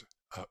virus?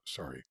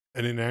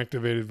 An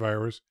inactivated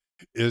virus?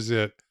 Is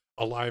it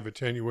a live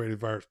attenuated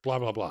virus? Blah,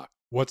 blah, blah.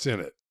 What's in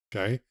it?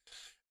 Okay.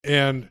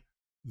 And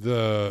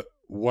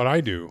what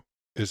I do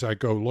is I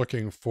go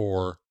looking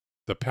for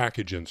the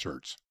package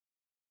inserts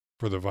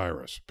for the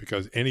virus,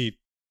 because any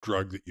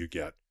drug that you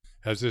get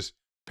has this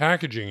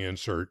packaging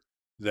insert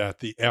that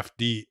the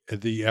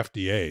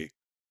FDA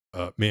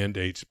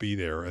mandates be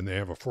there, and they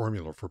have a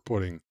formula for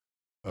putting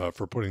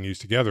these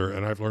together.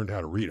 And I've learned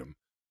how to read them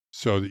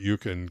so that you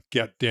can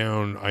get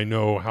down. I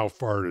know how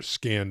far to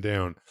scan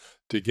down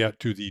to get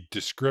to the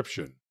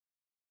description,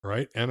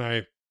 right? And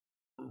I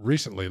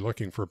recently,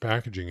 looking for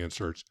packaging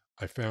inserts,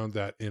 I found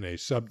that in a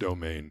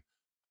subdomain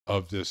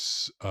of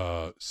this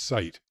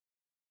site.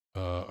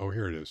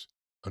 Here it is.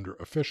 Under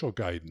official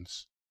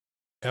guidance,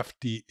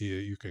 FDA,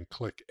 you can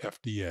click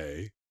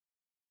FDA.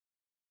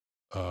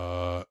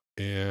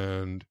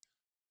 And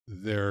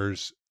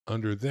there's,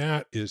 under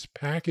that is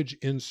package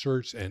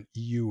inserts and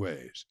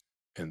EUAs.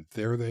 And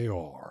there they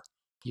are.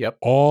 Yep.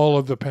 All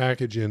of the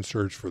package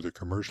inserts for the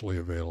commercially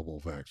available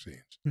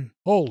vaccines.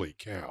 Holy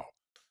cow.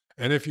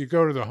 And if you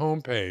go to the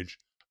homepage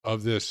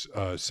of this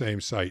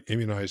same site,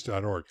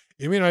 immunize.org,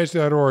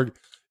 immunize.org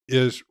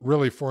is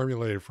really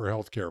formulated for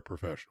healthcare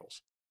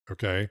professionals.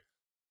 Okay.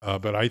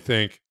 But I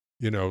think,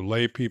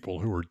 lay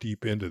people who are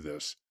deep into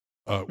this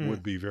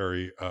would be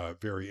very,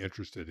 very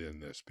interested in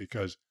this,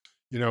 because,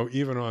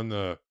 even on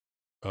the,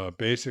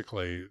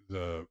 basically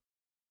the,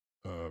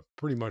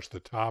 pretty much the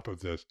top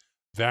of this,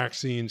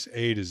 vaccines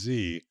A to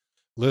Z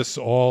lists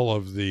all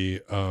of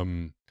the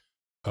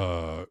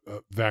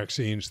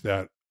vaccines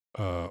that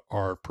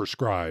are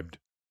prescribed,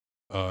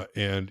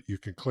 and you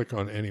can click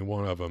on any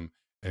one of them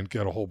and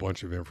get a whole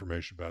bunch of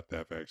information about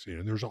that vaccine.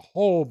 And there's a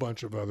whole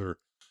bunch of other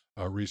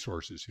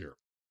resources here.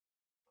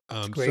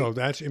 So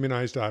that's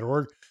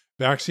immunize.org.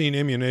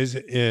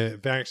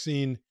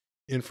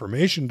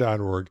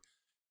 Vaccineinformation.org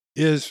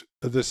is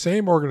the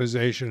same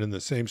organization and the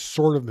same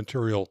sort of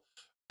material,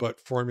 but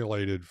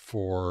formulated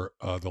for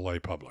the lay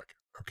public.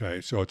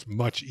 Okay, so it's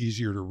much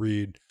easier to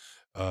read.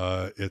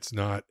 There's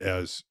not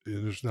as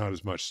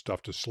much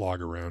stuff to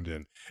slog around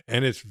in,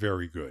 and it's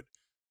very good.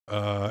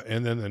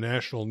 And then the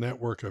National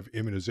Network of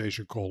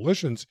Immunization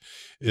Coalitions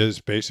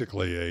is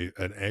basically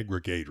an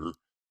aggregator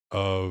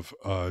of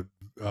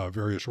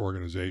various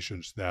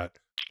organizations that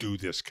do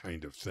this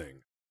kind of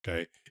thing.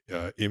 Okay,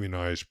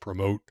 immunize,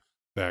 promote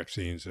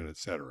vaccines, and et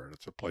cetera. And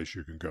it's a place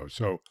you can go.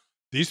 So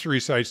these 3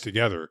 sites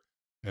together,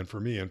 and for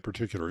me in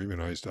particular,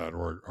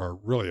 immunize.org, are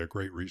really a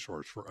great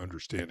resource for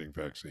understanding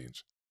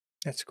vaccines.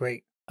 That's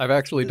great. I've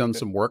actually done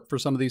some work for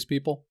some of these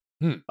people.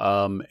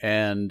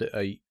 And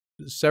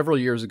several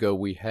years ago,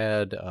 we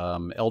had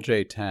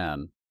LJ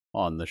Tan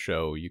on the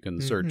show. You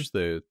can search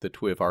the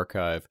TWiV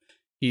archive.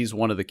 He's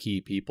one of the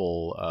key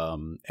people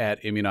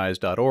at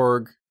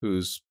immunize.org,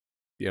 who's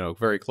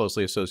very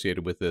closely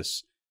associated with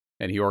this,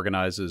 and he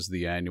organizes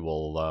the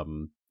annual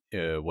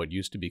what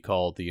used to be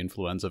called the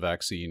influenza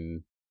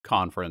vaccine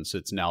conference.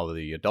 It's now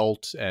the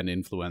adult and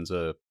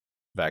influenza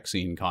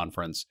vaccine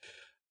conference.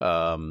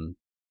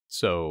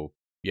 So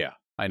yeah,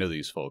 I know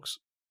these folks.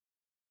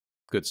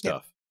 Good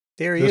stuff. Yep.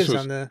 There he is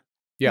on the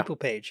people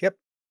page. Yep.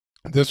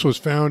 This was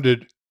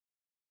founded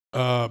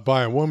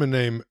by a woman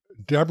named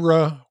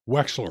Deborah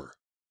Wexler.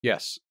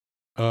 Yes.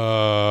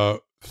 30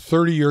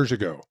 years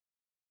ago.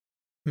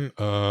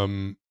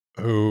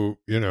 Who,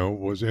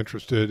 was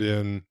interested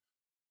in,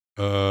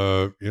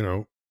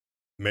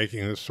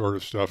 making this sort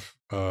of stuff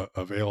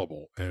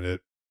available, and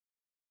it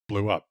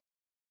blew up.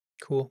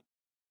 Cool.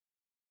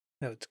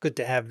 No, it's good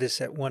to have this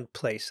at one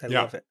place. I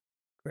love it.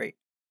 Great.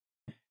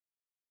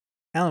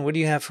 Alan, what do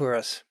you have for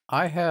us?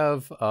 I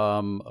have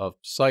a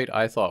site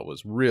I thought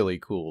was really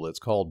cool. It's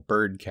called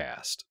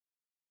Birdcast.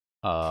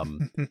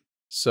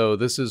 So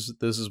this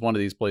is one of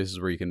these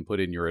places where you can put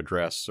in your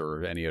address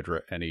or any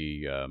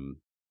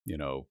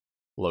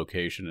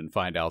location and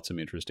find out some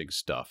interesting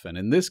stuff. And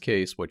in this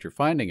case, what you're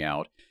finding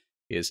out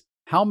is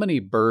how many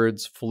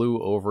birds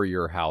flew over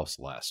your house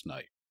last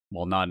night.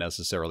 Well, not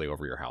necessarily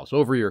over your house,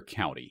 over your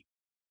county.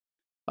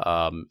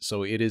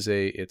 So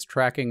it's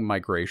tracking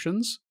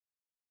migrations.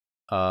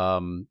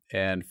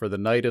 And for the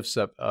night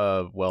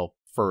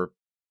for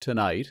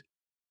tonight,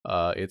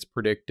 it's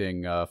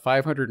predicting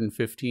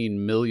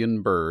 515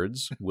 million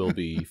birds will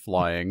be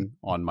flying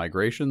on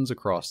migrations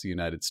across the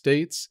United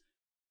States.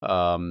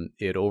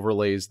 It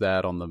overlays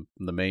that on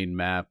the main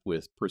map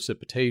with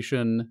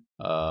precipitation,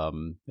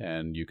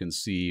 and you can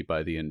see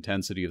by the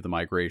intensity of the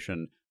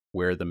migration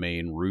where the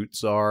main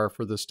routes are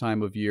for this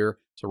time of year.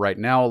 So right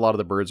now, a lot of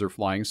the birds are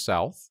flying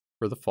south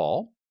for the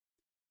fall.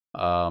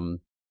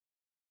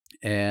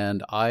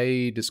 And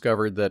I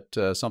discovered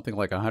that something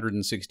like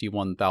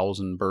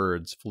 161,000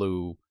 birds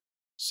flew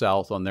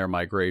south on their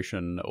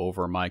migration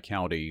over my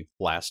county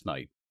last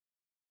night.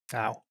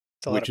 Wow.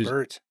 It's a lot of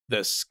birds.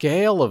 The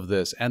scale of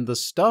this and the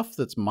stuff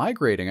that's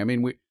migrating. I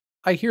mean,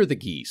 I hear the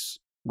geese,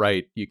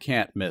 right? You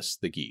can't miss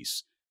the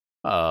geese.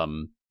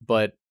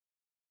 But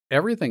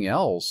everything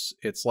else,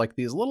 it's like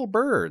these little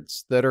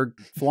birds that are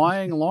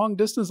flying long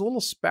distance,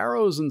 little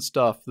sparrows and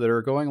stuff that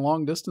are going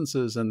long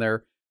distances, and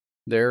they're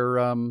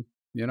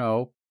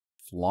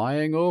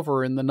flying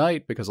over in the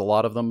night because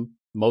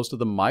most of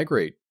them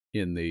migrate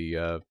in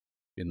the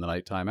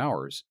nighttime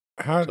hours.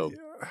 How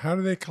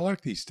do they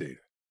collect these data?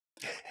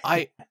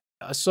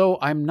 So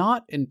I'm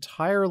not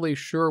entirely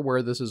sure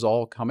where this is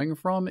all coming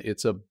from.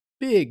 It's a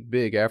big,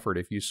 big effort.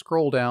 If you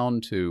scroll down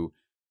to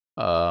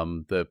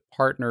the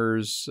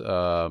partners,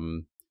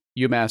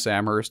 UMass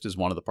Amherst is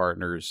one of the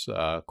partners,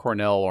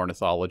 Cornell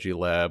Ornithology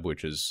Lab,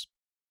 which is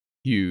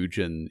huge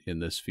in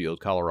this field,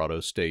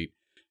 Colorado State.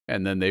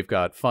 And then they've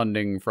got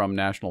funding from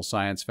National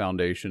Science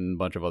Foundation, a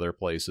bunch of other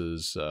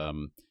places,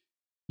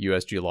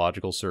 U.S.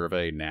 Geological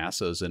Survey,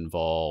 NASA's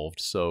involved.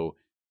 So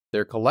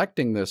they're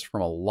collecting this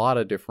from a lot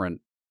of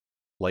different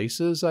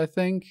places, I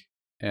think,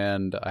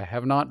 and I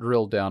have not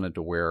drilled down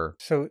into where.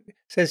 So it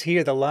says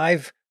here the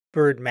live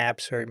bird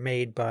maps are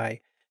made by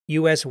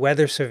U.S.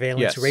 Weather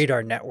Surveillance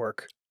Radar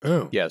Network.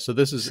 Oh. Yeah, so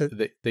this is,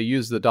 they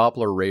use the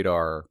Doppler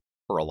radar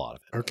for a lot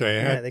of it. Okay,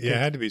 it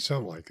had to be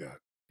something like that.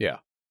 Yeah.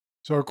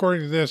 So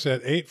according to this,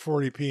 at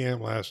 8:40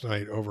 p.m. last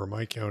night over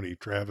my county,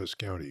 Travis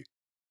County,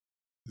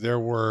 there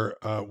were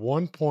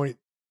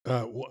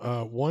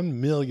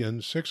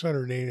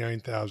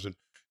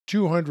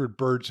 1,689,200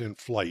 birds in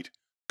flight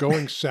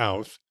going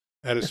south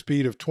at a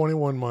speed of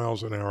 21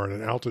 miles an hour at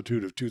an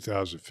altitude of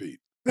 2,000 feet.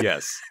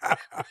 Yes.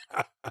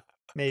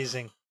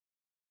 Amazing.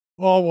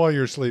 All while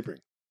you're sleeping.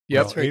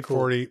 Yep. Well,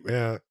 8:40,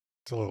 yeah,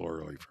 it's a little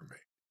early for me.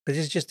 But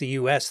this is just the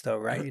U.S. though,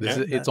 right?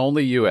 It's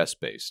only U.S.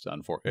 based,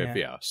 unfortunately.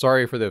 Yeah.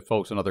 Sorry for the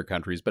folks in other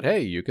countries, but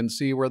hey, you can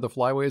see where the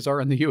flyways are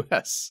in the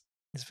U.S.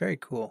 It's very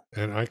cool.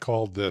 And I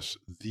called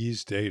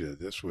these data.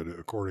 This would,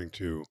 according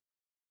to,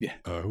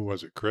 who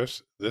was it,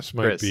 Chris? This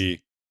might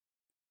be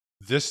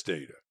this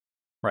data.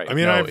 Right. I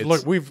mean,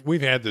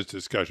 we've had this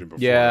discussion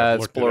before. Yeah,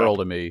 it's plural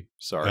to me.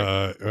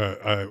 Sorry.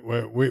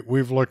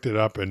 We've looked it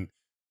up, and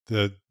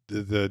the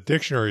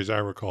dictionary, as I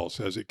recall,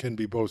 says it can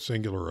be both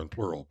singular and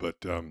plural,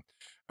 but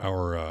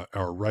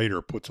our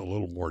writer puts a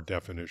little more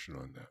definition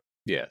on that.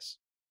 Yes.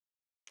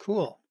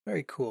 Cool.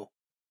 Very cool.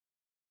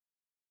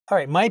 All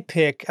right, my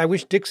pick, I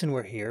wish Dixon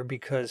were here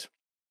because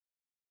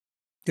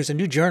there's a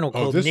new journal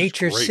called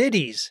Nature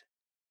Cities.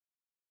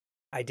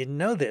 I didn't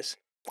know this.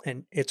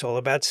 And it's all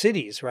about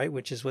cities, right?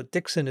 Which is what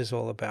Dixon is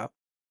all about.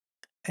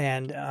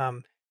 And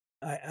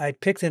I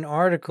picked an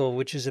article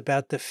which is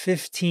about the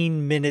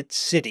 15-minute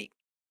city.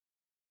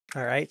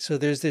 All right, so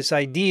there's this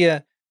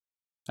idea.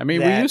 I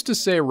mean, we used to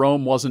say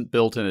Rome wasn't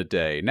built in a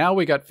day. Now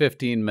we got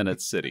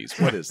 15-minute cities.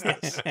 What is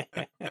this?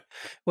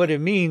 What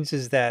it means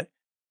is that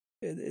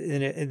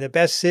in the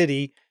best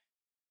city,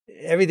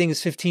 everything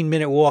is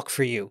 15-minute walk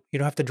for you. You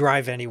don't have to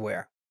drive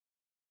anywhere,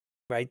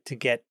 right, to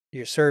get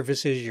your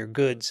services, your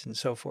goods, and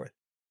so forth.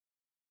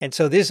 And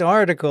so this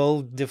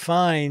article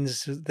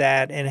defines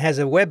that and has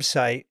a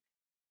website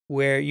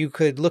where you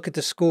could look at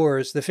the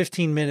scores, the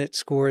 15-minute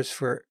scores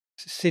for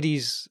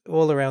cities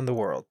all around the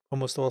world.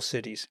 Almost all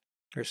cities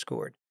are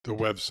scored. The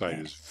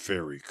website is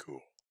very cool.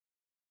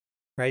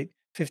 right?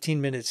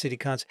 15-minute city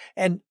council.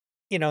 And,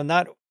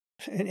 not,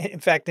 in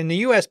fact, in the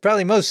U.S.,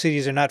 probably most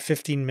cities are not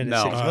 15-minute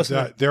No. cities. Most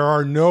of them, There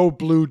are no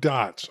blue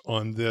dots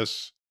on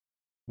this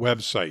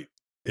website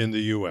in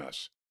the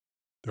U.S.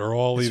 They're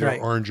all That's either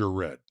right. orange or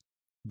red.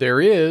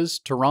 There is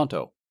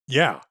Toronto.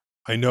 Yeah,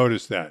 I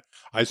noticed that.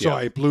 I saw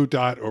Yeah. a blue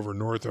dot over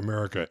North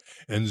America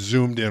and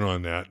zoomed in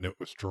on that, and it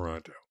was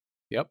Toronto.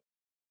 Yep.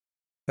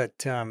 but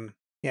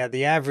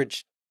the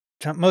average,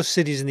 most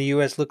cities in the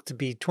U.S. look to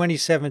be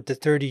 27 to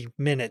 30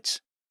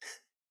 minutes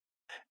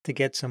to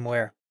get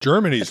somewhere.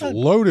 Germany's That's not-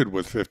 loaded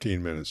with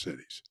 15-minute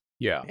cities.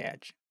 Yeah. Yeah.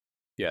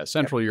 Yeah.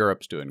 Central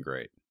Europe's doing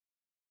great.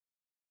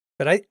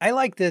 But I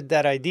like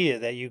that idea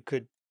that you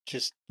could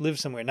just live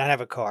somewhere, not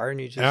have a car,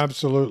 and you just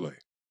Absolutely.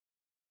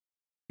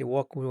 you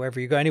walk wherever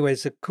you go. Anyway,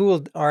 it's a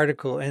cool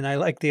article, and I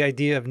like the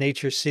idea of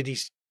Nature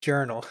Cities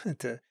Journal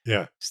to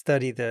Yeah.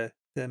 study the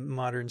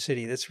modern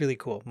city. That's really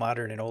cool.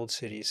 Modern and old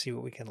cities. See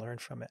what we can learn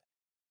from it.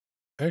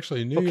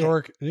 Actually, New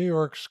Okay.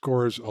 York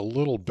scores a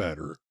little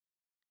better.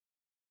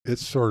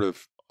 It's sort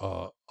of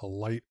a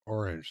light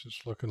orange.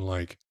 It's looking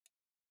like,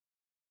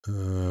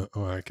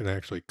 I can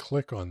actually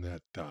click on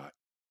that dot.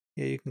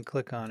 Yeah, you can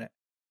click on it.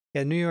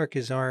 Yeah, New York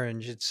is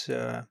orange. It's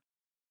Oh,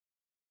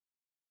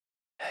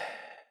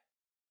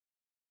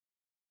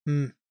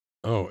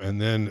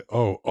 and then,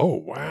 oh,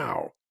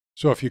 wow.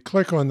 So if you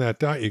click on that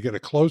dot, you get a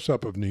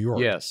close-up of New York.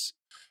 Yes.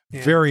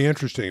 Yeah. Very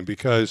interesting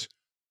because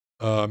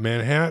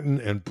Manhattan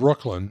and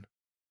Brooklyn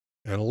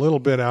and a little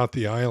bit out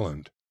the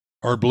island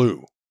are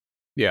blue.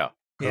 Yeah.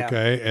 Yeah.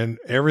 Okay. And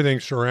everything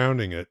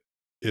surrounding it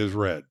is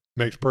red.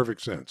 Makes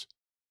perfect sense.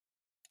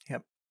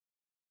 Yep.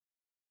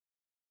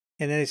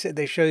 And then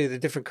they show you the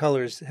different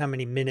colors, how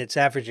many minutes,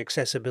 average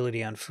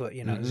accessibility on foot,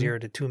 Mhm. 0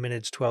 to 2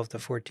 minutes, 12 to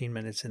 14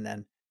 minutes. And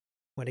then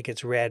when it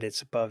gets red,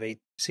 it's above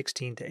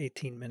 16 to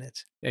 18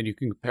 minutes. And you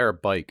can compare a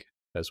bike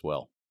as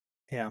well.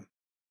 Yeah.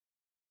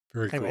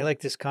 Very Anyway, cool. I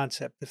like this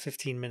concept, the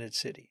 15-minute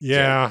city. It's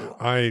Yeah,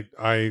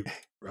 very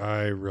cool.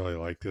 I really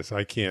like this.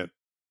 I can't,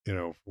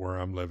 where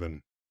I'm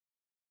living,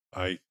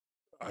 I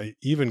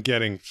even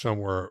getting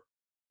somewhere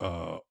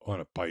on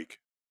a bike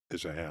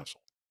is a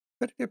hassle.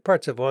 But there are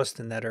parts of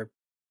Austin that are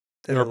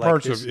There are like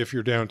parts this. of, if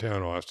you're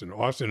downtown Austin,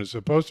 Austin is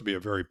supposed to be a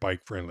very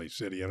bike-friendly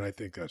city, and I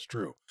think that's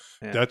true.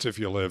 Yeah. That's if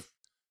you live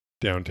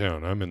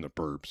downtown. I'm in the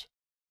burbs.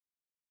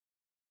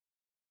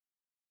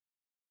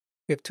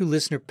 We have 2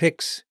 listener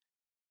picks.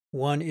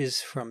 One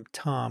is from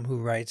Tom, who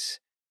writes,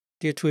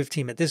 "Dear TWiV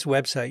team, at this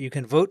website, you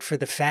can vote for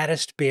the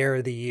fattest bear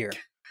of the year.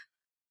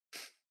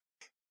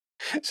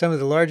 Some of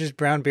the largest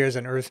brown bears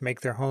on Earth make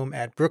their home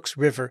at Brooks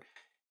River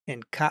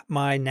in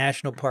Katmai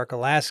National Park,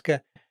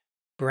 Alaska.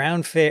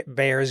 Brown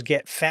bears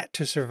get fat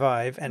to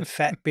survive, and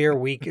Fat Bear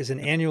Week is an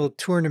annual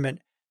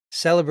tournament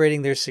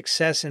celebrating their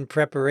success in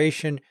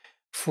preparation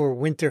for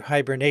winter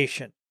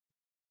hibernation."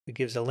 It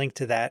gives a link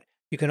to that.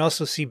 You can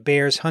also see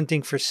bears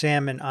hunting for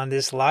salmon on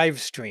this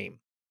live stream.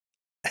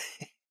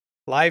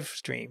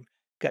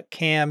 Got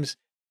cams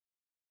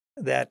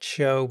that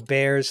show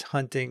bears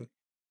hunting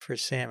for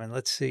salmon.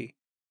 Let's see.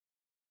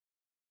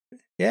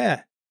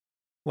 Yeah.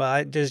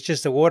 Well, there's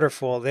just a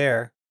waterfall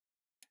there.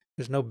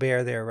 There's no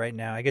bear there right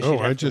now. I guess you'd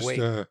have to wait.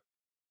 It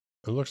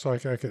looks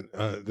like I can,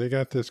 they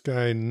got this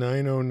guy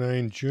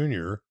 909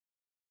 Junior.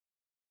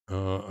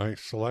 I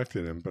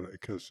selected him, but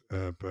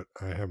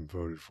I haven't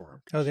voted for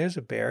him. Oh, there's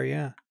a bear.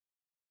 Yeah.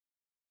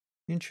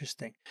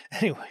 Interesting.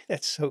 Anyway,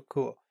 that's so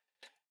cool.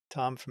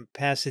 Tom from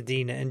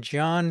Pasadena. And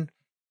John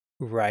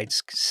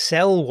writes,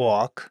 Cell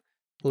Walk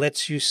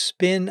lets you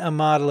spin a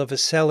model of a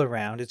cell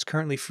around. It's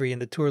currently free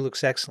and the tour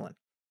looks excellent.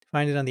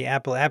 Find it on the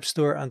Apple App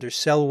Store under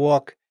Cell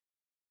Walk.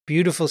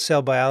 Beautiful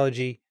cell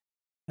biology.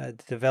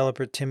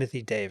 Developer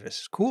Timothy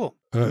Davis. Cool.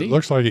 It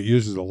looks like it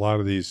uses a lot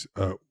of these,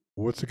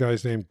 what's the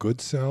guy's name? Good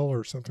Cell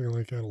or something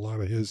like that? A lot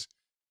of his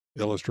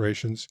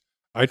illustrations.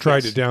 I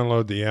tried to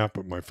download the app,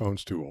 but my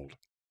phone's too old.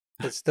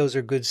 Those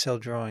are good cell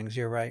drawings.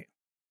 You're right.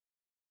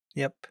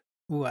 Yep.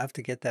 Ooh, I have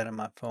to get that on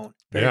my phone.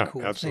 Very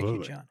cool. Absolutely.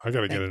 Thank you, John. I got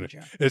to get Thank you, it.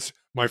 John. It's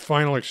my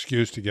final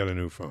excuse to get a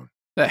new phone.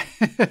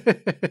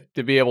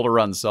 To be able to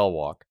run Cell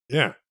Walk.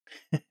 Yeah.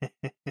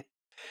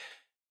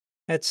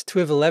 That's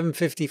TWiV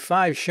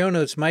 1155. Show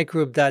notes,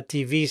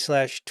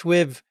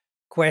 microbe.tv/TWiV.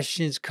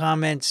 Questions,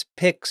 comments,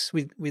 picks.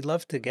 We'd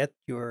love to get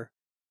your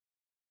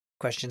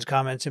questions,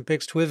 comments, and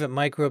picks. TWiV at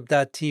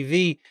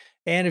microbe.tv.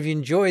 And if you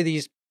enjoy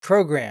these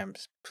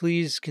programs,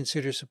 please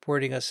consider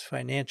supporting us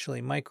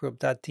financially.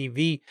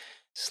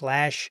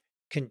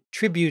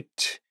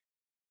 Microbe.tv/contribute.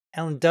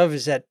 Alan Dove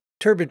is at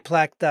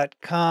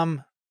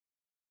turbidplaque.com.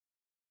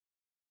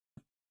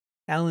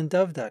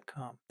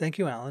 AlanDove.com. Thank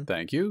you, Alan.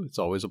 Thank you. It's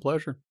always a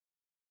pleasure.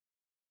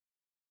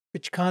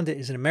 Rich Conda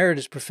is an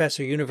emeritus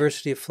professor,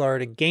 University of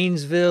Florida,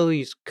 Gainesville.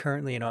 He's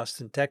currently in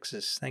Austin,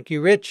 Texas. Thank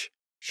you, Rich.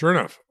 Sure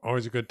enough.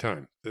 Always a good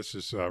time. This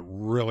is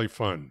really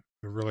fun.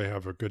 I really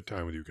have a good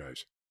time with you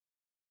guys.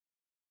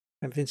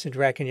 I'm Vincent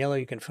Racaniello.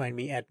 You can find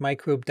me at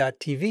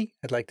microbe.tv.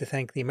 I'd like to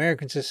thank the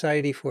American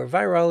Society for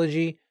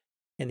Virology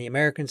and the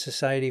American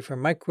Society for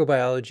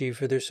Microbiology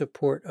for their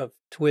support of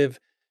TWiV.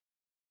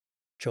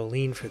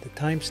 Jolene for the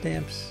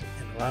timestamps,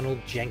 and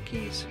Ronald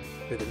Jenkins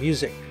for the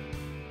music.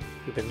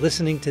 You've been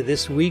listening to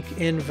This Week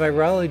in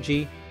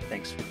Virology.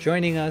 Thanks for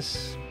joining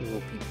us. We will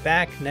be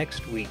back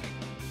next week.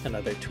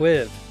 Another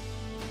TWiV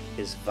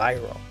is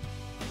viral.